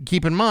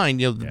keep in mind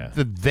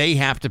they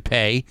have to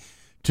pay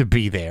to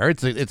be there.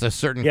 It's a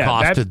certain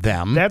cost to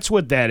them. That's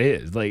what that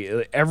is.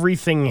 Like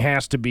everything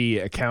has to be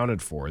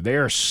accounted for. They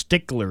are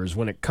sticklers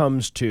when it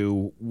comes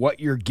to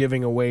what you're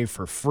giving away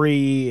for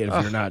free, and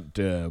if you're not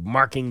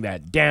marking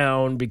that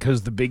down,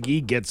 because the Big E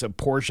gets a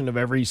portion of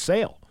every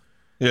sale.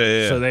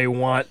 Yeah. So they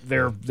want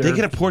their They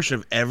get a portion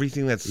of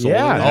everything that's sold.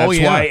 Yeah, that's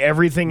why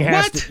everything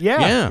has What? to.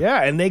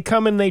 Yeah. And they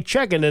come and they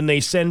check, and then they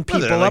send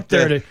people they're like up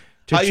there to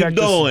How check you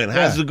doing? this.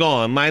 How's it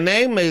going? My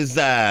name is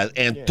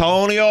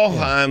Antonio.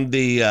 I'm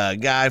the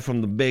guy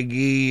from the Big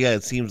E.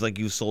 It seems like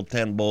you sold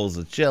 10 bowls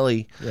of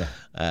chili. Yeah.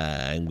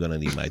 I'm going to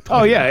need my $20.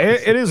 Oh, yeah,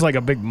 it is like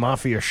a big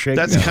mafia shake.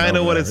 That's kind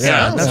of what it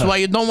Yeah, sounds that's like. why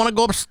you don't want to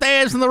go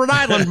upstairs in the Rhode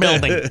Island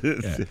building.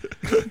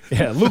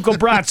 Yeah, Luca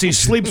Brazzi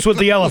sleeps with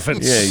the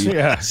elephants.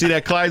 Yeah, See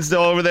that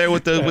Clydesdale over there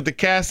with the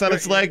cast on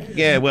its leg?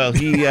 Yeah, well,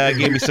 he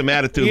gave me some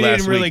attitude He last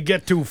didn't really week.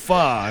 get too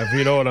far, if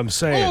you know what I'm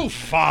saying. Ooh,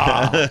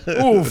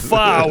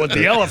 far with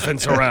the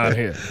elephants around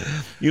here.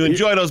 You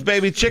enjoy those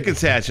baby chickens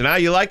hatching, huh?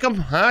 You like them?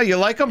 Huh? You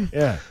like them?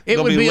 Yeah. It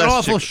would be an less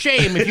awful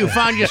shame if you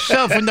found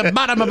yourself in the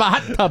bottom of a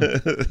hot tub.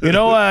 You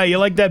know, you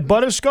like that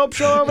butterscope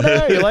show over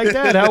there? You like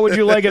that? How would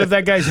you like it if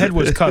that guy's head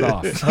was cut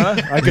off?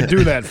 Huh? I could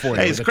do that for you.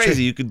 Hey, it's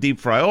crazy. You could deep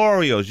fry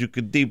Oreos. You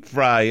could deep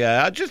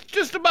fry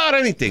just about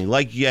anything,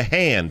 like your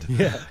hand.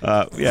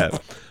 Yeah.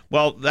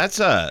 Well, that's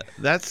sad.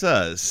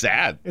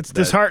 It's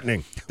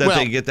disheartening. That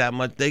they get that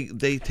much.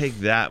 They take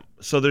that.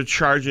 So they're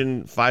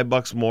charging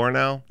 $5 more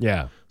now.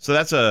 Yeah. So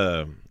that's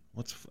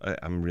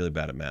I'm really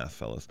bad at math,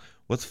 fellas.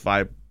 What's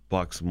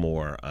 $5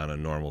 more on a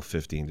normal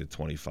 15 to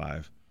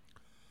 25?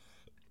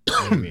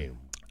 What do you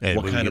mean?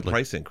 What kind of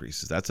price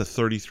increases? That's a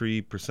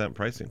 33%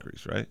 price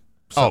increase, right?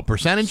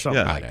 Percentage?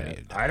 Something Yeah.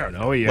 like that. I don't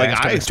know. You Like,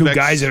 asked I two expect-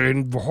 guys that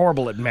are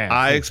horrible at math.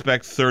 I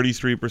expect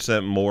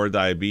 33% more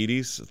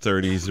diabetes,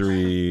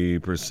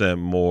 33%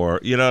 more.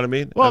 You know what I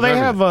mean? well, Of they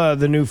everything. have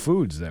the new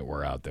foods that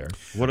were out there.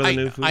 What are the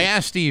new foods? I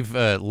asked Steve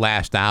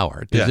last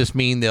hour, does this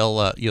mean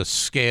they'll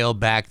scale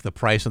back the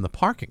price on the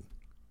parking?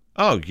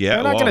 Oh, yeah.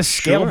 They're not going to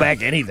scale sure.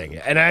 back anything.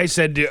 And I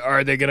said,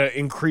 are they going to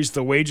increase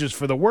the wages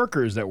for the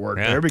workers that work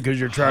there because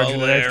you're charging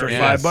an extra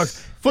Hilarious.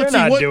 $5? They're Footsie,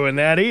 not what- doing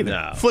that either.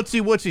 No.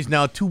 Footsie Wootsy's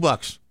now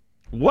 $2.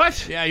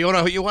 What? Yeah, you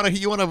wanna You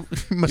wanna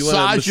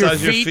massage your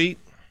feet? feet?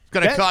 It's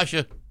gonna That- cost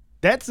you.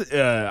 That's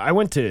I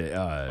went to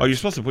Oh, you're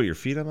supposed to put your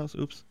feet on those?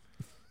 Oops.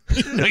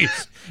 No, you're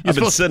I've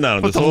been sitting on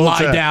them this to whole lie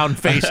time. down,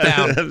 face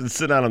down. I've been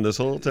sitting on them this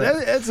whole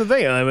time. that's the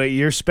thing. I mean,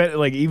 you're spending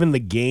like even the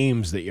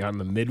games that you're on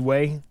the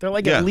midway, they're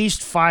like at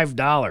least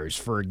 $5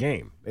 for a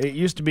game. It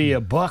used to be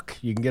 $1.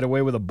 You can get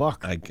away with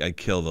 $1. I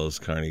kill those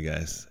carny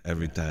guys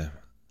every time.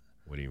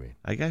 What do you mean?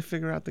 I gotta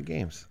figure out the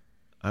games.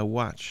 I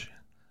watch.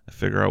 I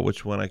figure out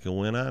which one I can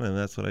win on, and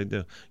that's what I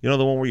do. You know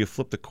the one where you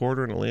flip the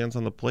quarter and it lands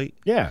on the plate?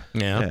 Yeah.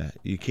 Yeah.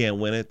 You can't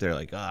win it. They're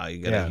like, you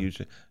got a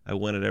huge. I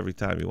win it every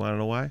time. You want to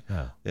know why?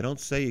 They don't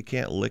say you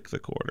can't lick the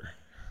quarter.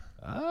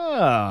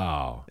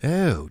 Oh.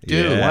 Oh,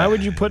 dude. Yeah. Why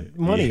would you put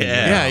money in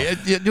there?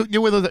 Yeah,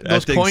 you with those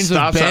That thing coins of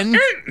stops Ben?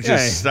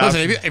 Just stops.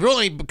 Listen, if you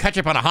only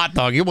ketchup on a hot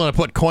dog, you want to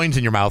put coins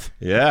in your mouth.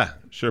 Yeah,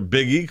 sure.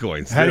 Big E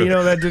coins. How do too. you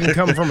know that didn't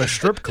come from a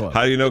strip club?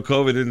 How do you know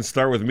COVID didn't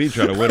start with me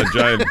trying to win a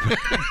giant?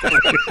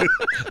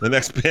 The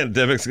next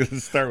pandemic's going to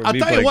start with I'll me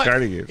tell you playing what,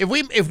 cardi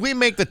games. if we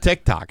make the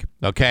TikTok,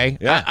 okay?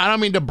 Yeah. I don't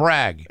mean to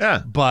brag. Yeah.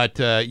 But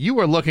you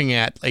are looking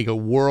at like a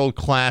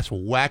world-class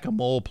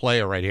whack-a-mole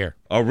player right here.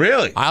 Oh,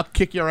 really? I'll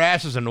kick your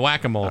asses in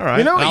whack-a-mole. All right.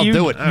 You know what I'll you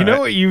do it. You know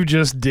what you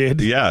just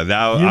did? Yeah.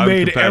 Now You I'm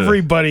made competitive.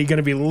 everybody going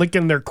to be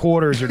licking their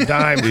quarters or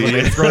dimes when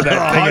they throw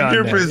that thing on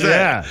there.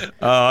 100%.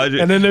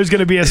 Yeah. And then there's going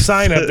to be a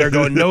sign up there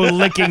going, "No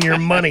licking your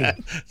money."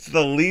 It's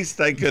the least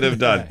I could have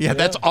done. Yeah,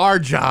 that's our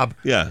job.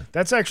 Yeah.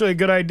 That's actually a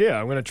good idea.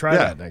 I'm going to try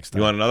that next time.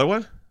 You want another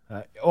one?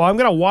 I'm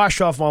going to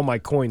wash off all my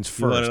coins first.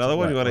 You want another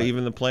one? You want to Right.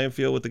 even the playing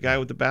field with the guy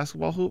with the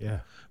basketball hoop? Yeah.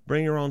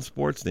 Bring your own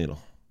sports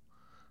needle.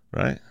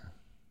 Right?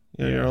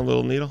 You know, your own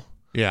little needle.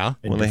 Yeah.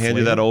 When they hand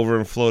you that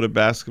overinflated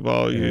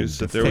basketball, you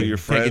sit there with your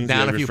friends. Take it down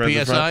you have a your few friends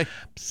in PSI. front.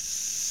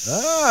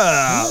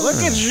 Ah, look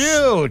at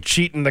you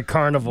cheating the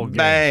carnival game.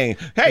 Bang.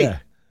 Hey, Yeah.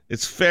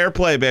 it's fair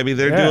play, baby.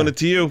 They're Yeah. doing it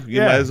to you.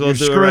 You Yeah, might as well you're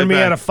do it screwing right me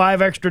back. out of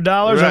 $5 extra.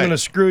 I'm Right. going to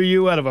screw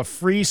you out of a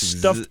free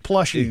stuffed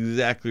plushie.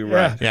 Exactly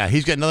right. Yeah,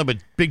 he's got nothing but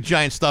big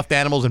giant stuffed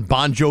animals and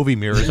Bon Jovi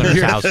mirrors in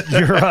his house.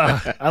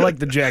 I like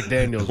the Jack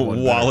Daniels A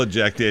one. wall of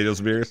Jack Daniels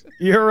beers.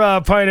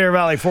 Your Pioneer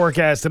Valley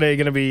forecast today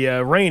going to be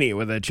rainy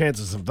with a chance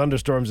of some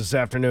thunderstorms this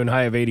afternoon,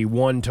 high of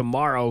 81.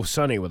 Tomorrow,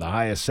 sunny with a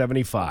high of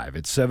 75.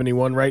 It's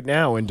 71 right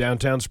now in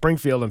downtown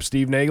Springfield. I'm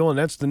Steve Nagle, and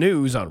that's the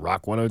news on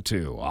Rock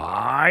 102.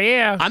 Ah,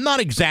 yeah. I'm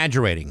not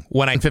exaggerating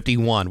when I'm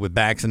 51 with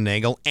Bax and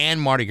Nagle and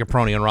Marty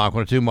Caproni on Rock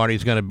 102.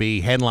 Marty's going to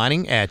be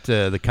headlining at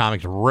the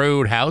Comics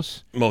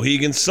Roadhouse.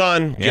 Mohegan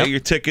Sun. Yep. Get your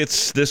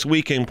tickets this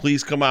weekend.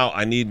 Please come out.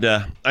 I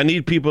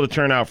need people to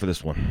turn out for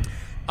this one.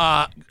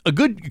 A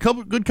good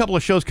couple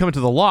of shows coming to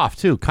the Loft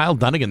too. Kyle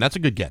Dunnigan, that's a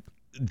good get.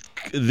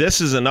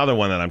 This is another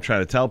one that I'm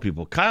trying to tell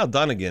people. Kyle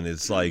Dunnigan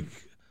is like,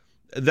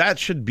 that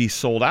should be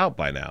sold out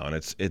by now, and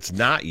it's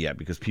not yet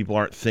because people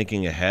aren't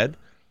thinking ahead.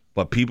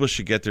 But people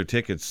should get their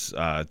tickets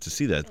to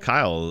see that.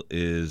 Kyle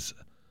is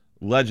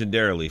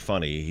legendarily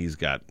funny. He's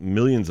got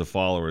millions of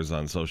followers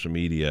on social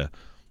media,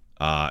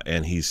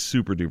 and he's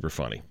super duper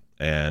funny.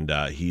 And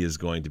he is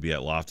going to be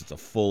at Loft. It's a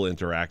full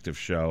interactive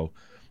show.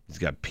 He's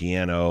got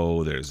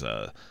piano. There's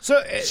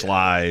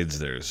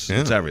slides. It's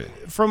everything.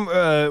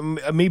 From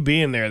me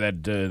being there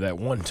that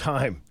one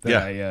time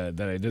that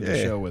I did the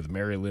show with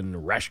Mary Lynn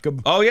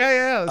Rashkub. Oh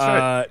yeah,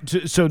 that's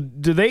right. So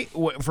do they,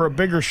 for a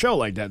bigger show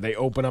like that, they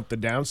open up the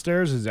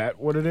downstairs? Is that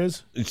what it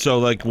is? So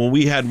like when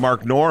we had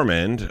Mark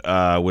Normand,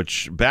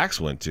 which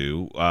Bax went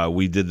to,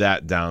 we did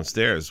that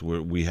downstairs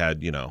where we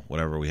had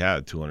whatever we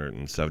had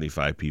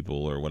 275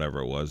 people or whatever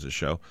it was the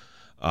show.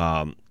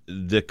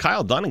 The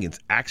Kyle Dunnigan's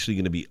actually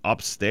going to be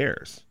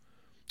upstairs,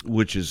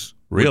 which is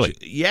really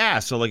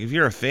so like if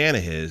you're a fan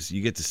of his,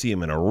 you get to see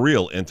him in a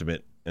real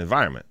intimate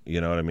environment.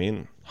 You know what I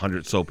mean?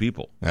 100 so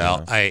people. Well,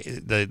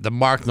 the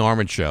Mark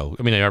Norman show.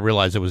 I mean, I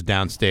realized it was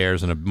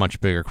downstairs and a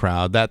much bigger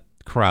crowd. That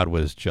crowd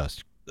was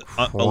just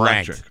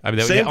electric. I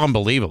mean, they were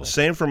unbelievable.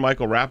 Same for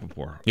Michael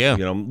Rappaport. Yeah.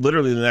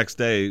 Literally the next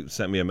day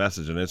sent me a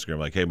message on Instagram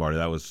like, "Hey Marty,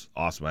 that was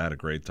awesome. I had a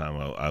great time.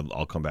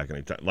 I'll come back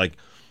anytime." Like.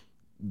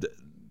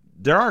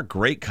 There are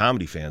great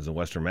comedy fans in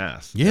Western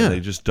Mass. Yeah, they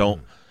just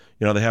don't.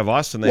 They have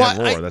us and they have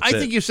more. I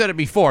think you said it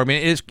before. I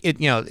mean,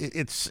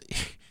 it's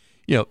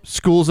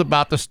school's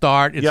about to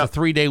start. It's a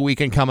 3-day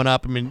weekend coming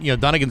up. I mean,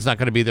 Dunnigan's not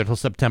going to be there till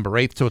September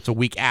 8th, so it's a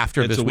week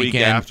after this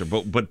weekend. It's a week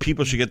after, but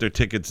people should get their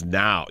tickets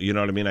now. You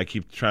know what I mean? I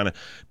keep trying to.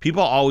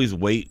 People always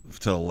wait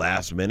till the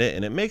last minute,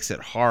 and it makes it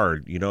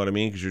hard. You know what I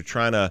mean? Because you're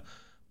trying to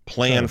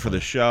plan for the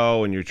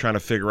show, and you're trying to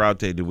figure out,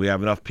 do we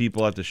have enough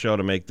people at the show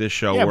to make this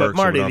show work? Yeah, but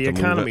Marty, the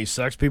economy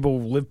sucks. People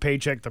live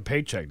paycheck to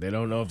paycheck. They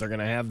don't know if they're going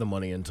to have the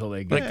money until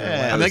they get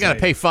there. And they got to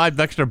pay $5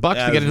 extra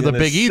to get into the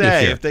Big E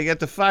this year. If they get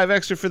the $5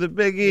 extra for the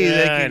Big E,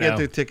 they can get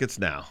their tickets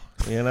now.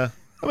 Let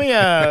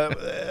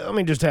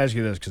me just ask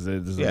you this because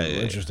this is an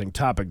interesting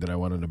topic that I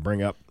wanted to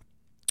bring up.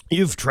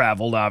 You've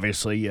traveled,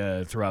 obviously,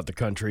 throughout the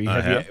country.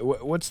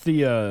 What's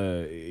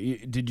the?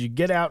 Did you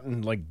get out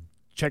and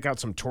check out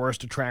some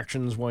tourist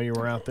attractions while you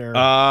were out there?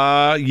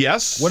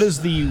 Yes. What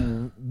is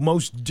the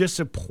most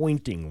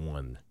disappointing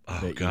one?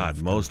 Oh,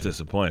 God, most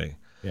disappointing.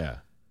 Yeah.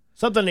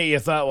 Something that you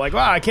thought,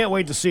 I can't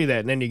wait to see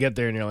that. And then you get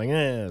there and you're like,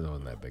 it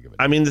wasn't that big of a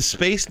deal. I mean, the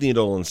Space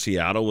Needle in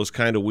Seattle was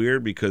kind of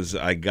weird because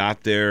I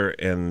got there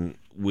and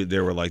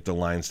there were the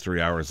lines 3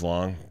 hours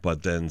long.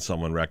 But then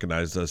someone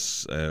recognized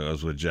us. I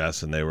was with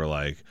Jess and they were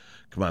like,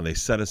 come on, they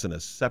set us in a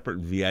separate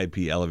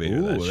VIP elevator.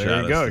 Ooh,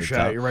 there you go.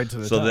 Shot you right to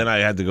the top. So then I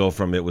had to go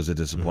from it was a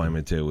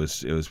disappointment to it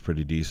was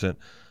pretty decent.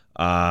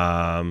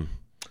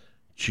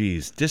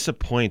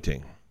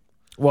 Disappointing.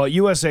 Well,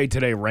 USA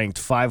Today ranked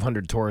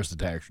 500 tourist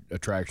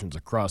attractions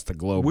across the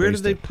globe. Where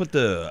did they put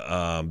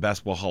the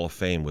Basketball Hall of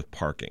Fame with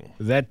parking?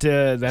 That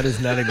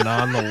is not even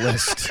on the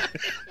list.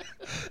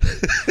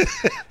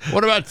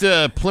 What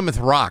about Plymouth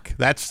Rock?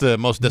 That's the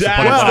most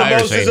disappointing one I've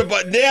ever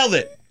seen. Nailed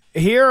it.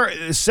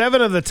 Here,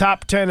 7 of the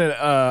top 10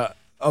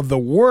 of the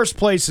worst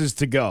places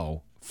to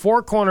go.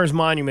 Four Corners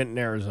Monument in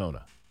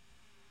Arizona.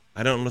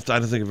 I don't think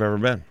I've ever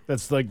been.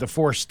 That's the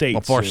 4 states.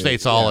 Well, 4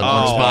 states all in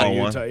one spot.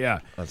 Utah, yeah.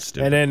 That's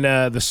stupid. And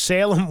then the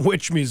Salem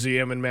Witch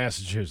Museum in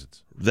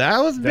Massachusetts.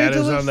 That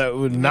is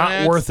on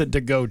not worth it to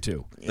go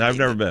to. I've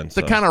never been.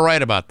 They're kind of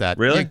right about that.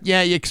 Really?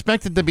 You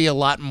expect it to be a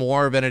lot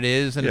more than it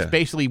is, and it's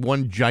basically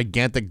one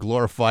gigantic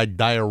glorified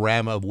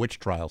diorama of witch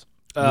trials.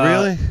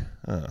 Really?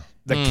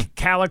 The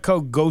Calico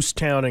Ghost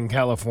Town in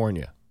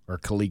California, or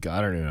Calico,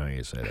 I don't even know how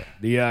you say that.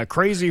 The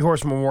Crazy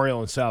Horse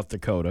Memorial in South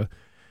Dakota,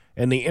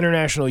 and the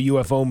International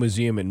UFO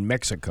Museum in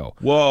Mexico.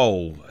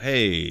 Whoa,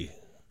 hey,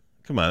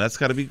 come on, that's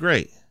got to be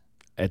great.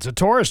 It's a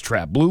tourist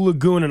trap. Blue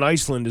Lagoon in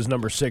Iceland is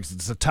number 6.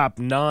 It's the top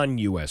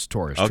non-U.S.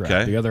 tourist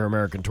trap. The other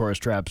American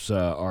tourist traps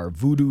are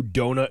Voodoo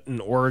Donut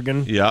in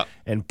Oregon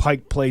and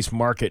Pike Place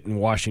Market in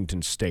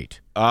Washington State.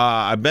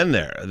 I've been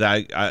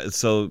there.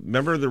 So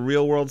remember the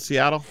Real World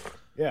Seattle?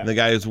 Yeah. And the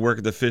guy who's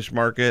working the fish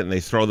market, and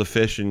they throw the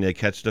fish and they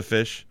catch the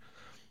fish.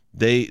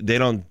 They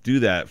don't do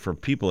that for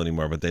people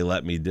anymore, but they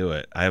let me do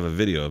it. I have a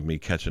video of me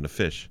catching a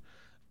fish.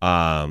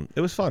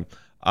 It was fun.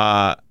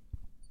 I'm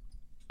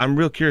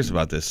real curious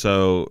about this.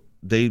 So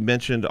they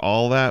mentioned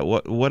all that.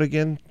 What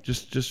again?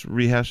 Just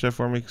rehash that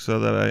for me so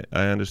that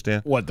I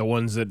understand. What, the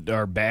ones that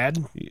are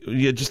bad?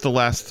 Yeah, just the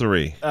last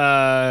 3.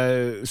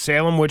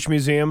 Salem Witch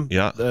Museum.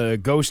 Yeah.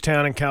 Ghost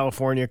Town in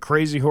California.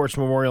 Crazy Horse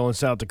Memorial in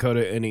South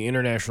Dakota, and the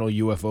International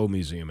UFO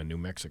Museum in New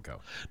Mexico.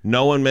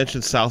 No one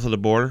mentioned south of the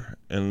border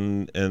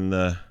in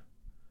the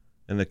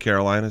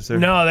Carolinas there?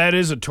 No, that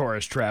is a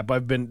tourist trap.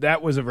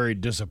 That was a very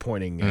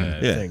disappointing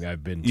thing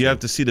I've been to. You have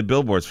to see the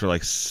billboards for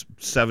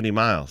 70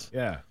 miles.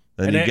 Yeah.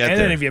 Then and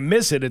then if you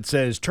miss it, it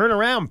says, "Turn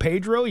around,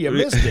 Pedro, you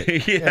missed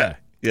it."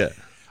 Yeah.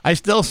 I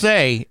still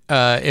say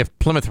if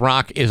Plymouth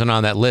Rock isn't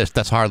on that list,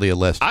 that's hardly a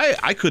list.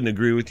 I couldn't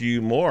agree with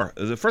you more.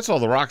 First of all,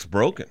 the rock's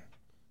broken.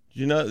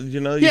 You see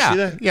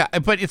that? Yeah,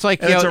 but it's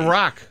like it's a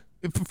rock.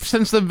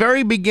 Since the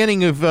very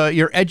beginning of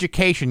your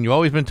education, you've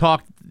always been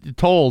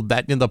told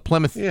that in the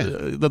Plymouth,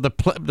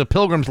 the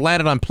Pilgrims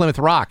landed on Plymouth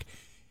Rock.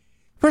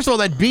 First of all,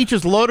 that beach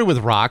is loaded with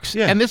rocks,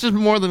 and this is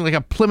more than like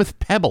a Plymouth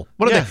pebble.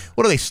 What do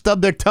they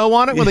stub their toe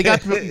on it when they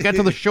got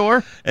to the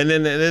shore? And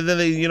then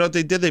they, you know what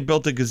they did? They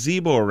built a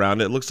gazebo around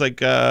it. It looks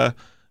like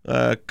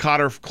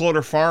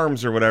Cloder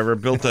Farms or whatever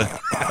built a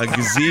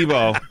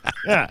gazebo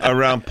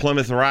around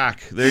Plymouth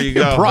Rock. There you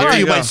go. Brought to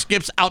you by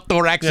Skip's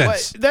Outdoor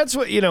Accents. That's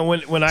what,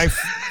 when I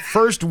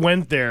first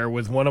went there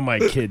with one of my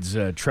kids.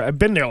 I've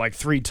been there like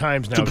 3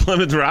 times now. To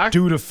Plymouth Rock?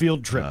 Due to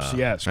field trips,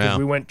 yes. Because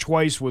we went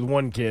twice with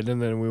one kid,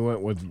 and then we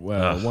went with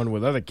one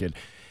with other kid.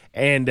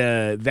 And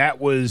that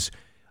was,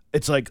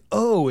 it's like,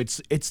 oh,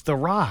 it's the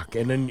Rock.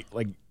 And then,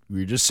 like, we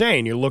were just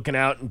saying, you're looking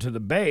out into the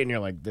bay, and you're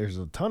like, there's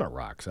a ton of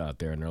rocks out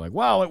there. And they're like,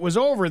 well, it was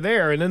over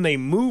there, and then they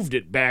moved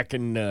it back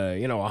in,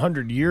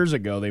 100 years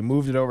ago. They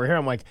moved it over here.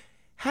 I'm like,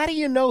 how do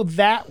you know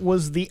that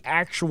was the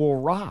actual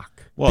rock?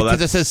 Well,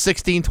 because it says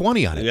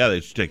 1620 on it. Yeah,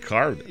 they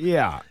carved it.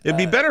 Yeah. It'd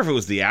be better if it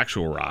was the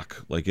actual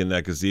rock, like in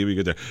that gazebo.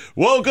 You could say,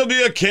 welcome to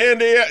your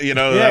candy.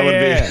 That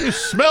would be.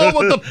 Smell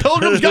what the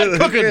pilgrims got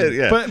cooking.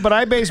 Yeah. But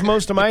I base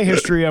most of my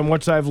history on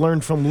what I've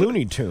learned from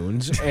Looney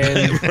Tunes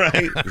and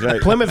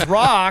right. Plymouth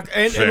Rock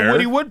and Fair.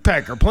 Woody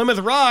Woodpecker. Plymouth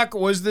Rock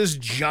was this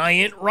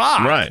giant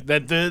rock Right.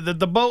 that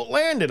the boat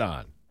landed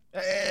on.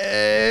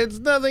 It's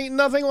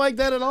nothing like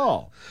that at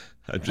all.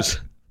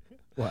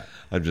 What?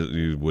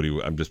 Woody.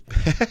 I'm just.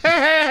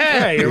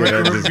 Yeah, you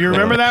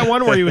remember that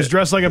one where he was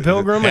dressed like a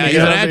pilgrim? Yeah, and he's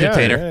an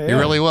agitator. He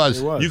really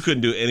was. You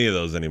couldn't do any of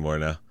those anymore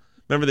now.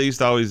 Remember they used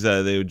to always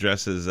they would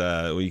dress as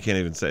you can't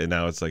even say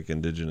now it's like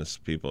indigenous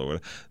people or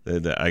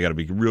whatever. I got to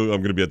be real. I'm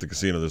going to be at the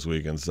casino this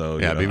weekend, so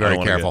be very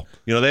careful.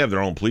 They have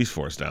their own police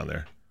force down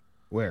there.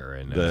 Where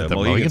in The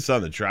Mohegan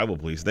Sun, the tribal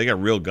police. They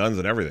got real guns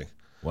and everything.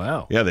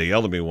 Wow. Yeah, they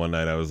yelled at me one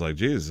night. I was like,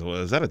 geez,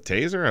 is that a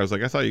taser? I was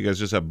like, I thought you guys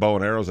just have bow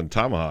and arrows and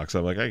tomahawks.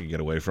 I'm like, I could get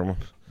away from them.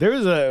 There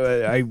was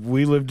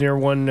we lived near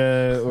one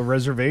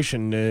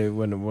reservation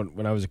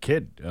when I was a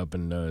kid up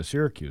in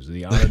Syracuse,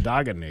 the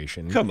Onondaga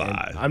Nation. Come on.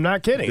 And I'm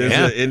not kidding. There's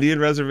an Indian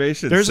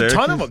reservation. There's a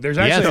ton of them. There's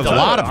actually there's a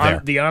lot up there.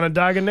 The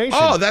Onondaga Nation.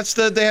 Oh,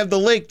 they have the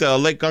lake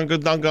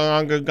Onondaga.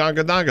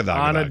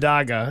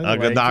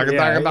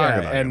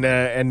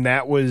 And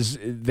that was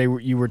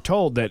you were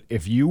told that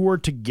if you were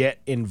to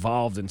get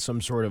involved in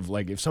some sort of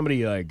if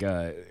somebody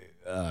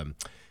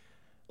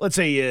let's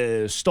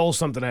say stole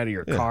something out of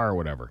your car or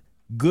whatever.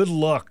 Good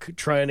luck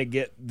trying to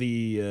get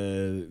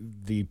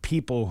the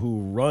people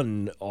who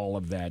run all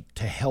of that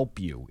to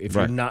help you if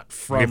you're not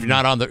from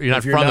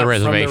the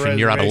reservation.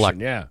 You're out of luck.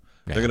 Yeah.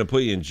 They're going to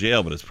put you in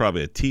jail, but it's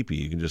probably a teepee.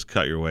 You can just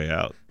cut your way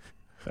out.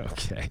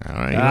 Okay. All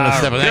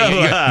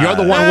right. You're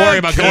the one worried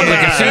about going to the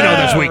casino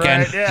this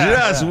weekend. Right,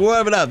 yeah. Just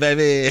warm it up,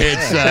 baby.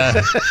 It's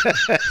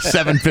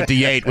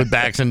 7:58 with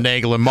Bax and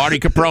Nagle and Marty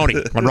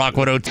Caproni on Rock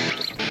 102.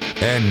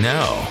 And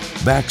now,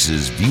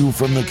 Bax's View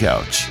from the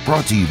Couch,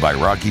 brought to you by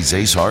Rocky's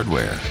Ace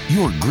Hardware,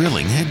 your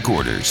grilling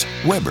headquarters,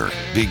 Weber,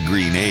 Big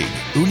Green Egg,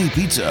 Uni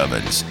Pizza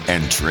Ovens,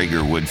 and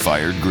Traeger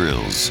wood-fired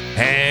grills.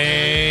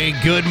 Hey,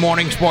 good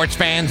morning, sports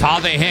fans. How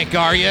the heck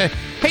are you?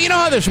 Hey, you know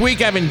how this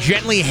week I've been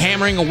gently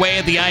hammering away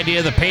at the idea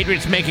of the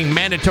Patriots making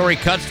mandatory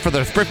cuts for the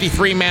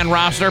 53-man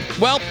roster?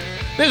 Well,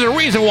 there's a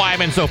reason why I've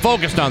been so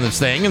focused on this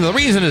thing, and the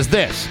reason is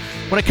this.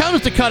 When it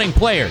comes to cutting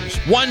players,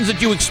 ones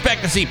that you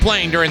expect to see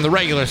playing during the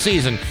regular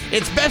season,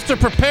 it's best to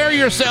prepare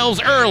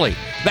yourselves early.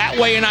 That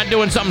way you're not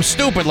doing something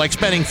stupid like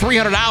spending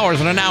 $300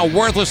 on a now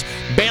worthless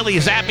Bailey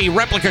Zappi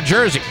replica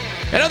jersey.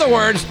 In other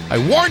words, I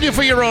warned you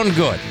for your own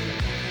good.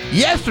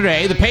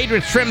 Yesterday, the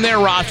Patriots trimmed their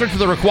roster to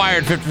the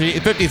required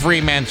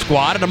 53-man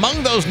squad, and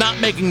among those not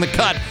making the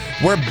cut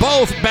were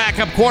both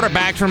backup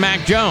quarterbacks for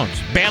Mac Jones,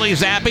 Bailey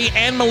Zappi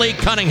and Malik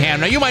Cunningham.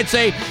 Now, you might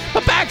say,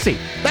 but Baxi,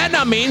 that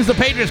now means the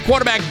Patriots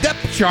quarterback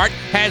depth chart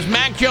has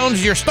Mac Jones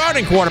as your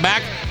starting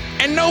quarterback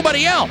and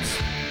nobody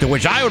else. To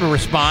which I would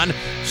respond,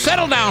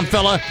 settle down,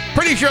 fella.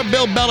 Pretty sure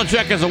Bill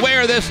Belichick is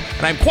aware of this,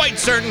 and I'm quite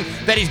certain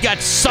that he's got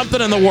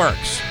something in the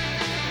works.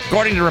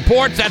 According to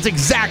reports, that's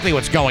exactly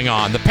what's going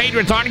on. The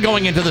Patriots aren't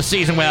going into the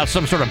season without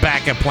some sort of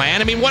backup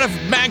plan. I mean, what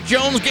if Mac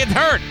Jones gets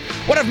hurt?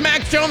 What if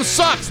Mac Jones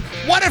sucks?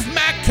 What if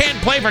Mac can't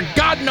play for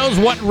God knows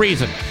what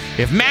reason?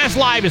 If Mass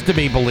Live is to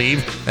be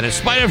believed, then in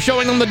spite of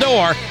showing them the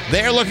door,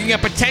 they're looking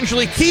at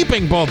potentially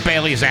keeping both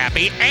Bailey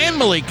Zappi and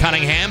Malik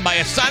Cunningham by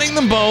assigning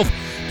them both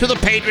to the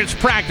Patriots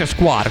practice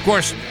squad. Of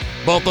course,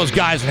 both those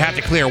guys would have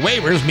to clear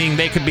waivers, meaning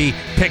they could be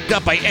picked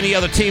up by any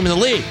other team in the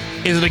league.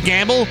 Is it a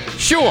gamble?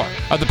 Sure.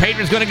 Are the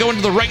Patriots going to go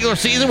into the regular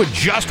season with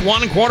just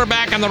one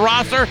quarterback on the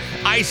roster?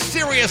 I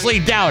seriously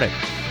doubt it.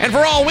 And for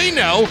all we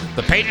know,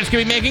 the Patriots could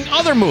be making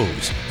other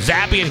moves.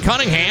 Zappi and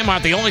Cunningham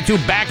aren't the only two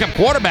backup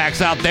quarterbacks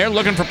out there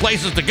looking for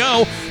places to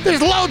go.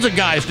 There's loads of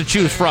guys to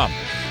choose from.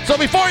 So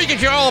before you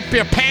get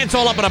your pants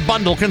all up in a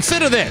bundle,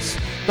 consider this.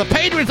 The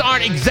Patriots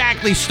aren't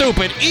exactly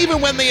stupid,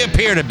 even when they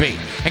appear to be.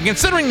 And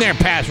considering their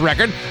past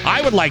record,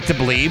 I would like to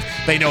believe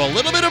they know a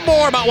little bit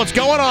more about what's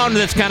going on in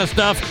this kind of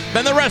stuff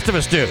than the rest of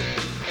us do.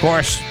 Of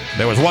course,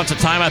 there was once a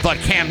time I thought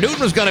Cam Newton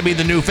was going to be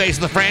the new face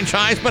of the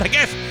franchise, but I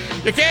guess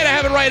you can't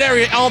have it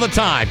right all the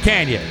time,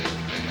 can you?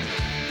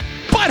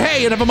 But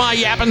hey, enough of my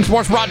yapping.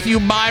 Sports brought to you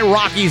by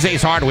Rocky's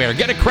Ace Hardware.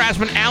 Get a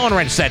Craftsman Allen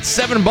wrench set,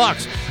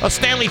 $7. A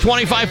Stanley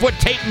 25-foot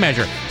tape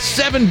measure,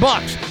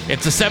 $7.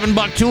 It's a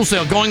 $7 tool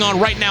sale going on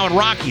right now at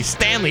Rocky's.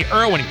 Stanley,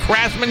 Irwin,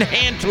 Craftsman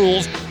hand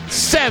tools,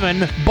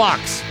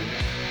 $7.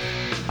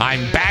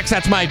 I'm Bax.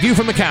 That's my view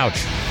from the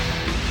couch.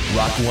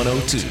 Rock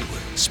 102,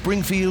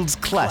 Springfield's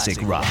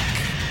classic rock.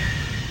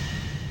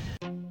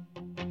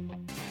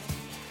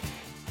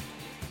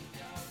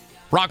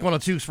 Rock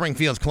 102,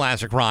 Springfield's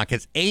classic rock.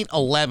 It's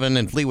 8:11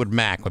 in Fleetwood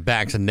Mac with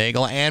Bax and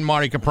Nagle and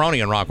Marty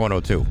Caproni on Rock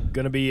 102.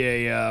 Going to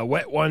be a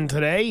wet one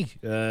today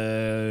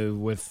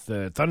with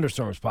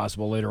thunderstorms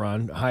possible later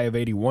on. High of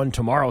 81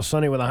 tomorrow.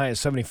 Sunny with a high of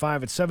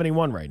 75. It's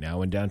 71 right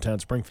now in downtown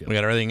Springfield. We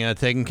got everything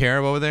taken care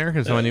of over there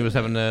because when he was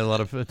having a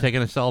lot of taking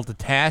himself to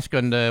task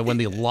and when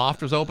the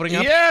loft was opening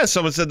up. Yeah,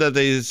 someone said that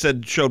they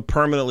showed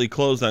permanently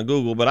closed on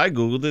Google, but I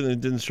Googled it and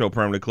it didn't show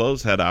permanently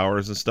closed, had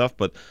hours and stuff,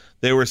 but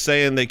they were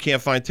saying they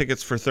can't find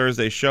tickets for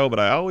Thursday's show, but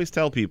I always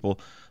tell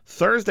people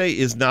Thursday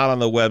is not on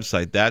the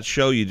website. That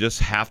show you just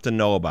have to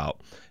know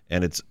about,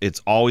 and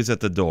it's always at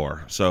the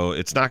door. So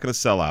it's not going to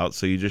sell out,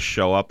 so you just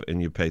show up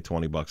and you pay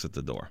 $20 at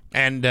the door.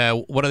 And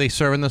what are they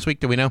serving this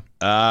week? Do we know?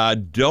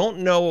 Don't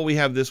know what we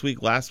have this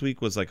week. Last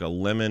week was like a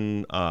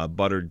lemon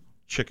buttered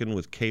chicken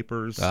with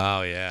capers.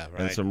 Oh, yeah,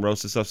 right. And some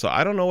roasted stuff. So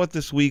I don't know what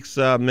this week's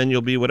menu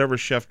will be, whatever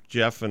Chef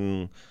Jeff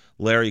and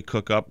Larry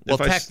cook up. Well,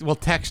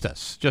 text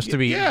us just to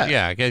be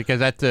because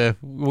that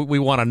we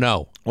want to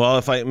know. Well,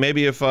 if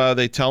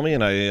they tell me,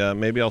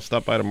 and maybe I'll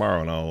stop by tomorrow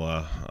and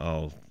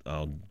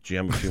I'll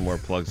jam a few more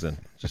plugs in,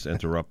 just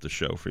interrupt the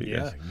show for you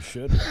guys. Yeah, you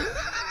should.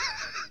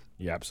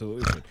 You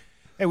absolutely should.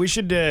 Hey, we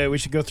should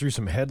go through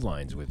some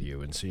headlines with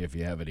you and see if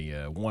you have any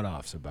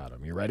one-offs about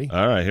them. You ready?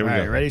 All right, here we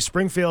go. Ready?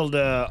 Springfield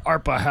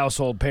ARPA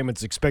household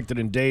payments expected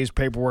in days.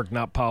 Paperwork,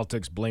 not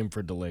politics. Blame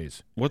for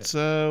delays. What's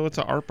a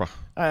ARPA?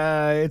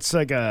 It's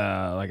like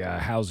a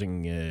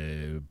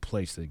housing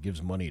place that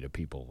gives money to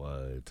people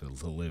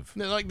to live.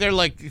 They're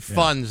like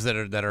funds that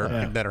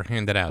are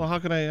handed out. Well, how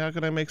can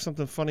I make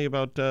something funny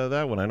about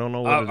that one? I don't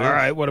know what it is. All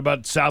right. What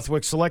about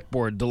Southwick Select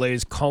Board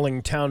delays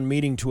calling town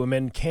meeting to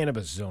amend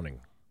cannabis zoning?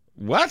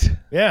 What?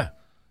 Yeah.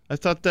 I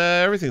thought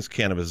everything's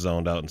cannabis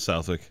zoned out in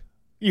Southwick.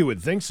 You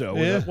would think so.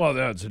 Yeah. Well,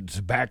 no, it's a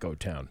tobacco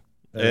town.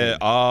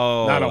 Not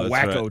not a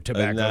wacko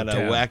tobacco not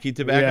town. a wacky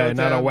tobacco Yeah, town?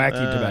 not a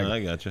wacky tobacco.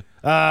 I gotcha.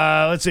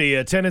 Let's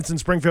see. Tenants in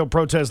Springfield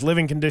protest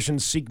living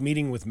conditions, seek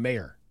meeting with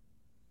mayor.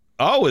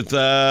 Oh, it's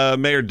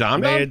Mayor Dom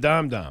Dom? Mayor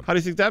Dom Dom. How do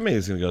you think that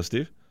meeting's going to go,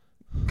 Steve?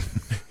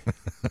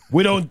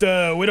 We don't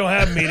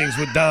have meetings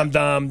with Dom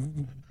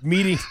Dom.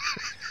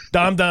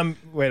 Dom Dom.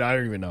 Wait, I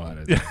don't even know how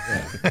to do it.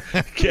 Yeah.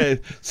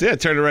 Okay. See, I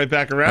turned it right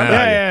back around.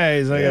 Yeah.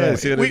 He's like,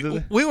 see what I did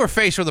there? We were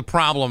faced with a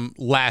problem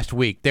last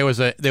week. There was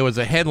a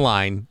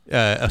headline,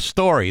 a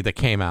story that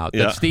came out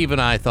that Steve and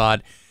I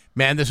thought,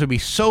 man, this would be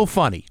so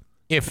funny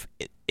if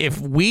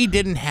we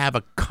didn't have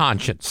a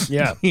conscience.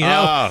 Yeah. You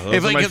know?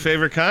 Those are my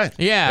favorite kind.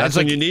 Yeah. That's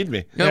when you need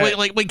me. You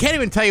know, we can't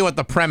even tell you what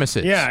the premise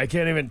is. Yeah, I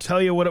can't even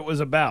tell you what it was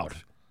about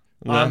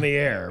on the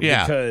air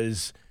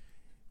because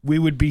we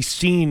would be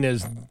seen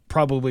as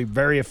probably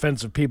very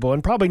offensive people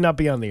and probably not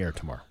be on the air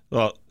tomorrow.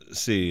 Well,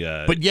 see.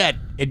 But yet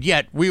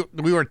we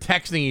were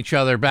texting each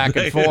other back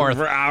and forth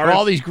for hours.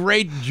 all these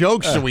great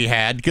jokes that we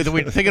had because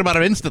we were thinking about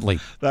them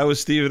instantly. That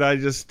was Steve and I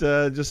just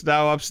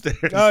now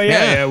upstairs. Oh,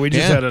 yeah. We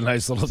just had a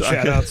nice little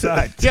chat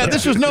outside. Yeah,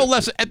 this was no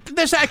less.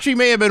 This actually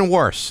may have been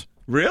worse.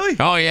 Really?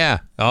 Oh, yeah.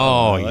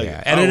 Oh,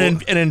 yeah.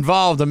 And it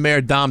involved a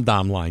Mayor Dom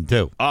Dom line,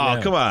 too. Oh,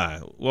 come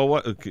on. Well,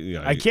 what? You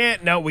know, I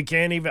can't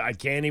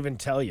even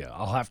tell you.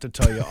 I'll have to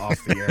tell you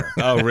off the air.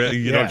 Oh, really?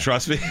 You don't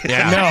trust me?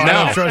 Yeah. No, I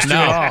don't trust you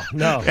at all.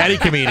 No. Any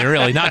comedian,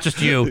 really, not just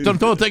you.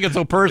 Don't take it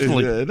so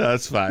personally. No,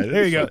 that's fine.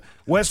 There you go.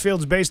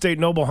 Westfield's Bay State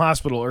Noble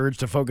Hospital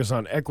urged to focus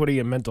on equity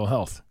and mental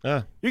health.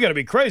 You got to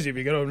be crazy if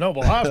you go to a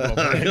Noble Hospital.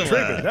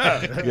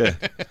 Yeah.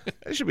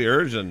 They should be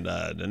urging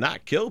to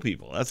not kill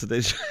people. That's what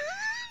they should.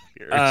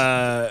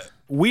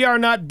 We are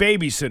not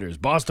babysitters.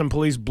 Boston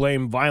police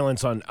blame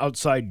violence on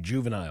outside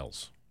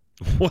juveniles.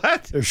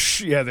 What? They're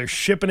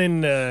shipping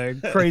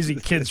in crazy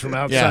kids from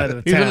outside of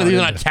the These town. are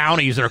not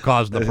townies that are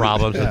causing the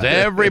problems. It's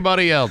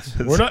everybody else.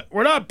 We're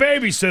not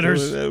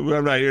babysitters.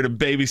 I'm not here to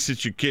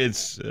babysit your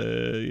kids.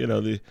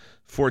 The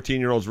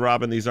 14-year-olds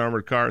robbing these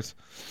armored cars.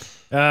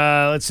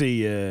 Let's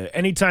see.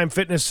 Anytime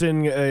Fitness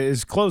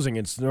is closing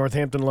its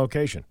Northampton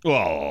location.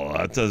 Well,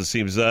 that doesn't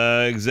seem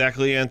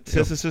exactly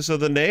antithesis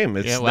of the name.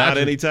 It's not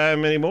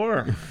Anytime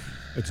anymore.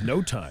 It's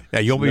no time. Yeah,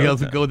 you'll be able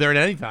to go there at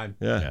any time.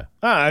 Yeah.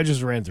 I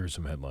just ran through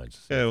some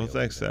headlines. Yeah, well,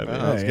 thanks, Abby.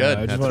 That's good.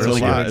 I just That's wanted to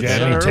really see good. if you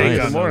had any It's take early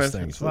on morning. those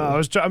things.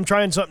 Well, I'm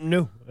trying something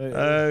new. You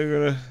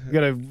got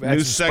to add New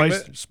some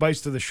segment?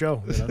 spice to the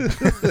show. You know?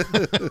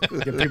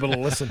 Get people to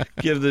listen.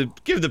 Give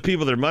the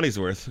people their money's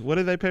worth. What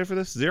did they pay for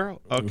this? $0?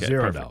 Okay,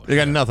 $0. They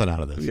got nothing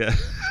out of this. Yeah.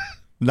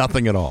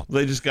 Nothing at all.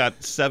 They just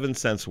got 7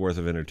 cents worth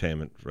of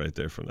entertainment right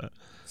there from that.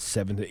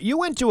 You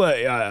went to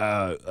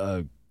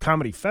a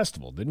comedy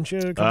festival, didn't you?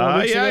 A couple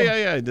of weeks ago?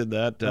 Yeah, I did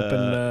that. Up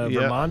in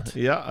Vermont?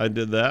 Yeah, I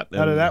did that.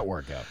 How did that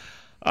work out?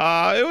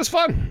 It was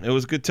fun. It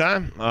was a good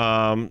time.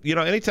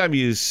 Anytime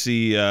you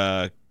see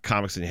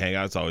comics and you hang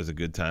out, it's always a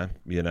good time.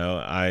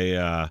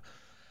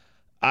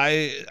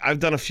 I've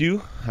done a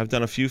few. I've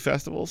done a few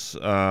festivals,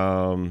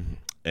 and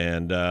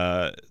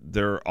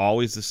they're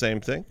always the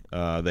same thing.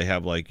 They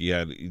have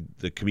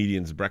the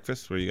comedian's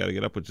breakfast where you got to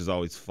get up, which is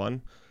always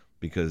fun.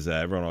 because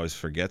everyone always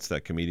forgets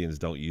that comedians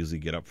don't usually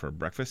get up for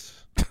breakfast.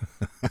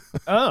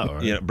 Oh.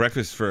 You know,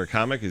 breakfast for a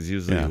comic is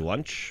usually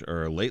lunch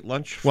or late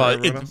lunch for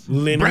Well,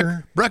 everyone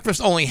else.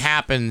 breakfast only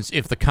happens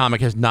if the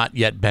comic has not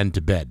yet been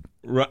to bed.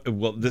 Right,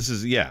 well, this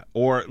is,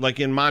 or like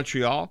in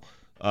Montreal,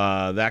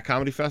 that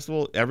comedy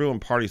festival, everyone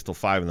parties till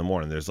 5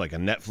 a.m. There's like a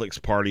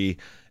Netflix party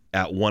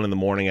at 1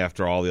 a.m.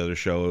 after all the other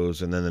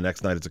shows, and then the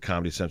next night it's a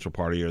Comedy Central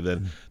party, or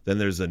then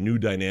there's a New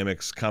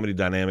Dynamics, Comedy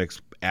Dynamics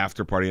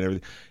after party and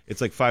everything. It's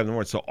like 5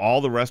 a.m. So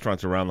all the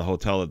restaurants around the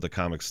hotel that the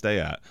comics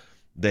stay at,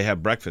 they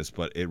have breakfast,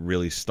 but it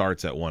really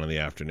starts at 1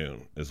 p.m.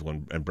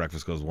 and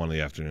breakfast goes 1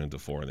 p.m. to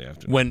 4 p.m.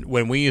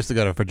 When we used to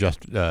go to for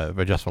just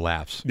for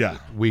laughs, Yeah.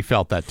 we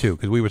felt that too,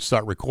 because we would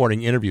start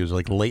recording interviews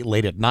like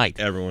late at night,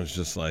 Everyone's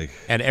just like,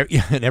 and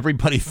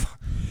everybody.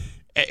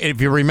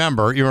 If you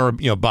remember,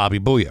 Bobby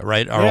Booya,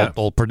 right? Our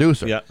old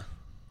producer. yeah.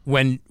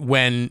 When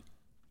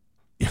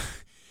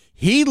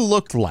he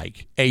looked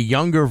like a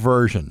younger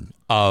version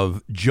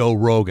of Joe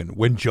Rogan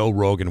when Joe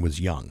Rogan was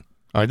young.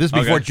 All right, this is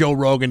before Joe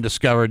Rogan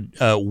discovered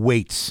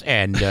weights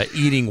and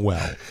eating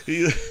well.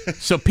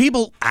 So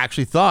people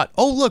actually thought,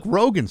 oh, look,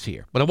 Rogan's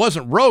here. But it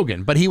wasn't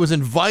Rogan, but he was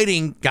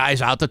inviting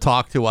guys out to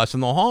talk to us in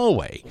the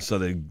hallway. So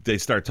they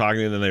start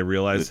talking, and then they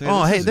realize, hey,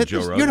 Joe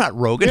Rogan. You're not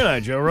Rogan. You're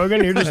not Joe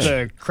Rogan. You're just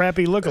a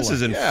crappy lookalike. This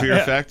isn't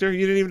Fear Factor.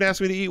 You didn't even ask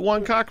me to eat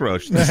one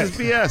cockroach. This is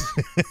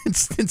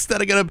BS.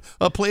 Instead of getting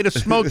a plate of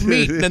smoked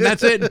meat, and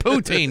that's it,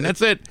 poutine,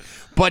 that's it.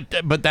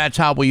 But that's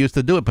how we used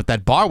to do it. But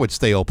that bar would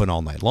stay open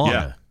all night long.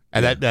 Yeah.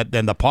 And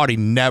then the party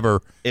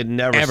never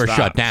ever stops.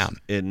 shut down.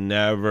 It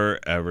never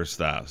ever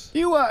stops.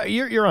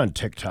 You're on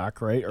TikTok,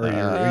 right? Or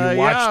you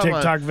watch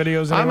TikTok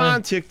videos? Anyway? I'm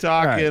on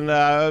TikTok, right. and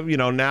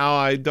now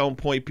I don't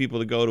point people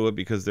to go to it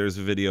because there's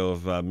a video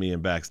of me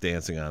and Bax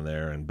dancing on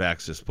there, and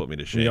Bax just put me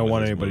to shame. You don't with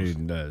want his anybody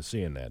moves.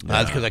 seeing that.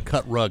 That's because I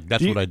cut rug.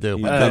 That's what I do.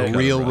 You I cut did a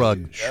real cut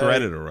rug.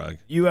 Shredded a rug.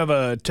 You have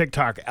a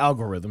TikTok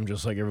algorithm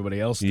just like everybody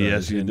else does.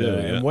 Yes, you do.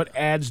 And what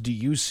ads do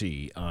you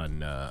see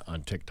on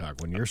TikTok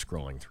when you're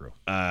scrolling through?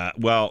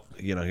 Well,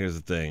 here's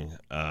the thing.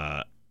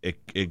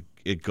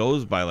 It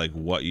goes by like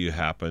what you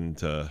happen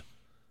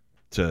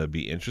to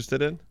be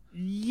interested in.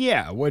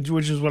 Yeah, which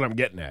is what I'm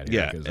getting at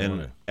here. Yeah,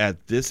 and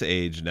at this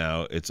age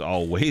now, it's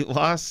all weight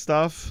loss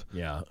stuff.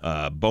 Yeah.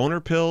 Boner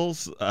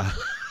pills. I'm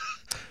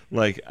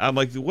like,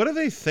 what do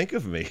they think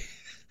of me?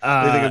 They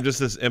think I'm just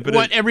this impotent.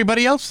 What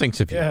everybody else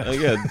thinks of you.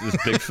 Yeah, this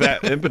big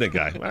fat impotent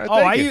guy.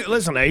 I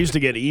used to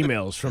get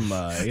emails from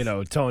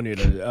telling you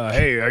to,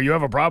 hey, you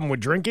have a problem with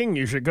drinking?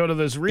 You should go to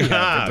this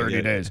rehab for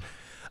 30 days.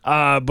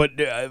 But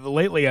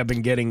lately I've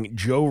been getting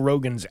Joe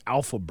Rogan's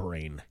Alpha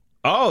Brain.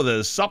 Oh,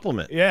 the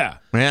supplement. Yeah.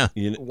 Yeah.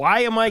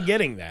 Why am I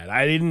getting that?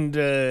 I didn't.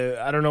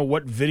 I don't know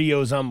what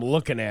videos I'm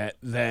looking at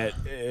that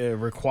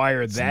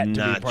require that to be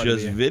part of not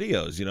just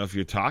videos. If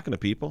you're talking to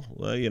people,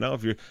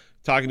 if you're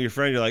talking to your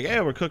friend, you're like, hey,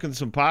 we're cooking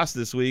some pasta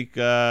this week.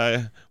 We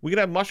can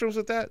have mushrooms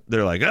with that?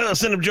 They're like, oh,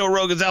 send them Joe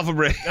Rogan's Alpha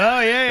Brain. Oh,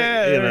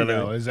 yeah. You know There what I you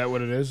go. mean? Is that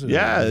what it is?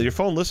 Yeah, your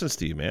phone listens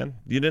to you, man.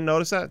 You didn't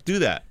notice that? Do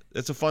that.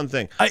 It's a fun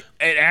thing. It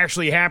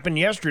actually happened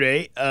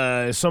yesterday.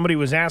 Somebody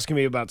was asking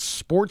me about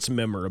sports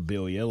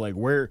memorabilia, like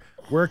where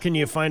can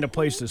you find a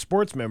place to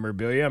sports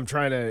memorabilia? I'm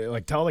trying to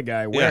tell the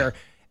guy where,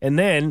 and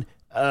then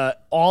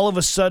all of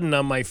a sudden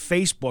on my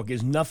Facebook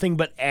is nothing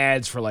but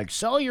ads for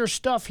sell your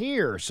stuff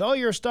here, sell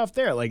your stuff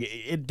there.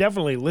 It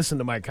definitely listened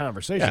to my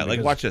conversation.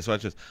 Yeah, watch this.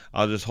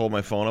 I'll just hold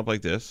my phone up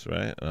like this,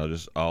 right?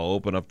 And I'll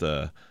open up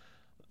the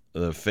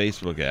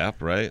Facebook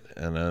app, right?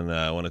 And then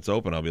when it's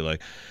open, I'll be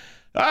like,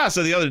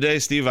 so the other day,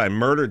 Steve, I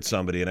murdered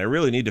somebody, and I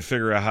really need to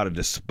figure out how to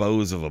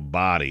dispose of a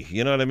body.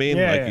 You know what I mean?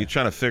 Yeah, you're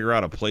trying to figure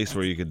out a place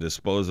where you could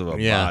dispose of a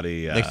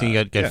body. Next thing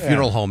you get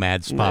funeral home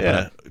ads popping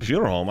up.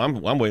 Funeral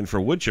home. I'm waiting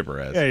for wood chipper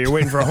ads. Yeah, you're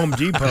waiting for Home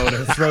Depot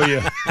to throw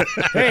you.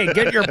 Hey,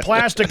 get your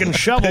plastic and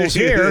shovels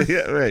here.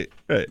 Yeah, right.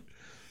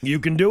 You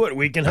can do it.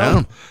 We can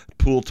help.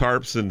 Pool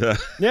tarps and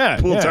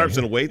tarps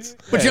and weights.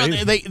 But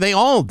they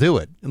all do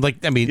it.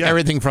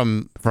 Everything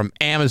from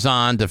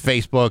Amazon to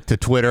Facebook to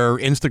Twitter,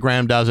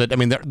 Instagram does it. I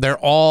mean, they're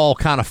all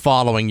kind of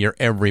following your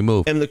every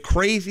move. And the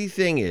crazy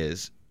thing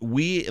is,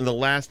 we in the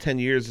last 10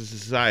 years of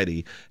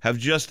society have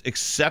just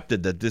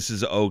accepted that this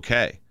is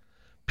okay.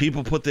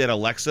 People put that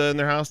Alexa in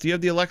their house. Do you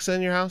have the Alexa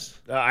in your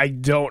house? I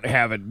don't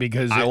have it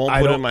because I won't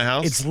put it in my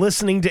house. It's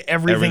listening to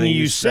everything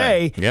you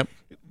say. Yep.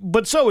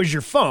 But so is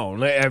your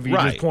phone, as you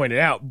Right. just pointed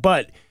out.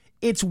 But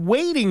it's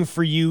waiting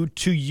for you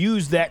to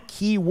use that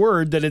key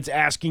word that it's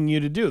asking you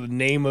to do, the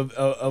name of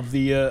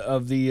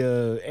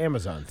the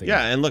Amazon thing.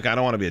 Yeah, and look, I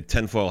don't want to be a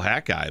tinfoil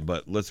hat guy,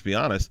 but let's be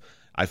honest.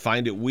 I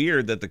find it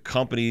weird that the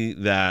company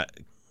that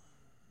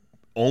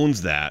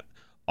owns that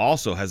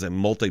also has a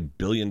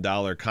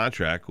multi-billion-dollar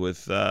contract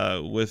with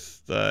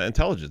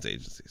intelligence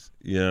agencies.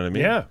 You know what I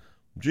mean? Yeah.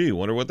 Gee,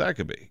 wonder what that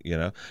could be,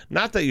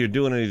 Not that you're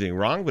doing anything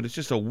wrong, but it's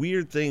just a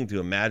weird thing to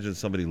imagine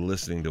somebody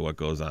listening to what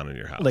goes on in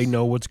your house. They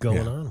know what's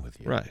going on with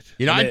you.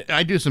 Right.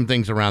 I do some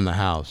things around the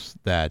house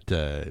that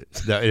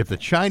if the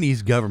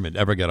Chinese government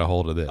ever got a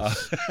hold of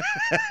this,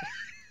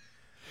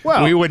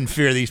 Well, we wouldn't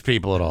fear these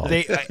people at all.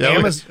 We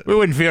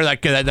wouldn't fear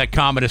that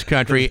communist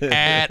country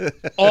at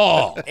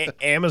all.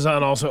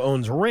 Amazon also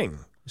owns Ring.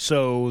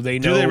 So they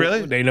know. Do they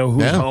really? They know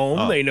who's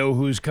home. They know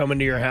who's coming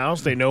to your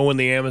house. They know when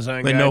the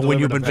Amazon. They guy know when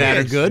you've delivered been the bad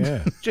or package. good.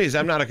 Yeah. Jeez,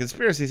 I'm not a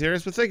conspiracy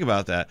theorist, but think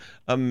about that.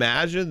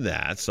 Imagine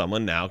that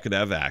someone now could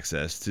have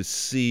access to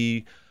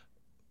see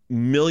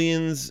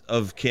millions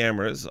of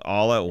cameras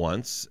all at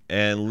once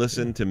and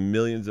listen to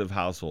millions of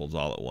households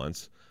all at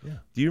once. Yeah.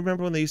 Do you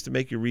remember when they used to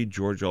make you read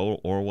George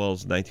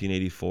Orwell's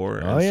 1984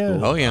 in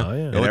school? Oh, yeah.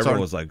 And everyone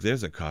was like,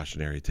 there's a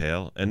cautionary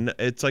tale. And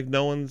it's like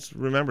no one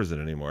remembers it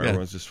anymore. Yeah.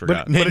 Everyone's just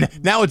forgotten.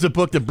 But now it's a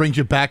book that brings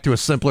you back to a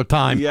simpler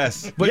time.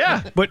 Yes.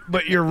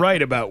 But you're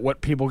right about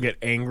what people get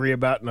angry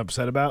about and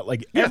upset about.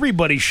 Like,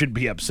 everybody should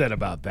be upset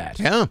about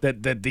that. Yeah.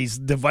 That these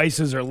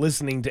devices are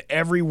listening to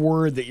every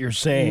word that you're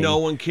saying. No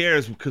one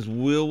cares because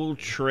we'll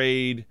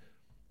trade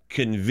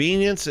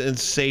convenience and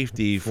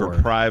safety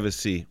for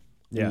privacy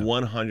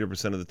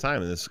 100% of the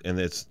time. And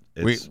it's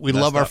we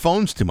love our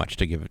phones too much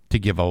to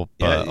give up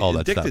all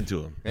that stuff. Addicted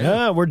to them.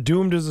 Yeah, we're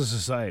doomed as a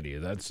society.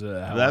 That's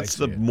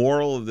the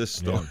moral of this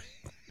story.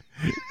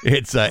 Yeah.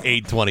 It's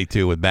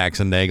 8:22 with Bax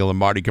and Nagle and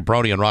Marty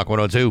Caproni on Rock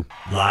 102.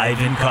 Live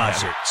in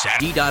concert.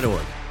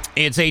 D.org.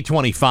 It's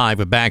 8:25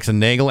 with Bax and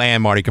Nagle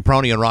and Marty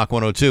Caproni on Rock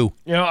 102.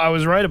 You know, I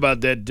was right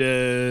about that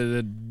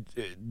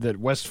that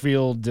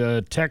Westfield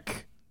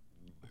Tech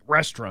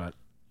restaurant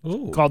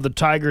called the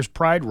Tiger's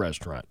Pride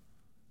Restaurant.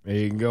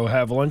 You can go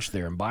have lunch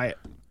there and buy it.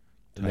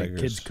 And let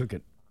kids cook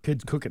it.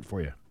 Kids cook it for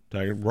you.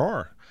 Tiger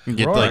Roar. You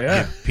get Roar,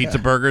 get pizza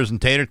burgers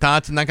and tater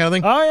tots and that kind of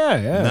thing? Oh,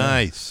 yeah.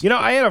 Nice. You know,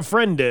 I had a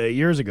friend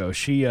years ago.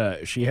 She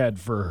had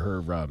for her,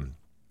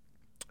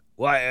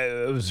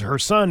 it was her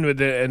son,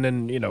 and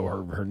then, you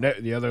know,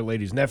 the other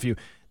lady's nephew.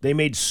 They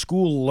made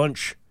school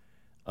lunch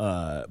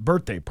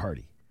birthday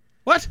party.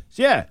 What?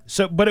 Yeah.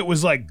 But it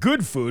was like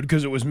good food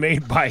because it was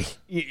made by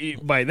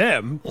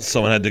them.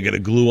 Someone had to get a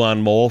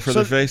glue-on mole for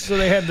their face. So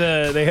they had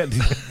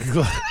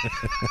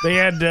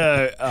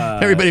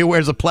everybody who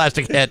wears a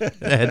plastic hat in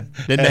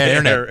the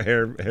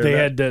hair. They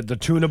had the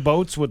tuna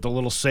boats with the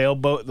little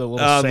sailboat, the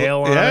little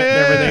sail on it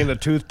and everything, the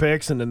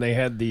toothpicks, and then they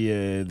had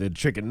the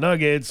chicken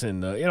nuggets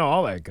and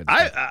all that good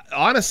stuff. I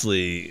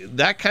honestly,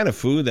 that kind of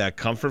food, that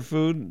comfort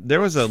food,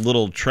 there was a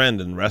little trend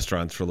in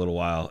restaurants for a little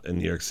while in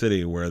New York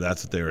City where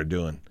that's what they were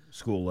doing.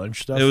 School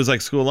lunch stuff. It was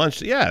like school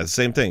lunch. Yeah,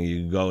 same thing.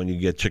 You go and you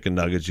get chicken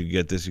nuggets. You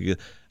get this.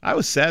 I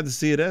was sad to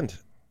see it end.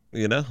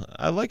 You know,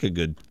 I like a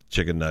good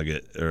chicken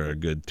nugget or a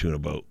good tuna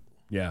boat.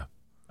 Yeah,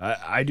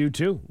 I do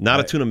too. Not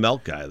a tuna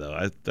melt guy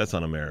though. That's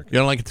un-American. You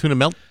don't like a tuna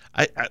melt?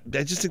 I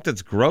just think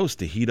that's gross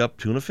to heat up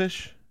tuna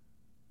fish.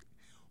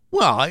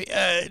 Well,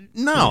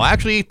 no,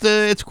 actually,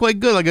 it's quite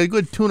good. Like a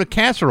good tuna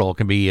casserole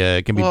can be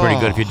pretty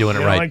good if you're doing it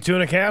right. Like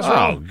tuna casserole?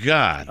 Oh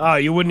God! Oh,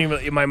 you wouldn't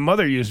even. My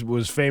mother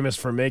was famous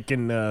for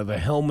making the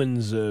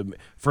Hellman's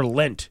for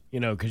Lent. You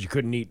know, because you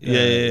couldn't eat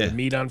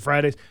meat on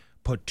Fridays.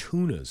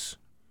 Tunas.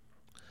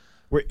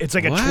 It's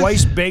like a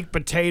twice baked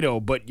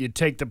potato, but you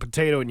take the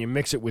potato and you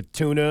mix it with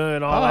tuna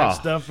and all that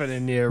stuff, and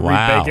then you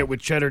rebake it with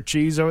cheddar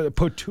cheese over the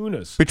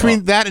Potunas.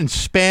 Between that and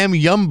Spam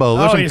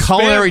Yumbo, there's some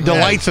culinary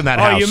delights in that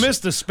house. Oh, you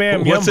missed the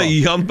Spam Yumbo. What's a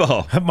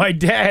Yumbo?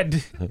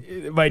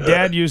 My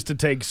dad used to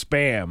take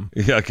Spam,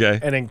 okay,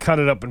 and then cut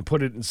it up and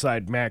put it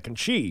inside mac and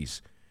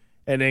cheese.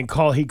 And then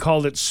he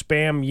called it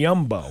Spam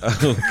Yumbo.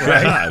 Oh,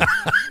 God.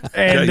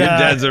 And, your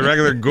dad's a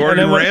regular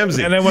Gordon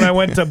Ramsay. And then when I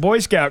went to Boy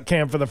Scout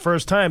camp for the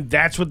first time,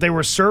 that's what they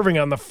were serving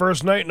on the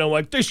first night. And I'm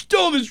like, they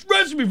stole this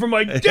recipe from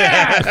my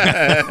dad.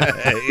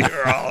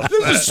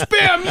 This is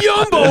Spam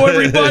Yumbo,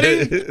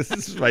 everybody. This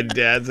is my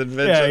dad's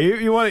invention.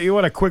 Yeah, you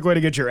want a quick way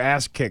to get your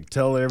ass kicked.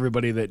 Tell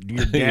everybody that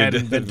your dad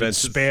invented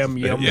Spam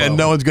Yumbo. Yeah,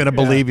 no one's going to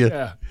believe you.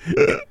 Yeah.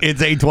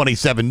 It's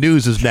 8:27.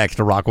 News is next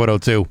to Rock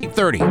 102.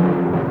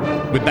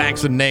 8:30. With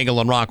Bax and Nagle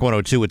on Rock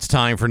 102, it's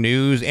time for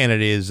news, and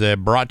it is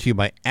brought to you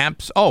by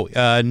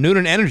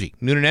Noonan Energy.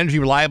 Noonan Energy,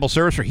 reliable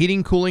service for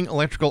heating, cooling,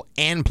 electrical,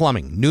 and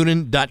plumbing.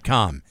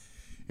 Noonan.com.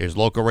 Here's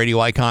local radio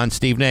icon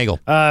Steve Nagle.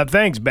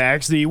 Thanks,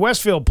 Bax. The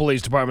Westfield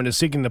Police Department is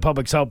seeking the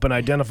public's help in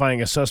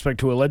identifying a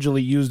suspect who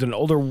allegedly used an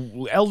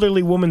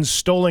elderly woman's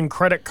stolen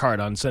credit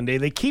card on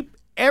Sunday.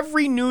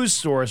 Every news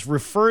source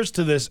refers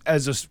to this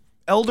as an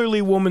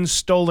elderly woman's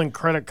stolen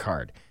credit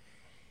card.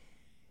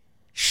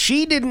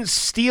 She didn't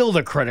steal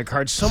the credit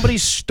card. Somebody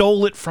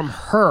stole it from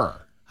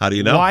her. How do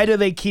you know? Why do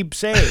they keep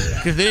saying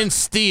that? Because they didn't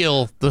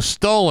steal the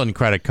stolen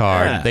credit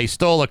card. Yeah. They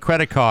stole a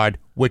credit card,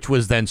 which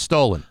was then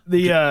stolen.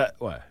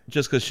 What?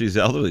 Just because she's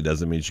elderly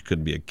doesn't mean she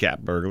couldn't be a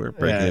cat burglar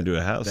breaking into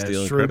a house,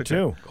 stealing credit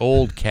card. Too.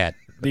 Old cat.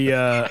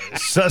 The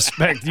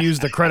suspect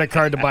used the credit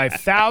card to buy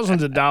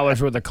thousands of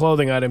dollars worth of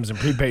clothing items and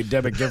prepaid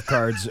debit gift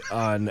cards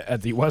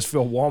at the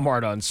Westfield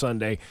Walmart on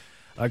Sunday.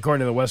 According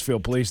to the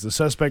Westfield Police, the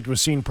suspect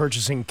was seen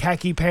purchasing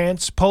khaki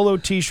pants, polo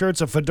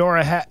T-shirts, a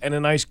fedora hat, and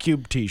an Ice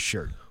Cube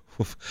T-shirt.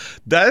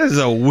 That is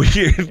a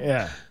weird...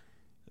 Yeah.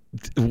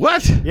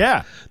 What?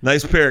 Yeah.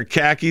 Nice pair of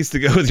khakis to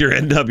go with your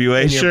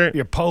NWA shirt.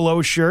 Your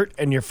polo shirt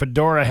and your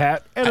fedora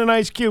hat and an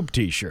Ice Cube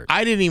T-shirt.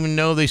 I didn't even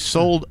know they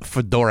sold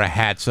fedora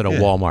hats at a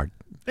Walmart.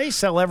 They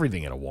sell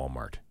everything at a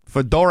Walmart.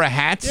 Fedora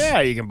hats?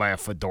 Yeah, you can buy a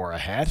fedora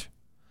hat.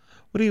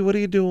 What are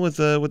you doing with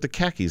the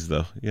khakis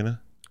though? You know.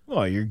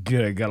 Well, you're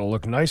got to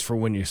look nice for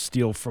when you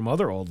steal from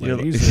other old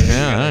ladies.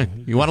 Yeah,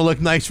 you want to look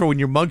nice for when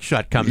your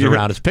mugshot comes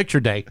around. It's picture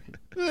day.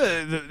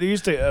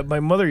 My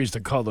mother used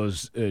to call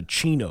those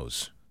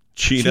chinos.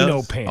 Chinos?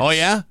 Chino pants. Oh,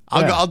 yeah?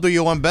 I'll do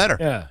you one better.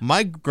 Yeah.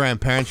 My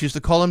grandparents used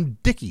to call them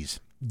Dickies.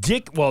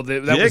 Well,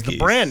 that was the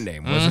brand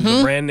name. Wasn't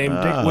the brand name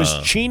Dick?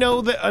 Was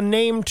Chino a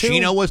name, too?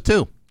 Chino was,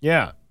 too.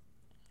 Yeah.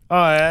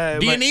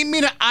 Do you need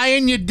me to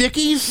iron your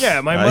Dickies?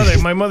 Yeah,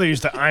 my mother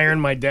used to iron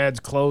my dad's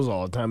clothes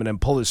all the time and then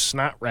pull his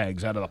snot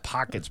rags out of the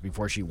pockets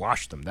before she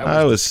washed them.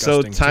 I was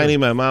so tiny, too.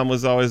 my mom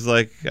was always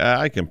like,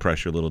 I can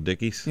press your little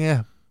Dickies.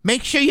 Yeah.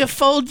 Make sure you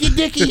fold your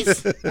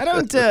Dickies. I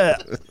don't.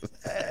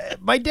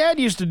 My dad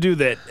used to do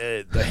that,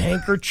 the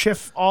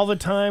handkerchief all the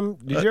time.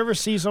 Did you ever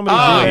see somebody do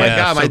that? Oh, my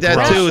God, my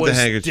dad, too, with the was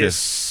handkerchief.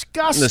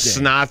 Disgusting. And the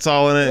snot's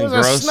all in it, It was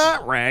and gross. a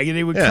snot rag, and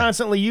he would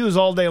constantly use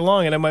all day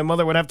long, and then my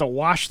mother would have to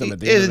wash them at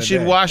the end of the And she'd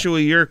day. wash it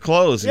with your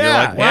clothes, and you're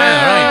like,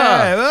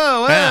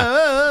 wow.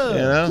 right. You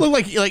know? Looked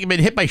like you'd been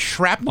hit by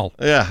shrapnel.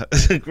 Yeah,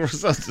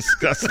 gross, that's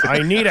disgusting. I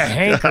need a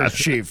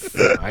handkerchief.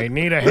 I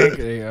need a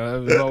handkerchief.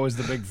 That was always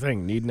the big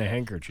thing, needing a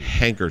handkerchief.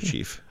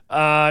 Handkerchief.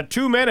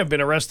 2 men have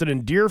been arrested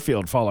in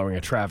Deerfield following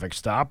a traffic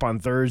stop on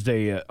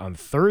Thursday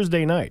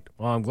night.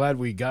 Well, I'm glad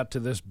we got to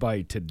this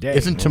by today.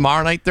 Isn't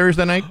tomorrow night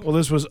Thursday night? Well,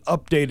 this was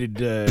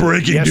updated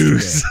Breaking yesterday.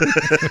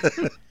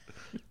 news.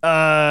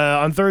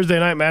 On Thursday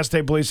night, Mass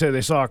State Police said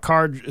they saw a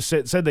car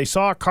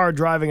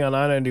driving on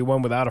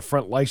I-91 without a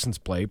front license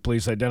plate.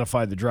 Police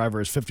identified the driver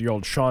as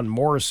 50-year-old Sean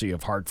Morrissey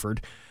of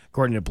Hartford.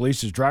 According to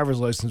police, his driver's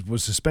license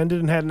was suspended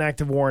and had an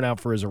active warrant out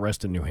for his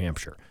arrest in New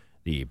Hampshire.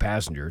 The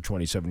passenger,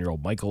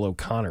 27-year-old Michael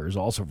O'Connor, is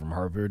also from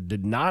Hartford,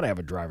 did not have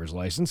a driver's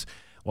license.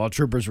 While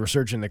troopers were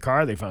searching the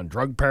car, they found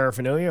drug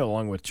paraphernalia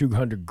along with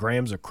 200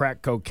 grams of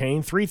crack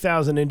cocaine,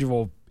 3,000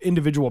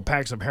 individual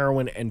packs of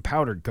heroin, and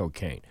powdered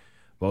cocaine.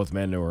 Both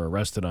men were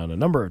arrested on a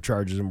number of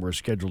charges and were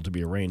scheduled to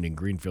be arraigned in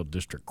Greenfield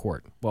District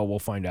Court. Well, we'll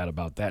find out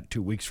about that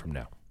 2 weeks from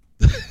now.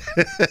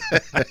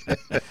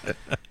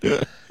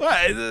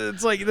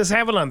 It's like this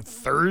happened on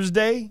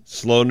Thursday.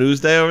 Slow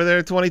news day over there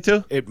at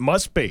 22? It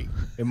must be.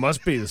 It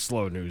must be the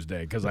slow news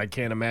day because I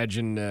can't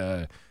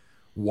imagine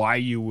why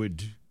you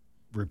would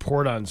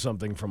report on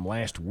something from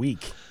last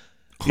week.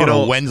 On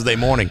a Wednesday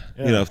morning.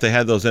 Yeah. You know, if they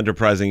had those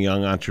enterprising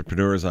young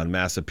entrepreneurs on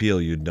Mass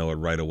Appeal, you'd know it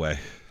right away.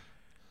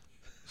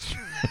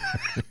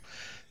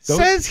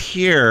 Says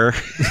here,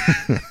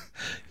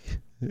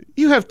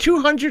 you have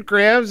 200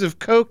 grams of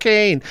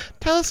cocaine.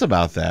 Tell us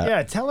about that.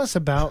 Yeah, tell us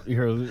about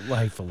your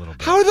life a little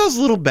bit. How are those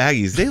little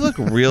baggies? They look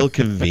real Oh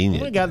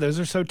convenient. my God, those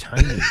are so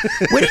tiny.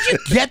 Where did you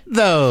get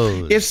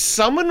those? If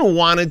someone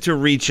wanted to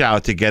reach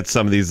out to get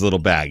some of these little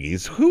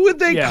baggies, who would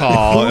they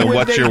call Who and would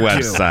what's they your do?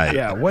 website?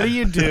 Yeah, what do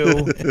you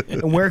do?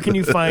 And where can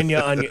you find you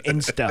on your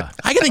Insta?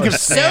 I can think of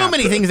so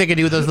many things I could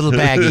do with those little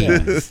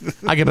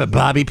baggies. I could put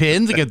bobby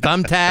pins. I could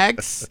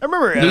thumbtacks. I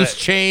remember Loose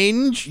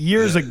change.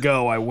 years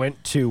ago. I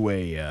went to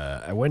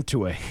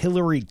a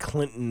Hillary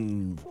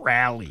Clinton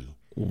rally.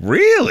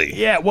 Really?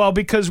 Yeah, well,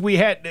 because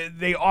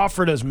they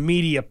offered us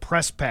media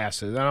press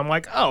passes, and I'm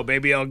like, oh,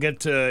 maybe I'll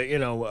get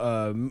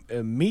to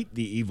meet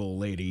the evil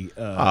lady.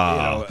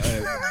 I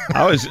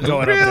was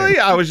going up really.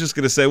 there. I was just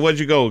gonna say, where'd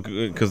you go?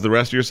 Because the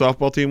rest of your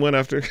softball team went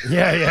after.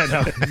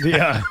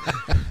 Yeah,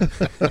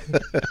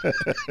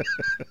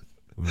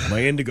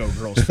 my Indigo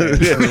Girls fan.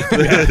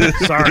 Yeah,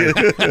 sorry.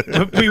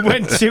 We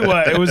went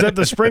to it was at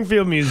the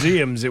Springfield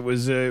Museums. It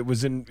was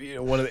in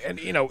one of the, and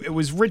it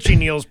was Richie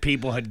Neal's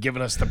people had given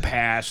us the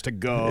pass to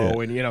go,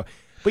 and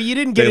but you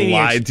didn't get They any.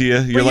 lied to you.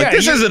 You're Well, like, yeah,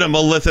 this isn't a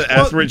Melissa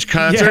Etheridge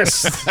concert.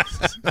 Yes.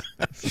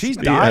 She's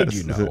died,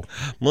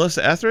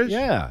 Melissa Etheridge?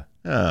 Yeah.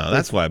 Oh,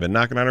 that's why I've been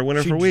knocking on her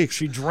window for weeks.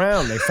 She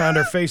drowned. They found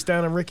her face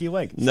down in Ricky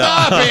Lake. No.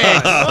 Stop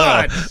it!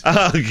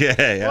 What?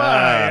 Okay.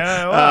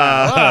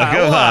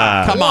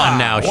 Come on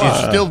now.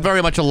 She's still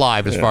very much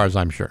alive as far as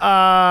I'm sure.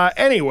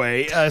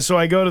 Anyway, so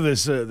I go to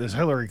this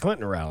Hillary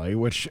Clinton rally,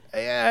 which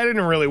I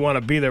didn't really want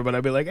to be there, but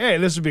I'd be like, hey,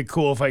 this would be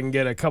cool if I can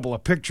get a couple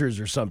of pictures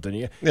or something.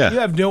 You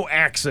have no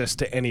access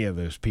to any of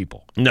those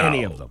people. No.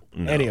 Any of them.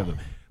 No. Any of them.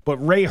 But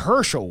Ray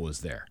Herschel was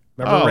there.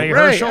 Remember Ray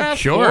Ray, Herschel? of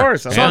Sure.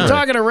 course. So I'm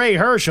talking to Ray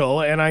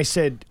Herschel, and I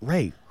said,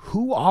 Ray,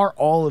 who are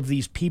all of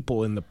these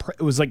people in the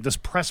it was like this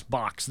press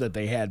box that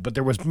they had, but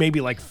there was maybe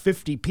like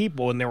 50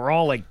 people, and they were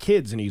all like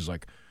kids, and he's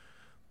like,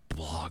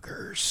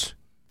 bloggers.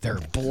 They're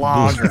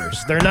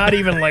bloggers. They're not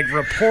even like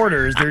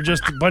reporters. They're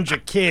just a bunch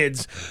of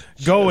kids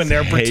going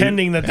there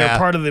pretending that they're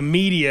part of the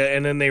media,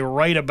 and then they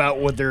write about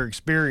what their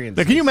experience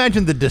is. Can you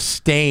imagine the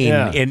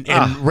disdain in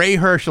Ray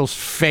Herschel's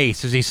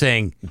face as he's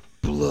saying,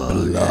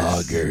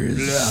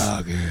 bloggers.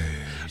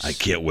 I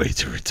can't wait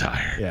to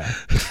retire. Yeah,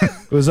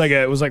 it was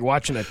like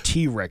watching a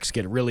T-Rex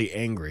get really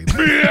angry.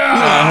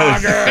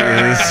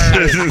 Bloggers,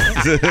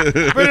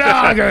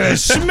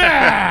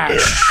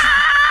 smash!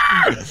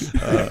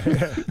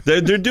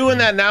 They're doing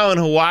that now in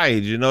Hawaii.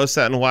 Did you notice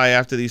that in Hawaii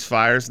after these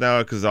fires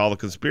now because of all the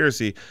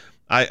conspiracy?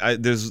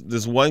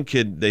 There's one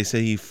kid. They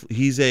say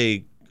he's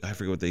a I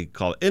forget what they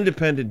call it,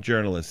 independent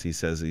journalist. He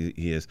says he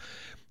is.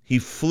 He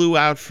flew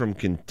out from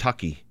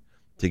Kentucky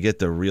to get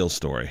the real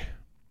story.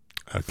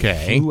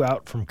 Okay. Flew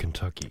out from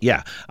Kentucky.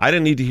 Yeah, I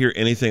didn't need to hear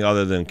anything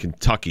other than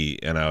Kentucky,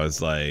 and I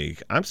was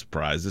like, I'm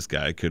surprised this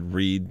guy could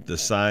read the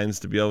signs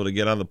to be able to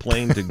get on the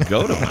plane to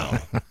go to Maui.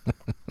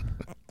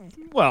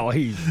 Well,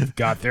 he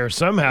got there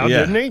somehow,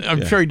 Yeah. didn't he?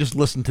 I'm sure he just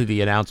listened to the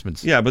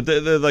announcements. Yeah, but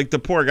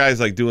the poor guys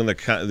like doing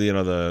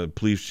the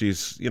police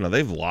chiefs,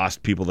 they've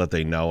lost people that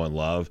they know and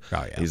love.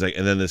 Oh, yeah. He's like,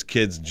 and then this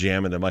kid's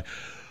jamming them like,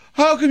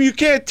 how come you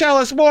can't tell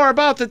us more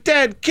about the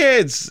dead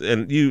kids?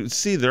 And you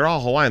see, they're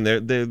all Hawaiian.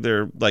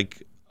 They're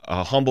like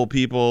humble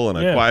people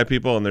and quiet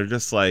people, and they're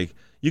just like,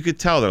 you could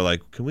tell they're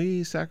like, can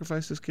we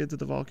sacrifice this kid to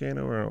the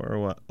volcano or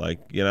what? Like,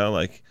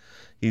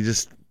 he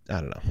just, I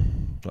don't know,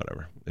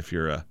 whatever. If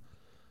you're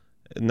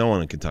no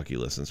one in Kentucky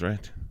listens,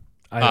 right?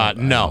 I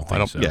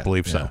don't so.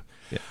 believe so.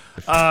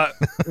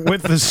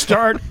 With the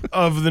start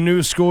of the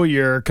new school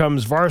year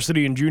comes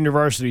varsity and junior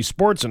varsity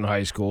sports in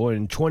high school,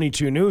 and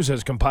 22 News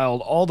has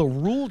compiled all the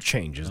rule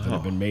changes that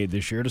have been made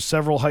this year to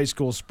several high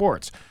school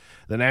sports.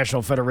 The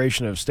National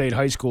Federation of State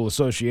High School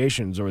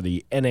Associations, or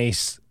the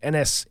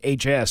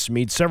NSHS,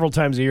 meets several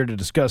times a year to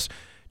discuss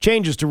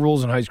changes to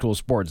rules in high school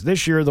sports.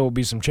 This year, there will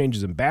be some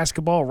changes in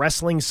basketball,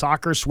 wrestling,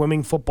 soccer,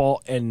 swimming,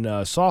 football, and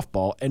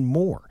softball, and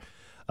more.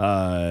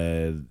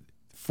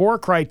 4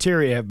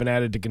 criteria have been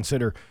added to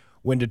consider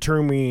when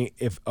determining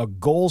if a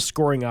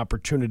goal-scoring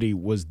opportunity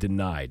was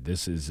denied.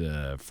 This is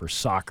for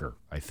soccer,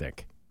 I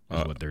think,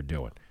 is what they're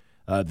doing.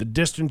 The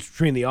distance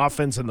between the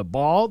offense and the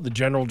ball, the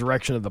general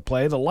direction of the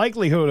play, the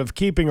likelihood of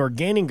keeping or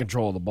gaining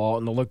control of the ball,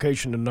 and the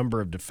location and number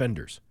of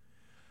defenders.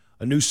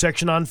 A new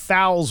section on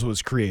fouls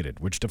was created,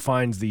 which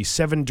defines the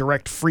 7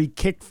 direct free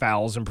kick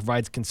fouls and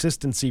provides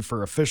consistency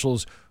for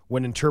officials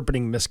when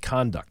interpreting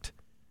misconduct.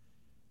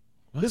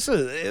 This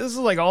is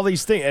like all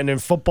these things. And in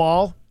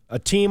football, a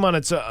team on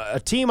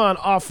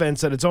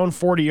offense at its own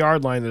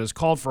 40-yard line that is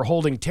called for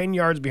holding 10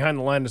 yards behind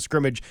the line of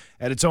scrimmage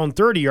at its own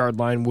 30-yard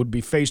line would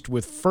be faced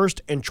with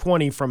 1st and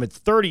 20 from its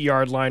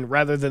 30-yard line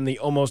rather than the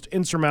almost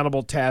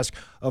insurmountable task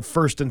of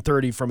 1st and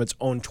 30 from its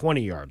own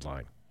 20-yard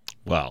line.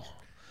 Wow.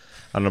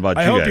 I don't know about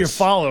I you guys. hope you're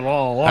following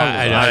all along.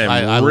 I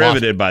am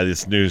riveted by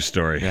this news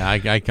story. Yeah, I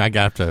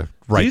got to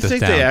write this down. Do you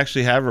think they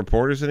actually have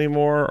reporters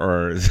anymore,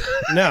 or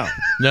No.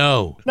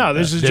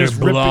 This is They're just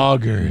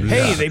bloggers.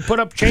 Hey, they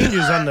put up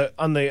changes on the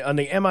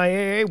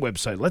MIAA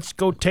website. Let's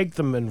go take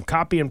them and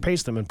copy and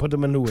paste them and put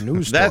them into a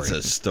news story. That's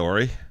a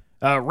story.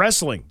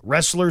 Wrestling.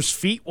 Wrestlers'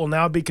 feet will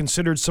now be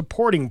considered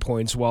supporting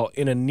points while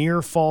in a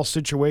near fall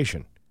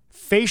situation.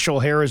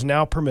 Facial hair is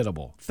now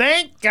permittable.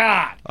 Thank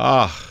God.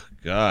 Oh,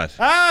 God.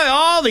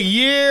 All the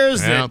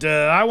years that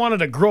I wanted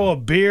to grow a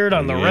beard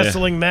on the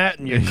wrestling mat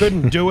and you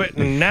couldn't do it,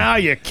 and now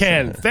you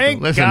can.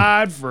 Thank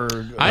God for...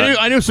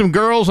 I knew some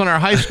girls on our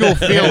high school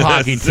field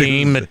hockey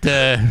team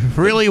that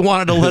really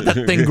wanted to let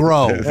that thing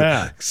grow.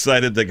 Yeah.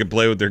 Excited they could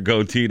play with their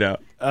goatee now.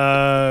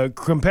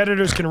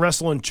 Competitors can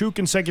wrestle in 2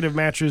 consecutive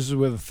matches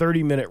with a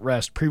 30-minute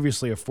rest,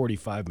 previously a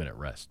 45-minute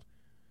rest.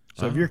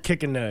 So if you're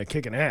kicking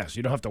ass,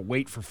 you don't have to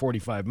wait for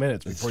 45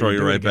 minutes before throw you you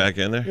do it right again. back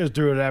in there? You just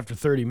do it after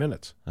 30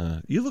 minutes.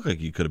 You look like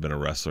you could have been a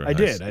wrestler. I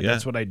did.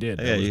 That's what I did.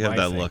 Yeah, you have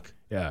that look.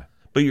 Yeah.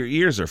 But your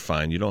ears are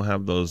fine. You don't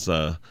have those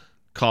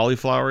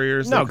cauliflower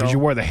ears? No, because you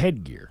wear the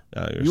headgear.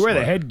 You wear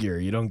the headgear.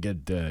 You don't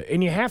get...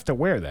 and you have to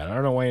wear that. I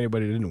don't know why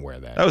anybody didn't wear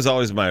that. That was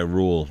always my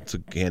rule. It's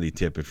a handy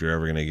tip if you're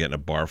ever going to get in a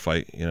bar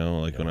fight, when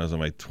I was in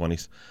my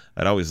 20s.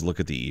 I'd always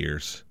look at the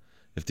ears.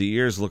 If the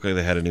ears look like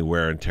they had any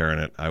wear and tear in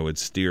it, I would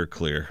steer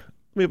clear.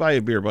 Let me buy you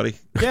a beer, buddy.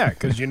 Yeah,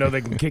 because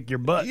they can kick your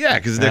butt. Yeah,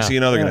 because next thing you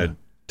know, they're going to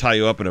tie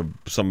you up in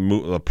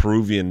a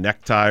Peruvian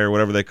necktie or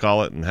whatever they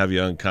call it and have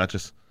you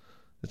unconscious.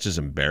 It's just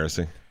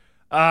embarrassing.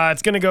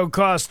 It's going to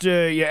cost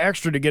you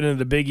extra to get into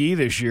the Big E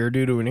this year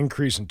due to an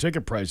increase in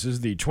ticket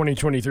prices. The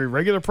 2023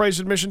 regular price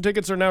admission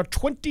tickets are now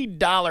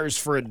 $20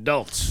 for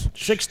adults,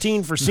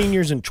 $16 for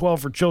seniors, and $12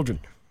 for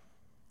children.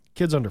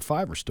 Kids under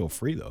 5 are still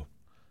free, though.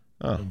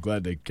 Oh. I'm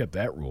glad they kept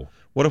that rule.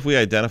 What if we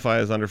identify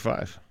as under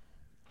 5?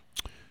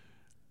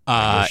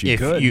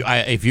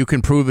 If you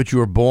can prove that you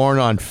were born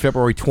on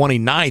February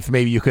 29th,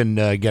 maybe you can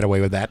get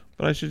away with that.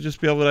 But I should just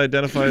be able to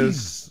identify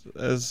as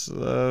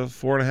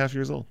 4.5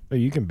 years old.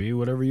 You can be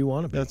whatever you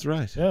want to be. That's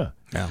right. Yeah.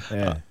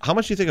 How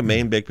much do you think a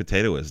Maine baked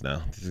potato is now?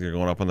 Do you think they're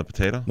going up on the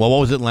potato? Well, what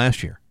was it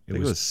last year? I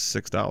think it was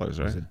 $6,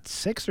 right? Was it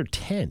 6 or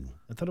 10?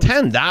 I thought it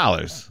was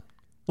 $10.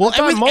 Well,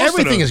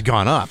 everything has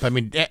gone up. I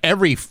mean,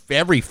 every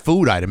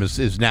food item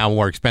is now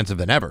more expensive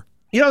than ever.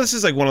 This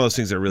is like one of those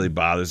things that really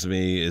bothers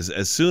me is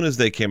as soon as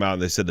they came out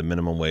and they said the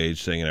minimum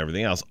wage thing and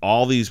everything else,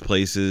 all these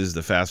places,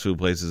 the fast food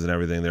places and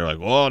everything, they're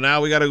like, oh,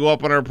 now we got to go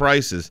up on our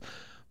prices.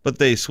 But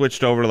they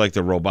switched over to like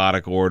the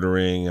robotic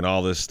ordering and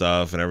all this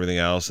stuff and everything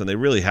else, and they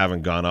really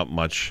haven't gone up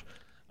much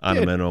on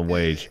the minimum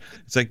wage.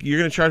 It's like, you're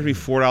going to charge me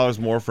 $4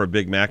 more for a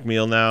Big Mac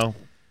meal now?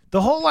 The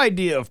whole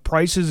idea of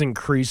prices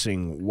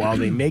increasing while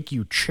they make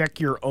you check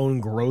your own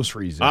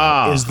groceries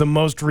is the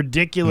most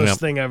ridiculous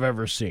thing I've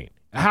ever seen.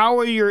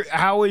 How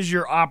is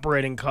your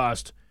operating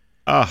cost?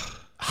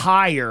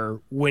 higher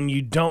when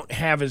you don't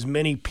have as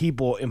many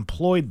people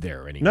employed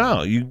there anymore.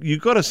 No, you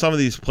go to some of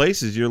these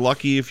places, you're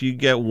lucky if you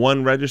get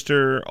one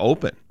register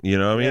open, you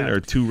know what I mean? Yeah. Or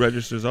two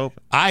registers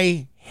open.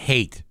 I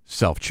hate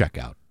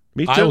self-checkout.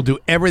 Me too. I will do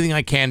everything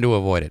I can to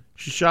avoid it.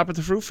 You should shop at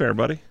the fruit fair,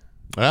 buddy.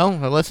 Well,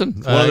 listen.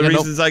 It's one of the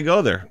reasons I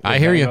go there. I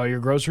hear Bag you. all your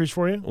groceries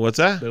for you? What's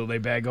that? Will they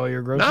bag all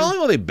your groceries? Not only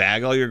will they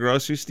bag all your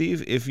groceries,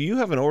 Steve, if you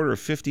have an order of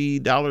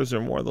 $50 or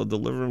more, they'll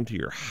deliver them to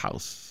your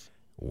house.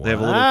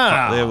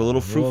 Wow. They have a little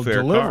fruit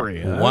fair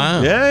delivery. car. Huh?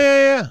 Wow.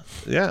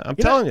 Yeah. I'm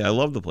telling you, I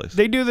love the place.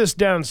 They do this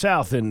down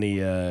south in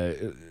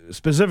the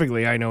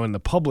specifically, I know, in the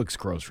Publix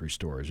grocery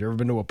stores. You ever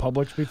been to a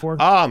Publix before?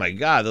 Oh my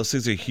God, those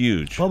things are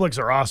huge. Publix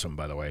are awesome,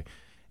 by the way.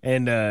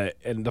 And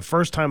the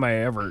first time I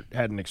ever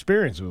had an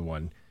experience with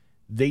one,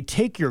 they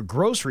take your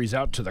groceries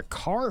out to the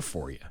car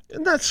for you.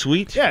 Isn't that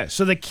sweet? Yeah.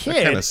 So the kid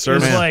kind of is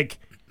service. like,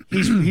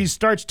 he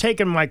starts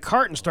taking my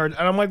cart and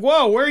I'm like,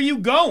 whoa, where are you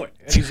going?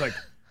 And he's like,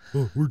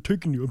 oh, I'm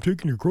taking your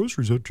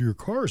groceries out to your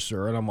car,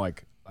 sir. And I'm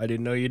like, I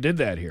didn't know you did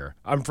that here.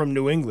 I'm from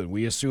New England.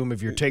 We assume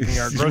if you're taking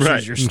our groceries,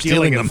 Right. you're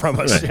stealing them from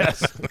us. Yes.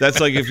 That's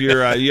like if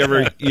you're you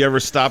ever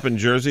stop in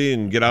Jersey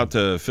and get out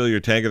to fill your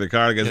tank of the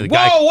car and goes, The whoa,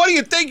 guy- what do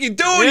you think you're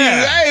doing?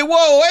 Yeah. Hey,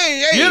 whoa,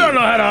 hey. You don't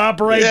know how to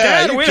operate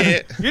Yeah, that. you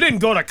can't. You didn't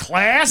go to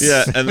class.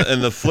 Yeah, and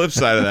the flip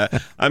side of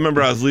that, I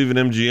remember I was leaving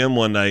MGM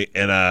one night,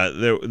 and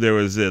there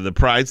was the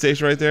Pride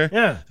station right there.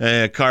 Yeah.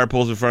 And a car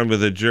pulls in front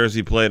with a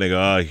Jersey plate, and I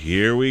go, oh,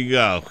 here we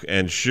go.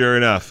 And sure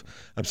enough,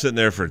 I'm sitting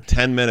there for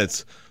 10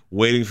 minutes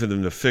waiting for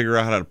them to figure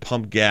out how to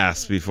pump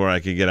gas before I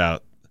could get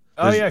out.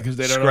 Oh, yeah, because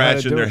they don't know how to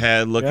Scratching do their it.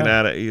 head, looking Yeah.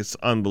 at it. It's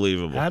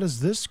unbelievable. How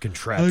does this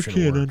contraption I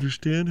can't work?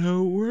 understand how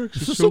it works.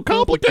 This It's is so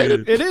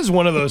complicated. It is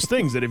one of those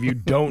things that if you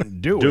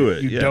don't do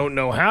it, you yeah. don't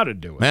know how to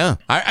do it. Yeah.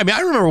 I mean,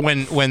 I remember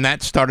when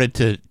that started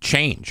to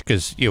change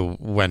because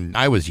when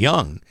I was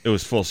young, It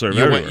was full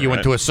service. you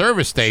went to a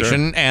service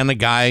station and the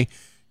guy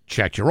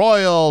checked your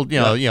oil,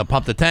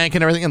 pumped the tank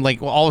and everything, and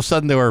like all of a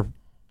sudden there were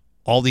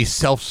all these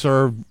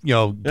self-serve,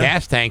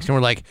 gas tanks, and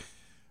we're like,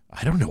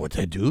 I don't know what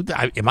to do.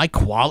 Am I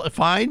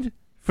qualified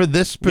for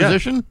this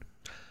position?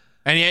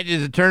 And yet,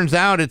 it turns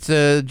out it's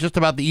just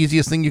about the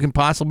easiest thing you can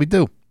possibly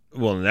do.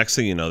 Well, the next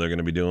thing you know, they're going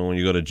to be doing when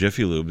you go to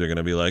Jiffy Lube, they're going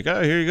to be like,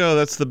 oh, here you go.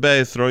 That's the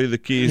bay. Throw you the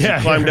keys. Yeah,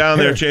 You climb down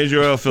there, change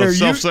your oil fill, Here,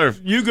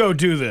 self-serve. You go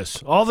do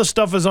this. All the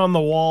stuff is on the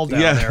wall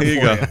down Yeah, there here you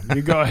for go. you.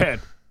 You go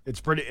ahead.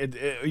 It's pretty.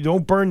 You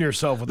don't burn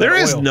yourself with There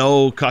that is oil.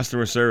 no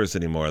customer service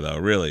anymore, though,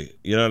 really.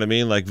 You know what I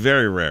mean? Like,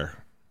 very rare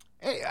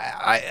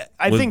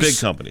I with think big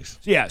companies.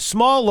 Yeah,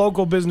 small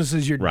local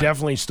businesses, you're Right.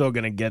 definitely still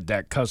going to get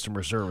that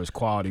customer service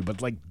quality.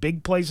 But like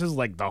big places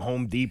like the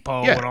Home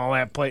Depot Yeah. and all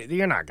that place,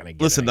 you're not going to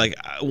get. Listen, any.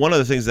 like one of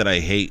the things that I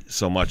hate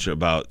so much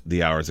about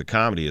the hours of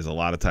comedy is a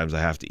lot of times I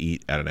have to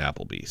eat at an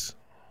Applebee's.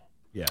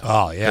 Yeah.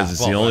 Oh, yeah. Because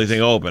it's the only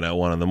thing open at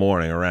 1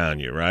 a.m. around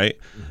you, right?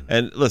 Mm-hmm.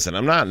 And listen,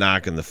 I'm not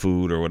knocking the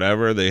food or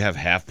whatever. They have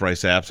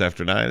half-price apps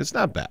after 9. It's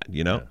not bad,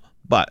 Yeah.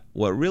 But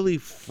what really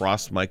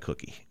frosts my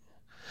cookie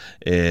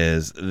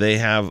is they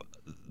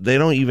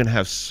don't even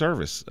have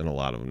service in a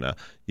lot of them now.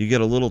 You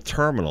get a little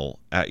terminal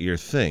at your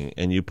thing,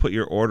 and you put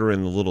your order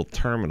in the little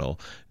terminal,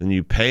 and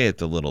you pay at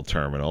the little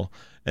terminal.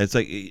 And it's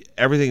like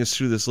everything is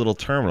through this little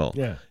terminal.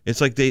 Yeah.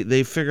 It's like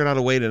they figured out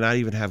a way to not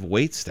even have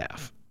wait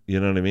staff. You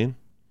know what I mean?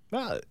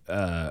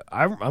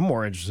 I'm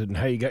more interested in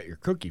how you got your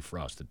cookie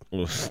frosted.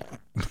 Well,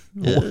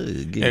 Well,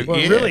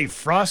 really,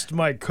 frost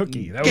my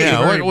cookie. That was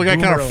Yeah, very what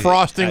kind of boomer-y.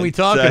 frosting we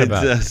talking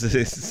about?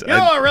 You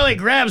know what really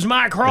grabs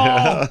my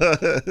crawl?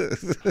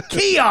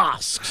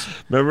 Kiosks.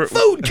 Remember,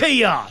 Food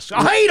kiosks.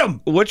 I hate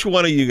them. which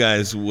one of you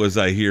guys was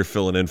I here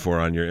filling in for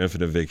on your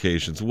infinite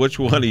vacations? Which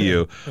one of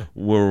you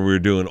were we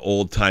doing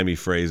old timey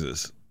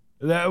phrases?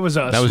 That was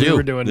us. That was we you.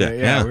 were doing that.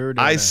 Yeah, we were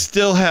doing I that.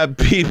 still have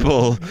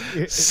people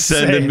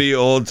sending Say- me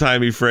old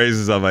timey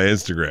phrases on my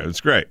Instagram.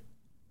 It's great.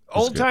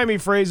 Old-timey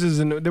phrases,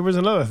 and there was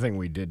another thing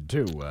we did,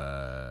 too.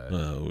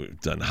 We've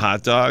done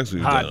hot dogs.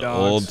 We've Hot done dogs.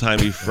 old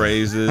timey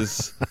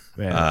phrases.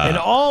 And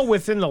all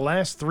within the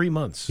last 3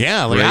 months.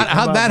 Yeah, like, Right.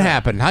 how'd that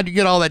happen? How'd you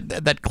get all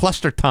that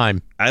cluster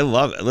time? I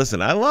love it.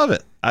 Listen, I love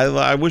it.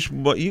 I wish,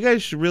 but you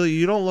guys should really.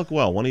 You don't look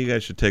well. One of you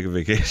guys should take a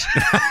vacation.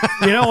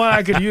 You know what?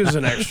 I could use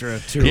an extra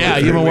 2 Yeah, or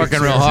 3 you've been weeks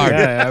working real here. hard.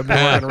 Yeah, I've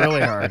been working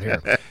really hard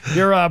here.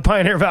 Your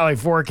Pioneer Valley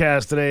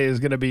forecast today is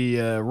going to be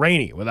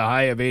rainy with a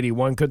high of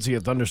 81. Could see a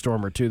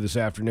thunderstorm or two this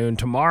afternoon.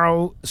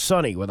 Tomorrow,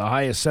 sunny with a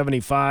high of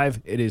 75.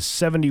 It is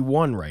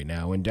 71 right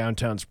now in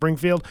downtown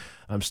Springfield.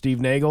 I'm Steve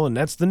Nagle, and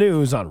that's the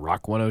news on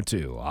Rock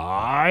 102.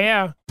 Ah,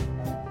 yeah.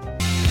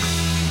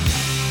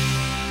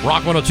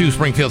 Rock 102,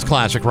 Springfield's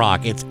Classic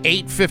Rock. It's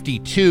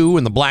 8:52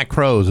 in the Black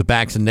Crows of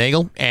Bax and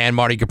Nagle and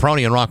Marty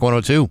Caproni on Rock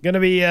 102. Going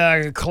to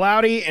be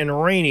cloudy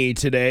and rainy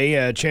today.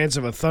 A chance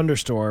of a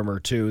thunderstorm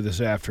or two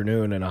this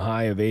afternoon and a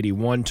high of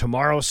 81.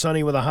 Tomorrow,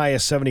 sunny with a high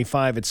of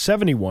 75. It's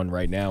 71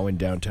 right now in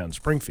downtown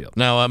Springfield.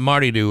 Now,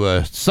 Marty,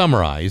 to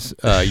summarize,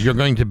 you're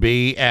going to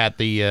be at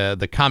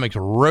the Comics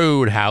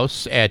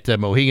Roadhouse at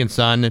Mohegan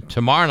Sun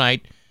tomorrow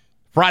night,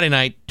 Friday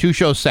night, 2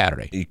 shows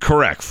Saturday.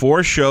 Correct.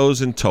 4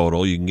 shows in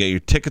total. You can get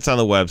your tickets on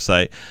the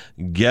website.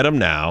 Get them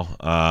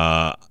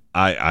now.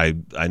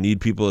 I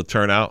need people to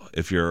turn out.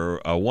 If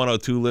you're a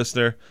 102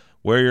 listener,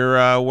 wear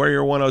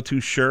your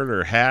 102 shirt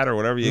or hat or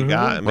whatever you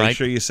got, and make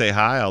sure you say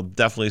hi. I'll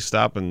definitely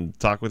stop and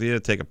talk with you,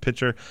 take a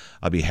picture.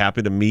 I'll be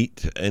happy to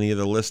meet any of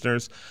the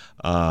listeners.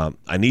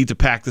 I need to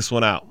pack this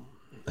one out.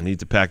 All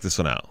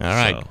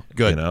right, so,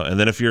 good. And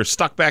then if you're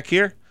stuck back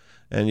here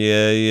and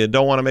you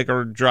don't want to make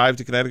a drive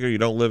to Connecticut, you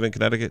don't live in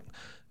Connecticut,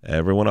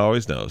 everyone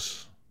always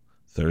knows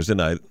Thursday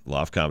night,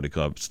 Loft Comedy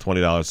Club. It's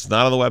 $20. It's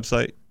not on the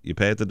website. You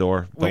pay at the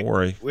door. Don't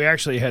worry. We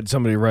actually had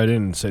somebody write in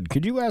and said,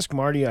 "Could you ask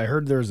Marty? I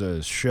heard there's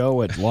a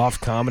show at Loft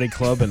Comedy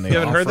Club, and they You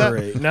haven't heard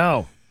that?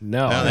 No, They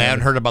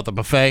haven't heard about the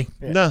buffet.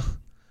 Yeah. No,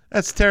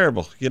 that's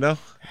terrible.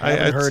 I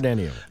haven't heard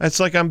any of it. It's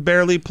like I'm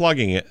barely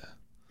plugging it.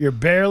 You're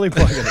barely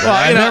plugging it.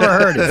 I never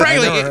heard it.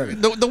 Frankly,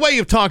 the way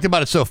you've talked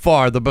about it so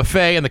far, the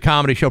buffet and the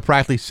comedy show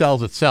practically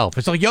sells itself.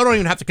 It's like you don't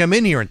even have to come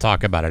in here and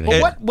talk about it.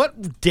 Well,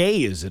 what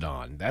day is it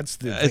on? That's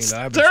the thing. It's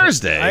that I've been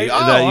Thursday.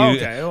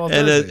 okay. Well,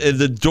 and Thursday.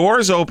 the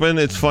doors open.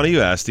 It's funny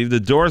you asked, Steve. The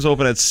doors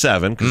open at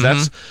 7 because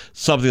that's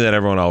something that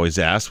everyone always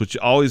asks, which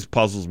always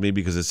puzzles me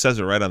because it says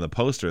it right on the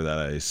poster that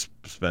I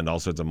spend all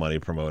sorts of money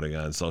promoting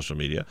on social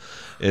media.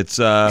 It's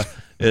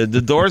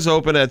the doors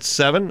open at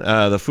 7.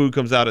 The food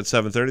comes out at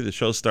 7:30. The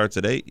show starts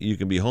at 8. You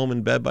can be home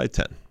in bed by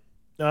 10.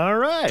 All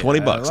right.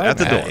 $20 at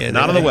the door,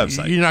 not on the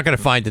website. You're not going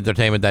to find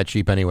entertainment that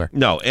cheap anywhere.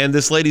 No, and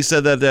this lady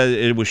said that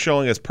it was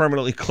showing as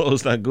permanently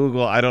closed on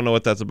Google. I don't know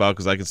what that's about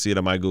because I can see it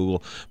on my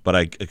Google, but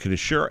I can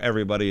assure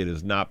everybody it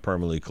is not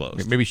permanently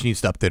closed. Maybe she needs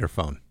to update her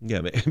phone.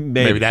 Yeah,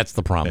 Maybe that's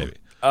the problem.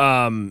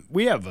 Maybe.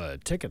 We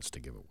have tickets to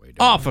give away.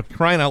 Oh, for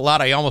crying out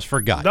loud, I almost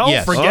forgot.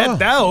 Don't forget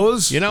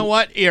those. You know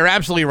what? You're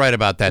absolutely right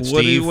about that,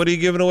 Steve. What are you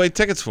giving away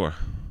tickets for?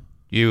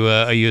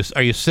 Are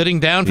you sitting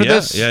down for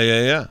this?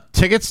 Yeah.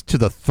 Tickets to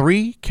the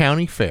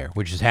 3-County Fair,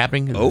 which is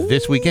happening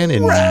this weekend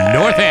in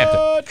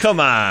Northampton.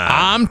 Come on.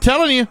 I'm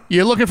telling you,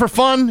 you're looking for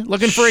fun,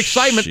 looking for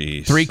excitement.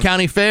 Jeez.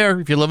 3-County Fair.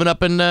 If you're living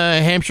up in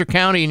Hampshire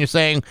County and you're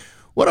saying,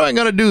 what am I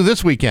going to do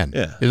this weekend?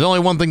 Yeah. There's only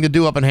one thing to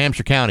do up in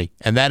Hampshire County,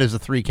 and that is the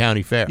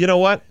 3-County Fair. You know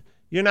what?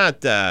 You're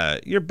not.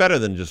 You're better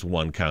than just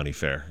one county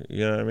fair.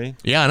 You know what I mean?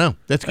 Yeah, I know.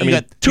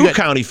 Two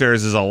county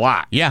fairs is a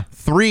lot. Yeah,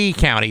 3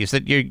 counties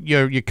that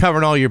you're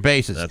covering all your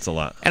bases. That's a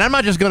lot. And I'm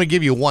not just going to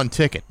give you one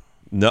ticket.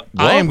 No,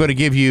 I am going to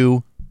give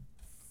you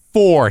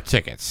 4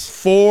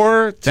 tickets.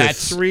 4 to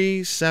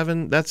 3,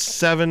 7. That's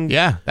 7.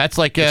 Yeah, that's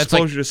like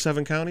exposure to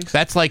 7 counties.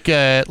 That's like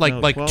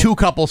 2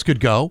 couples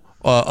could go,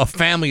 a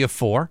family of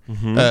 4,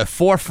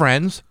 4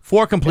 friends,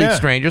 4 complete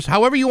strangers.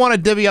 However you want to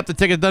divvy up the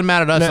ticket, doesn't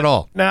matter to us at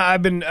all. Now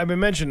I've been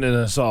mentioning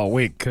this all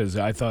week because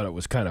I thought it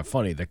was kind of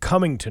funny. The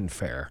Cummington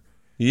Fair,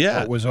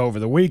 was over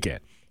the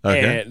weekend.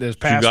 Okay. And this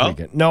past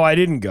weekend. No, I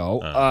didn't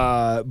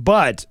go.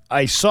 But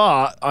I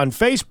saw on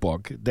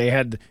Facebook they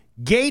had.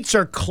 Gates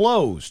are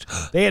closed.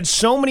 They had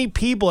so many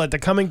people at the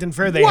Cummington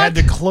Fair, they had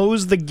to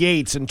close the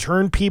gates and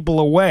turn people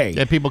away. They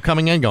had people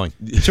coming and going.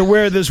 To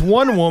where this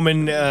one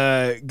woman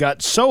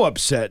got so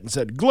upset and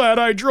said, "Glad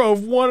I drove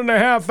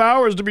 1.5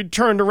 hours to be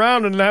turned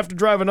around and have to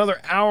drive another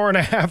hour and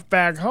a half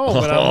back home."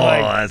 And I'm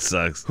like, that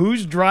sucks.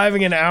 Who's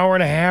driving an hour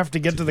and a half to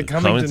get to the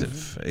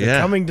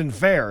Cummington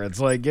Fair? It's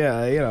like,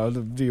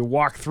 you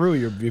walk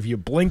through, if you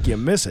blink, you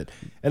miss it.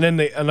 And then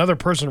another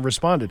person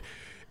responded,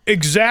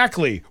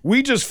 "Exactly.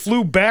 We just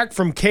flew back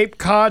from Cape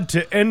Cod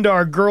to end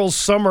our girl's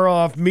summer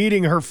off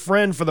meeting her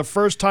friend for the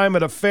first time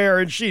at a fair,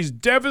 and she's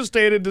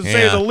devastated to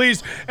say the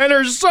least, and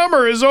her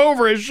summer is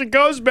over as she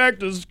goes back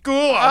to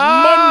school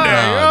on Monday.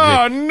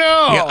 Oh,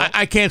 no." Yeah,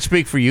 I can't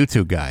speak for you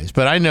two guys,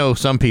 but I know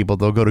some people,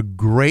 they'll go to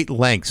great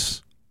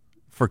lengths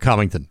for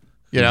Cummington.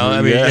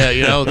 They'll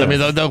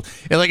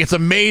it's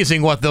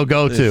amazing what they'll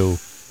go to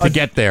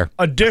get there.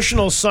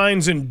 Additional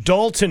signs in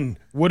Dalton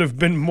would have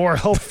been more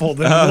helpful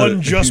than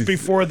one just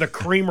before the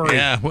creamery.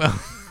 Yeah, well.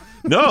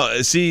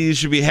 No, see, you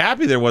should be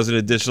happy there wasn't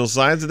additional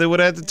signs, and they would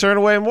have had to turn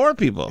away more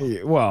people.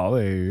 Well,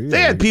 they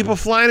had people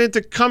flying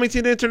into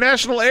Cummington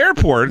International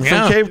Airport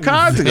from Cape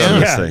Cod to go to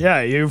this thing.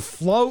 Yeah, you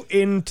flow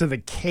into the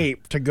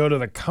Cape to go to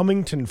the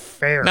Cummington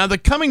Fair. Now, the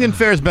Cummington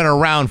Fair has been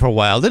around for a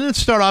while. Didn't it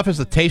start off as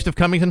the Taste of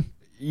Cummington?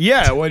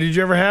 Yeah, well, did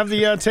you ever have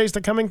the Taste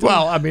of Cummington?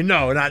 Well, I mean,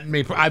 no, not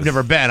me. I've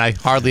never been. I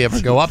hardly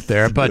ever go up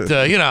there. But,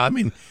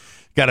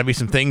 got to be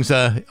some things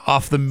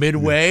off the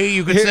midway,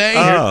 you could say.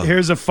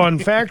 Here's a fun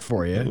fact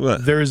for you.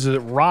 What? There's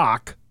a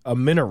rock, a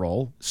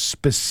mineral,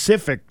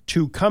 specific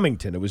to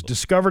Cummington. It was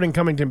discovered in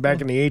Cummington back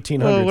in the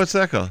 1800s. Oh, what's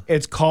that called?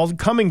 It's called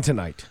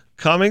Cummingtonite.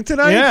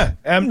 Cummingtonite? Yeah.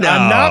 I'm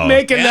not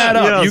making that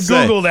up. You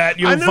Google that,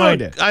 you'll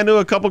find it. I knew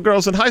a couple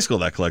girls in high school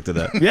that collected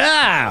that.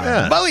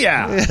 Yeah.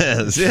 Booyah.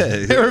 Yes,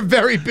 yeah. They were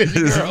very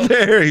busy girls.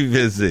 Very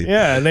busy.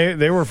 Yeah,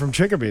 and they were from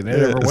Chicopee. They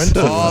never went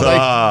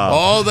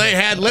to they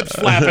had lips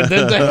flapping,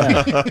 didn't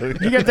they?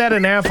 Did you get that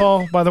in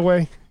Athol, by the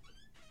way?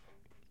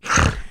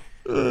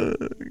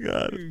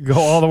 God. Go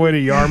all the way to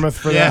Yarmouth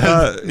for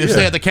that? You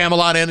stay at the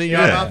Camelot Inn in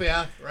Yarmouth?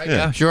 Yeah. Right.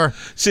 Yeah, sure.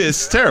 See,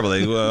 it's terrible.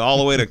 They go all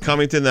the way to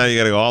Cummington. Now you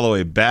got to go all the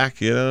way back,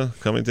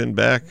 Cummington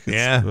back.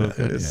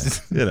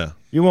 It's,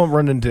 You won't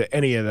run into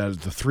any of that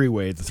at the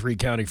three-way at the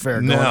three-county fair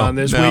going No, on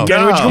this no.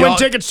 weekend, which you can No. win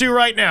tickets to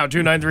right now,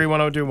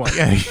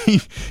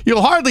 293-1021.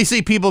 You'll hardly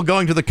see people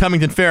going to the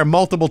Cummington Fair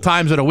multiple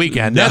times in a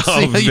weekend. No,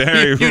 That's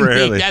very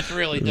rarely. That's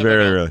really difficult.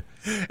 Very rarely.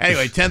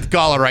 Anyway, 10th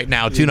caller right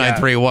now,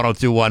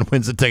 293-1021,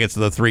 wins the tickets to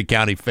the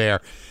three-county fair.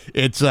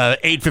 It's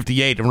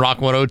 8:58 in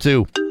Rock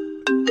 102.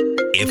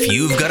 If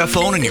you've got a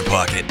phone in your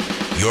pocket,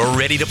 you're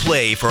ready to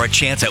play for a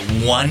chance at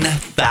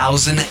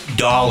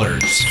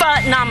 $1,000.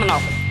 Phenomenal.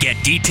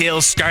 Get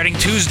details starting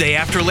Tuesday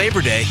after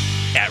Labor Day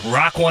at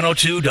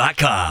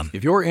rock102.com.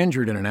 If you're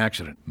injured in an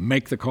accident,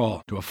 make the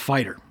call to a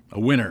fighter, a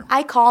winner.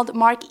 I called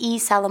Mark E.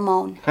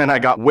 Salamone. And I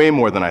got way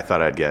more than I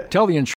thought I'd get. Tell the insurance